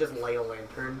 Should we just light a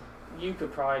lantern? You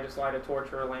could probably just light a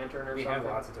torch or a lantern or We something.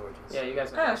 have lots of torches. Yeah, you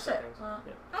guys have Oh, lots of shit. things. Well,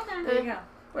 Yeah. Okay. There you go.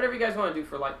 Whatever you guys want to do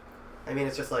for light. I mean,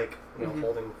 it's just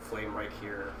holding flame right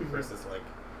here versus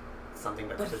something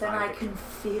that's But then designed I to- can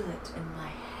feel it in my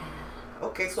hand.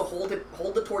 Okay, so hold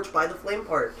the torch by the flame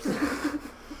part.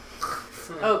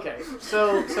 Okay,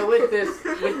 so with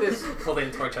this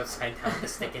Holding the torch upside down with a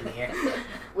stick in the air.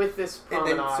 with this And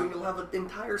then promenade, soon you'll have an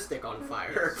entire stick on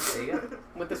fire. There you go.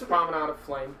 with this promenade of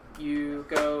flame, you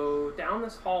go down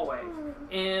this hallway,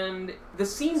 and the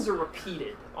scenes are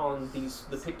repeated on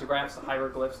the pictographs, the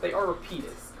hieroglyphs. They are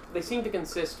repeated. They seem to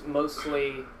consist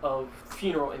mostly of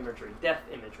funeral imagery, death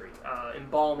imagery,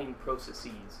 embalming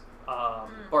processes.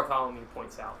 Bartholomew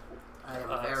points out. I am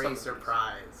some very of these.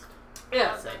 surprised.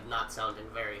 Yeah. I said not sounding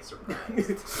very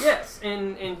surprised. Yes,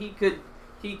 and he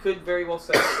could very well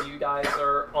say that you guys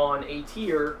are on a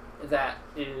tier that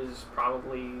is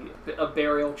probably a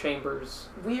burial chambers.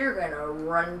 We're gonna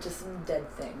run to some dead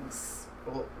things.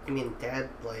 Well, you mean dead,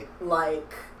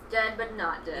 Like, Dead but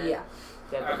not dead. yeah.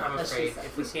 I'm Let's afraid use that.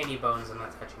 if we see any bones, I'm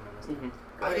not touching them this time.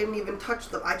 I didn't even touch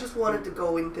them. I just wanted to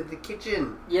go into the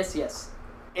kitchen. Yes.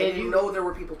 And you know there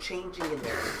were people changing in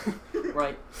there.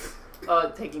 Right.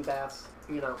 Taking baths,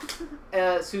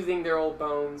 soothing their old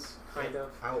bones, kind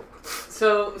of. Ow.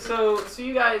 So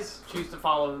you guys choose to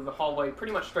follow the hallway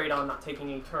pretty much straight on, not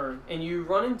taking a turn, and you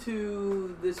run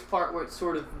into this part where it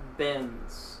sort of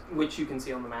bends, which you can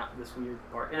see on the map. This weird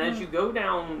part, and as you go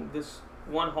down this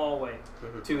one hallway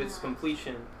to its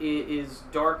completion, it is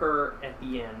darker at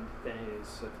the end than it is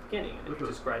at the beginning, and it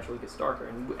just gradually gets darker.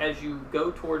 And as you go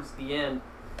towards the end,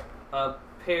 a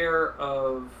pair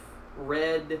of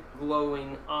red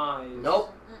glowing eyes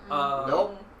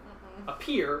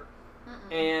appear,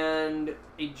 and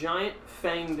a giant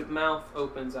fanged mouth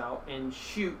opens out and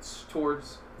shoots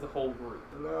towards the whole group.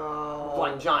 No.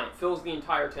 Like giant, fills the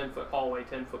entire 10-foot hallway,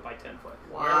 10 foot by 10 foot.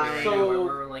 Why? So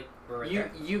we're right there.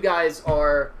 you guys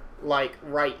are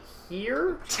right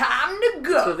here. Time to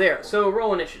go! So there. So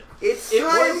roll initiative. It's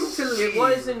time to leave. It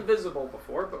was invisible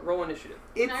before, but roll initiative.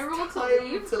 It's Can I roll to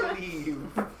time leave? to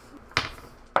leave.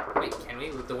 Wait, can we?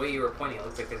 With the way you were pointing, it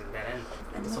looks like there's a dead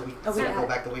end. So we Oh, we go got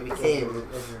back the way we came.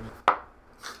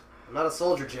 I'm not a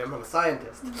soldier, Jim. I'm a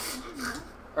scientist.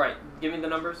 All right, give me the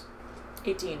numbers.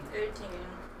 18. 18.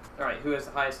 All right, who has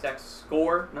the highest dex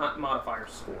score, not modifier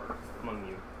score, among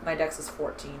you? My dex is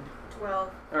 14.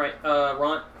 12. All right,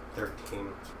 Ron, 13.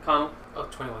 Connell, Oh,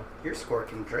 21. Your score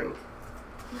can drink.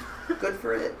 Good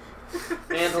for it.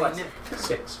 and Alexis.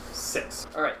 6. 6.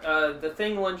 All right, the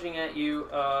thing lunging at you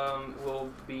will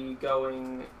be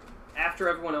going after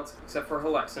everyone else except for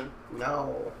Alexin.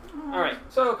 No. All right,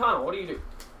 so Connell, what do you do?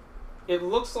 It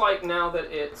looks like now that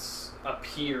it's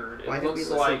appeared, Why it did we looks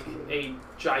listen like to you?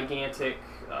 a gigantic,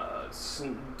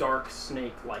 dark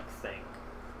snake-like thing.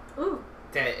 Ooh.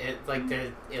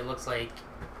 It looks like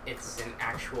it's an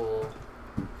actual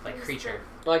creature.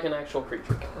 Like an actual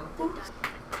creature.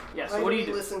 Yeah, so Why what do did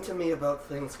you do? listen to me about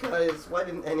things, guys? Why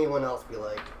didn't anyone else be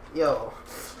like, yo?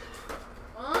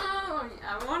 Oh,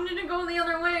 I wanted to go the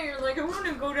other way. You're like, I want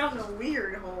to go down the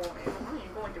weird hallway. I want to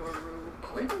go into a room.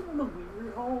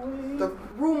 The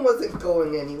room wasn't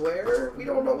going anywhere. We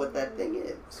don't know what that thing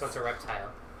is. So it's a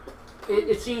reptile.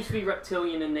 It seems to be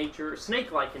reptilian in nature,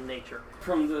 snake-like in nature,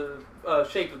 from the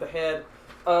shape of the head,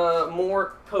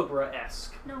 more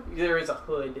cobra-esque. No. There is a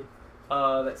hood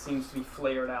that seems to be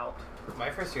flared out. My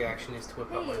first reaction is to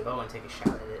whip out my bow and take a shot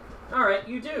at it. All right,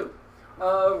 you do.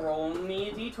 Roll me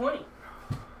a d20.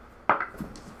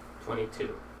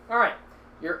 22. All right,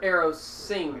 your arrow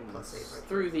sings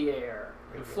through the air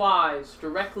and flies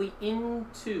directly in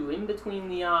between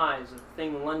the eyes of the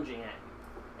thing lunging at you.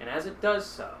 And as it does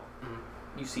so,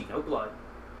 you see no blood,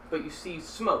 but you see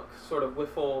smoke sort of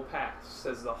whiffle past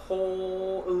as the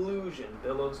whole illusion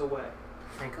billows away.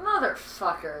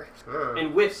 Motherfucker.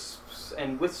 And wisps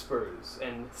and whispers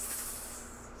and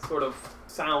sort of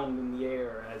sound in the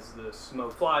air as the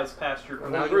smoke flies past your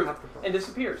now you group have to- and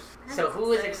disappears. So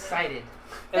who is excited?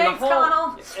 And Thanks,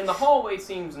 Connell. And the hallway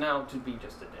seems now to be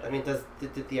just a dead. I mean, did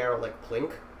the arrow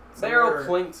plink? The arrow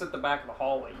plinks at the back of the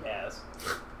hallway, yes.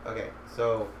 Okay,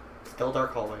 so still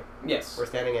dark hallway. Yes. We're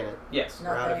standing in it. Yes. We're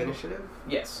out of Nothing. initiative.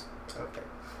 Yes. Okay.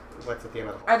 what's at the end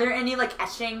of the hall. Are there any like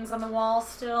etchings on the wall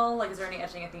still? Like, is there any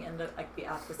etching at the end of like the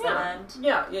opposite end?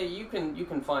 Yeah. You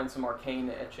can find some arcane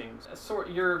etchings.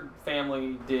 Your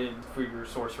family did for your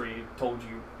sorcery told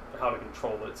you how to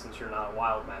control it since you're not a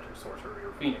wild magic sorcerer,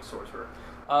 you're a phoenix sorcerer.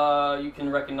 You can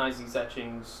recognize these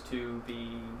etchings to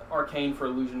be arcane for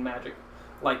illusion magic,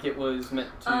 like it was meant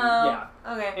to. Yeah.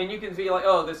 Okay. And you can be like,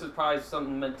 oh, this is probably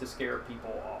something meant to scare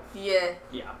people off. Yeah.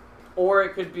 Yeah. Or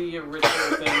it could be a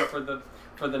ritual thing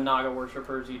for the Naga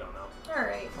worshippers. You don't know. All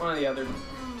right. One or the other.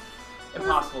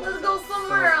 Impossible. Let's go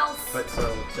somewhere else. But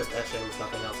so just etchings,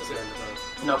 nothing else at the end of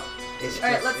the. Nope. All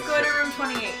right, let's go to room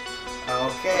 28.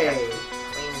 Okay.